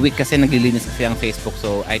every week kasi naglilinis kasi ang Facebook,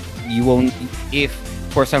 so you won't, if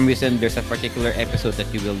for some reason there's a particular episode that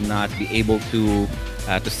you will not be able to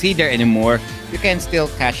see there anymore, you can still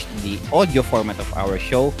catch the audio format of our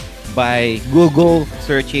show by Google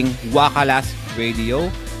searching Wakalas Radio.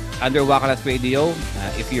 Under Wakalas Radio,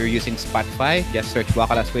 if you're using Spotify, just search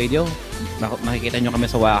Wakalas Radio. Makikita nyo kami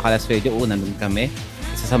sa Wakalas Radio. Nandun kami.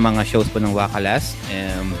 Isa sa mga shows po ng Wakalas.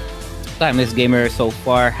 Timeless Gamer so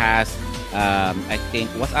far has, I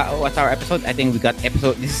think, what's our episode? I think we got this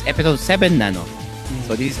is episode 7 na, no?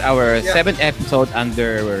 So this is our 7th episode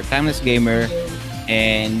under Timeless Gamer.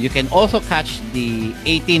 And you can also catch the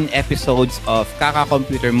 18 episodes of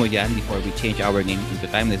Kaka-Computer mo yan before we change our name into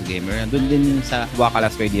Timeless Gamer. Andun din sa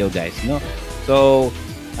Wakalas Radio, guys, no? So,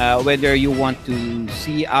 whether you want to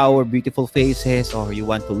see our beautiful faces or you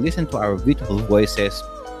want to listen to our beautiful voices,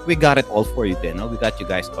 we got it all for you then, no? We got you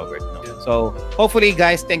guys covered, no? So, hopefully,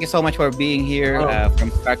 guys, thank you so much for being here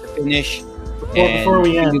from start to finish. Before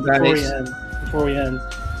we end, I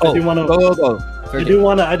do want to. Go. I do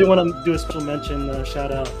want to do a special mention,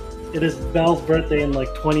 shout out. It is Bel's birthday in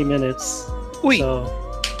like 20 minutes. Uy! So,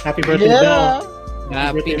 happy birthday, Bel.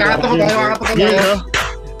 Happy Kakato birthday!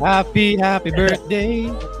 Happy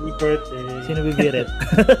birthday. Sino bibirit?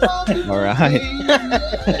 Alright.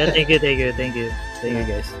 Thank you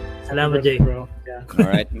guys. Salamat, Jay. Bro. Yeah.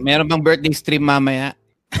 Alright. Meron bang birthday stream mamaya?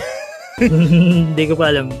 Hindi ko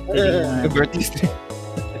pa alam. Birthday stream.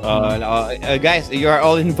 Guys, you are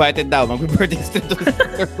all invited now. Mag-birthday stream to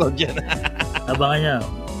Circle dyan. Abangan niya.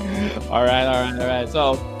 Alright.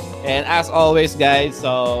 So, and as always, guys,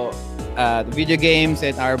 so the video games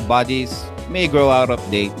and our bodies may grow out of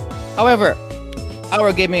date. However, our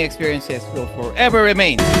gaming experiences will forever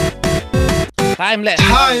remain timeless.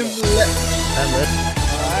 Timeless. Salamat.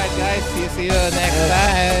 Alright, guys. See you next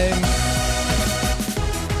time.